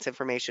resident's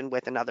information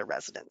with another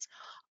resident's.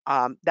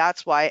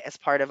 That's why, as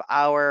part of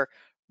our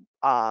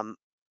um,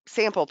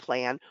 sample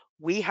plan,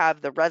 we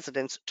have the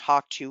residents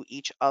talk to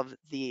each of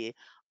their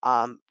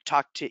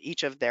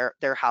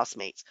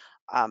housemates,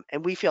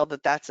 and we feel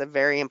that that's a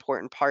very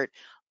important part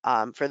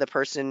for the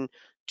person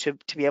to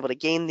be able to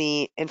gain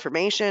the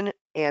information,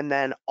 and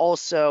then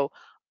also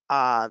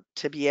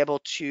to be able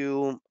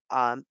to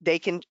they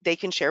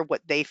can share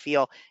what they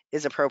feel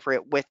is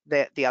appropriate with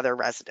the other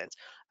residents.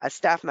 As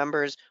staff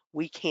members,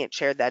 we can't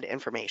share that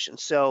information.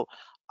 So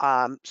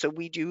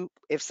we do,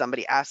 if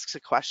somebody asks a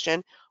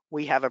question,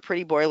 we have a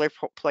pretty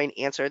boilerplate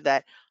answer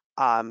that,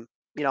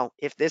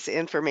 if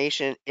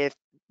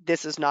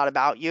this is not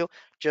about you,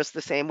 just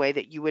the same way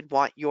that you would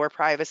want your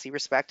privacy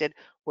respected,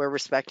 we're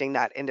respecting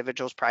that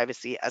individual's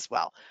privacy as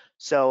well.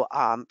 So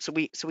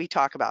we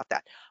talk about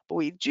that, but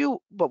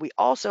we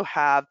also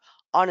have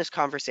honest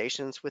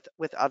conversations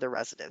with other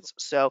residents.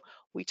 So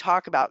we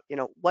talk about,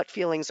 what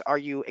feelings are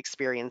you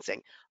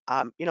experiencing?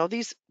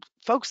 These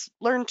folks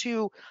learn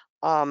to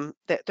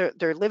that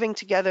they're living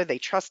together, they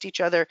trust each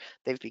other,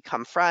 they've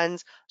become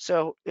friends.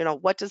 So,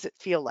 what does it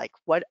feel like?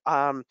 What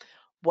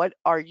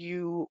are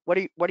you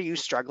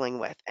struggling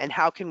with, and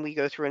how can we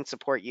go through and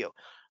support you?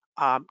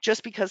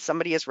 Just because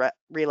somebody has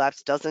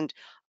relapsed doesn't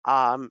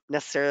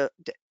necessarily,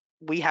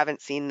 we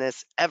haven't seen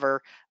this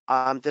ever.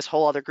 This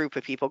whole other group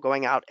of people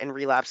going out and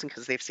relapsing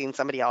because they've seen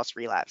somebody else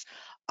relapse.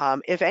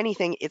 If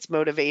anything, it's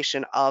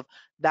motivation of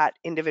that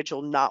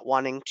individual not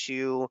wanting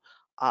to,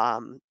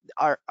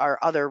 our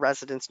other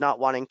residents not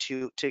wanting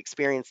to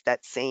experience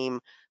that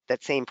same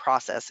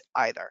process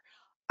either.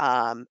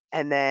 And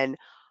then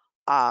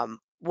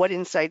what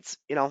insights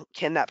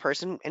can that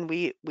person, and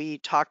we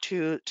talk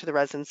to the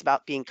residents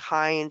about being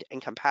kind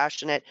and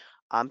compassionate,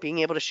 being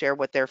able to share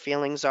what their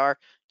feelings are,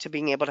 to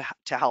being able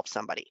to help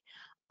somebody.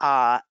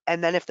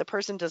 And then if the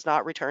person does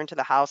not return to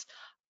the house,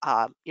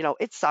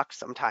 it sucks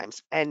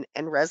sometimes, and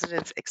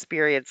residents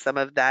experience some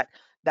of that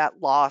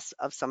loss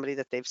of somebody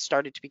that they've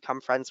started to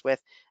become friends with,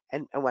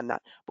 and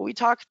whatnot. But we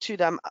talk to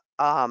them,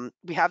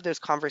 we have those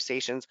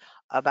conversations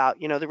about,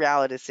 the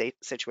reality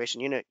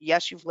situation.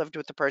 Yes, you've lived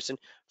with the person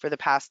for the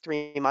past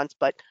 3 months,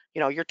 but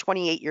you're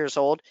 28 years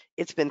old.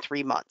 It's been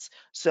 3 months.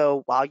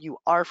 So while you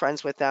are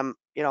friends with them,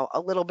 a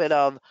little bit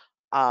of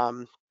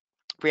um,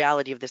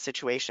 reality of the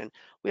situation.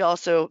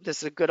 This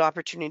is a good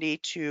opportunity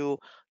to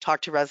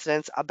talk to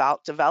residents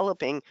about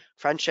developing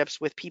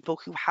friendships with people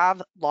who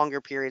have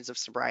longer periods of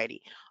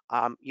sobriety.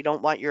 You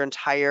don't want your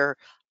entire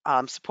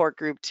support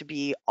group to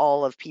be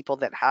all of people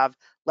that have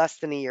less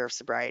than a year of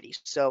sobriety.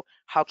 So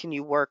how can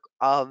you work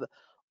of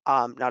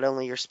not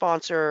only your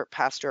sponsor,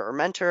 pastor, or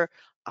mentor,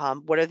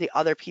 what are the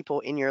other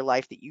people in your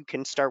life that you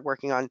can start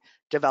working on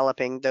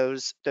developing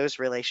those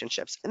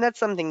relationships? And that's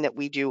something that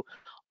we do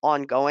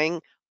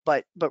ongoing,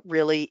 but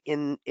really,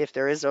 if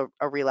there is a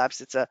relapse,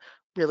 it's a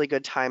really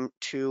good time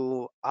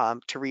to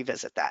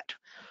revisit that.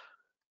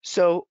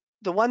 So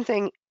the one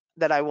thing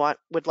that I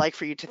would like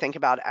for you to think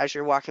about as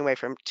you're walking away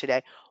from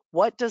today,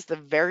 what does the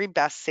very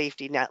best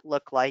safety net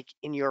look like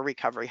in your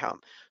recovery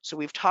home? So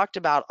we've talked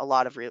about a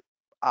lot of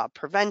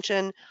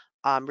prevention,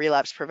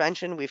 relapse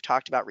prevention. We've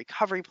talked about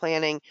recovery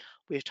planning.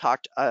 We've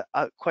talked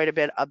quite a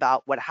bit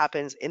about what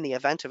happens in the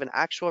event of an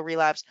actual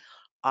relapse.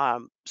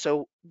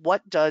 So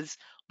what does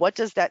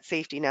that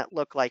safety net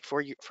look like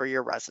for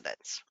your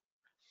residents?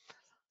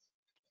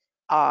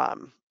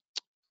 Um,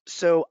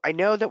 so I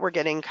know that we're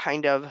getting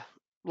kind of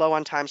low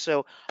on time.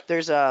 So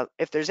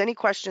if there's any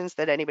questions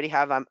that anybody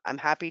have, I'm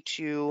happy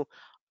to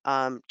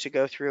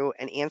go through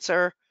and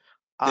answer.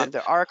 Yeah,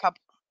 There are a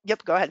couple.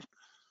 Yep, go ahead.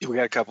 we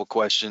got a couple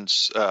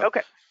questions.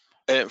 Okay.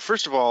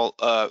 First of all,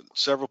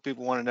 several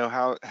people want to know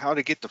how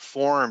to get the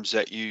forms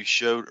that you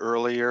showed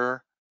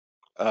earlier.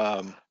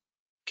 Um,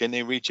 can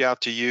they reach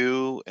out to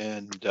you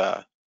and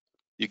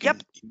you Yep.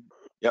 can?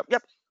 Yep.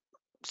 Yep.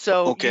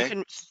 So you Okay.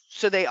 can,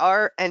 so they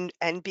are, and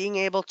being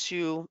able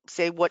to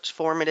say which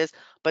form it is,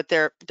 but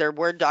they're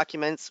Word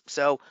documents.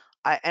 So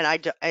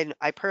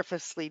I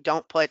purposely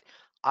don't put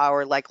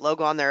our like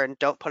logo on there and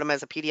don't put them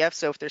as a PDF.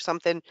 So if there's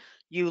something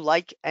you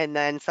like and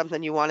then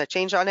something you want to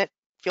change on it,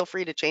 feel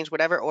free to change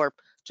whatever, or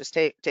just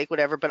take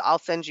whatever, but I'll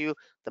send you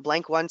the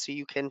blank one so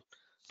you can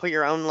put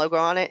your own logo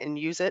on it and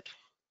use it.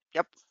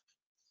 Yep.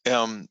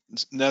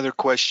 Another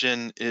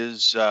question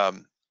is, uh,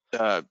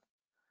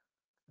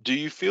 do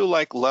you feel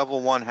like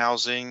level one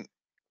housing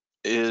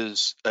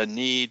is a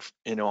need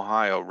in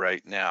Ohio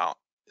right now?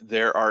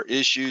 There are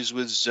issues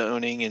with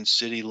zoning and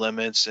city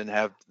limits, and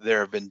there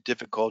have been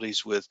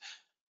difficulties with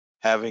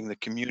having the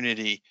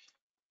community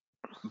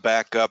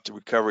back up the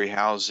recovery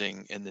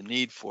housing and the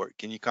need for it.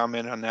 Can you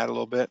comment on that a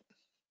little bit?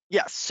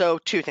 Yes, so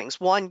two things.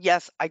 One,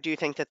 yes, I do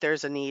think that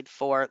there's a need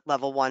for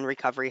level one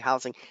recovery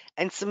housing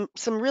and some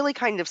really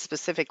kind of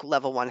specific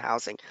level one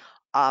housing.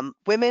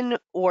 Women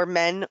or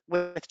men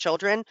with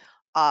children,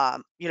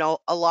 a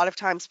lot of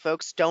times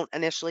folks don't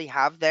initially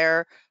have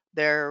their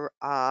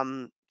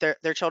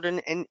children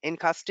in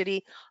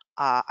custody.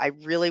 I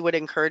really would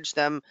encourage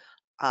them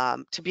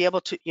to be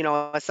able to,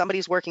 as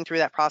somebody's working through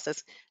that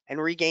process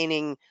and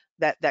regaining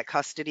that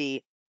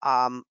custody,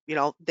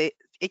 they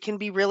it can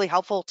be really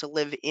helpful to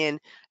live in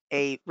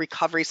a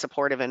recovery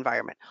supportive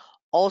environment.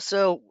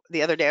 Also,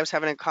 the other day I was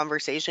having a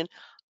conversation.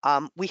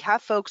 We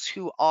have folks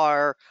who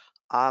are,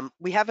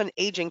 we have an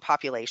aging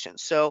population,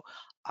 so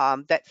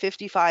that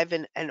 55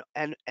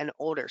 and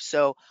older.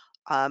 So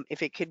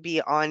if it could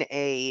be on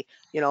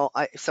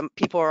some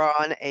people are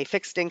on a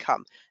fixed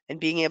income and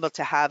being able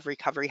to have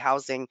recovery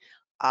housing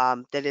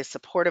that is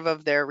supportive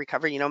of their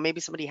recovery.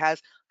 Maybe somebody has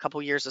a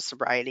couple years of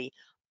sobriety.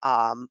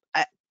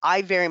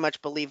 I very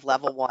much believe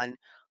level one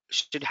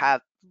should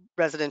have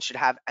residents should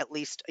have at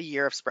least a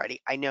year of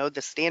sobriety. I know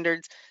the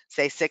standards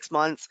say 6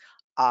 months.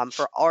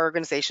 For our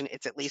organization,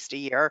 it's at least a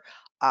year.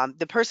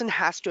 The person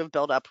has to have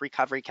built up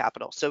recovery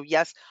capital. So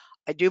yes,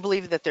 I do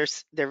believe that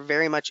there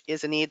very much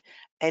is a need.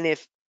 And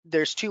if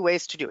there's two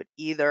ways to do it,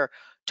 either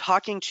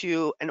talking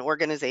to an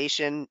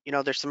organization,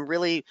 there's some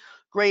really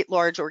great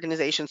large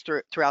organizations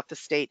throughout the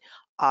state.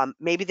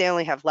 Maybe they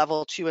only have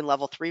level two and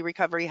level three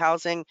recovery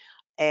housing,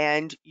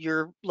 and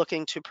you're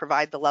looking to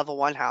provide the level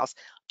one house.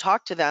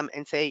 Talk to them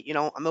and say,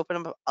 I'm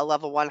opening up a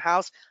level one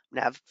house. I'm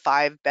gonna have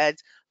 5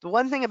 beds. The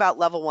one thing about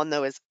level one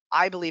though is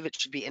I believe it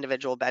should be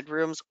individual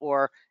bedrooms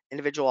or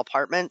individual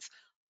apartments,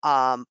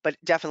 but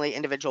definitely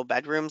individual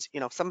bedrooms.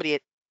 Somebody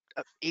at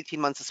 18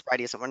 months of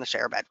sobriety isn't going to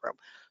share a bedroom.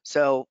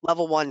 So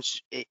level one,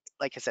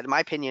 like I said, in my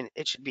opinion,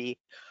 it should be.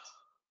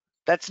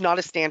 That's not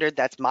a standard.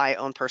 That's my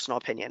own personal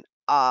opinion.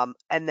 And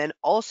then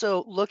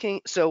also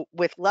so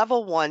with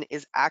level one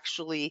is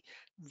actually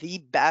the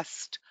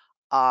best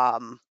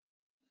um,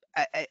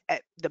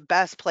 the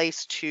best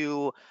place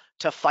to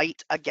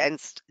fight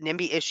against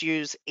NIMBY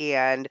issues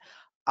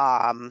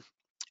um,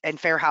 and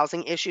fair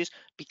housing issues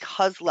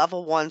because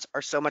level ones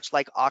are so much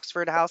like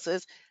Oxford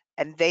houses,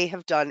 and they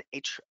have done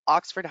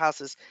Oxford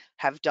houses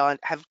have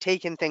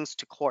taken things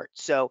to court.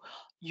 So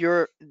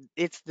you're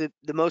it's the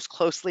most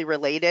closely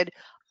related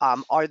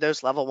are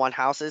those level one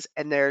houses,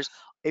 and there's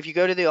if you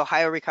go to the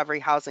Ohio Recovery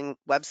Housing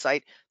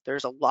website,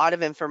 there's a lot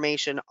of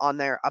information on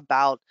there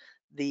about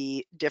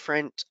the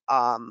different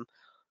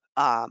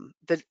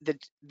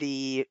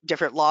the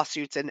different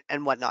lawsuits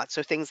and whatnot.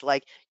 So things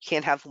like you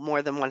can't have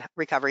more than one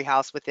recovery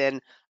house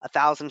within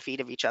 1,000 feet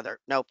of each other.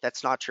 Nope,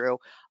 that's not true.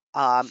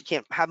 You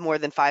can't have more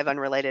than 5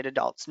 unrelated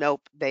adults.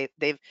 Nope, they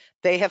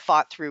have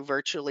fought through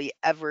virtually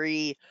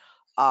every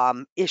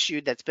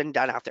issue that's been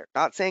done out there.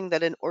 Not saying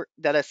that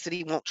that a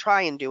city won't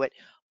try and do it,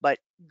 but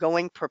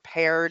going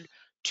prepared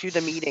to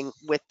the meeting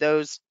with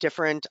those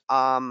different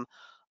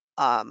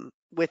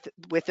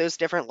with those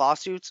different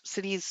lawsuits,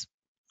 cities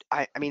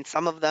I mean,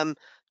 some of them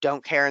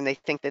don't care and they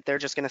think that they're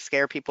just going to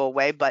scare people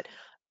away, but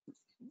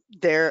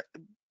they're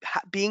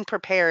being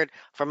prepared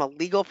from a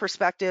legal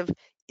perspective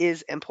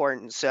is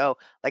important. So,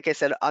 like I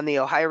said, on the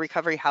Ohio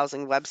Recovery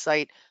Housing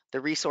website,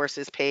 the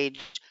resources page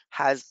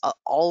has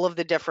all of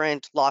the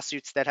different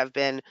lawsuits that have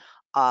been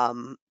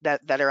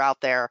that are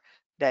out there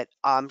that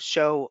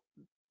show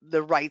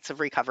the rights of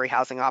recovery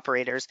housing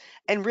operators,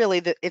 and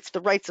really it's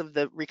the rights of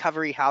the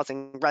recovery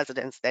housing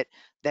residents that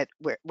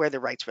where the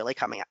rights really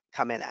come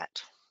in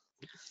at.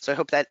 So I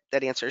hope that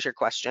answers your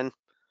question.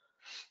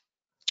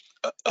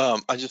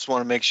 I just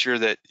want to make sure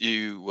that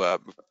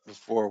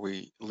before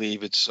we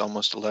leave, it's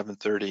almost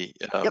 11:30,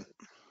 Yep.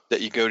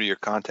 that you go to your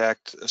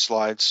contact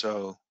slide.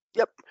 So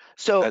Yep.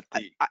 So at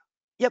the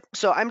yep.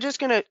 So I'm just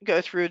gonna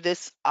go through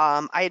this.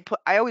 I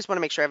always want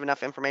to make sure I have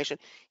enough information.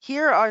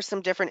 Here are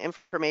some different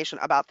information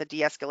about the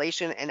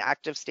de-escalation and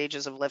active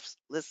stages of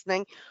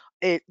listening.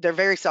 They're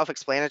very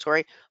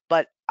self-explanatory,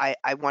 but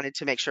I wanted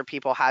to make sure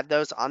people had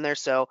those on there.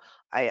 So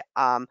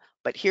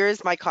but here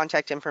is my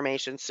contact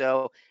information.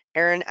 So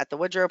Erin at the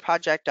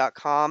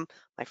woodrowproject.com.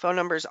 My phone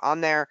number's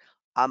on there.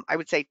 I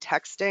would say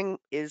texting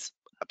is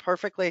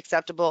perfectly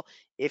acceptable.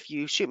 If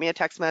you shoot me a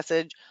text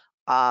message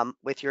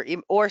with your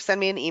email or send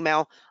me an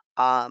email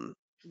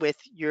with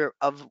your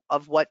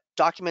of what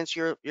documents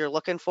you're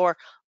looking for.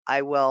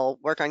 I will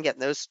work on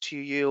getting those to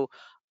you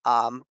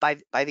by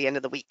the end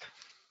of the week.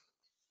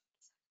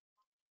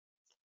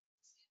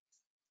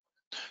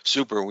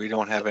 super, we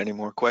don't So, have any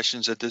more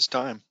questions at this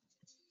time.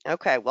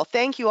 Okay, well,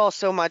 thank you all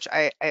so much.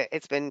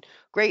 It's been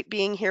great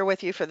being here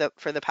with you for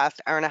the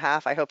past hour and a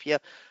half. I hope you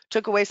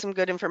took away some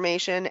good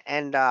information,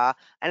 and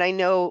I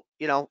know,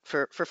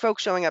 for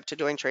folks showing up to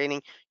doing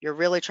training, you're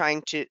really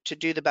trying to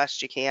do the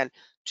best you can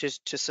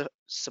to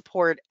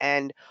support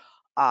and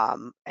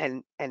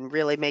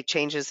really make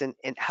changes in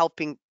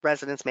helping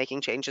residents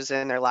making changes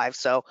in their lives.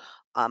 So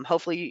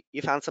hopefully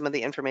you found some of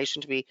the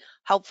information to be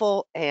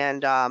helpful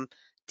and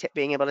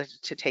being able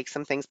to take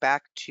some things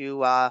back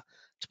to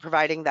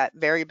providing that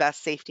very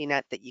best safety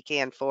net that you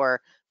can for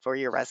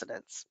your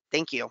residents.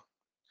 Thank you.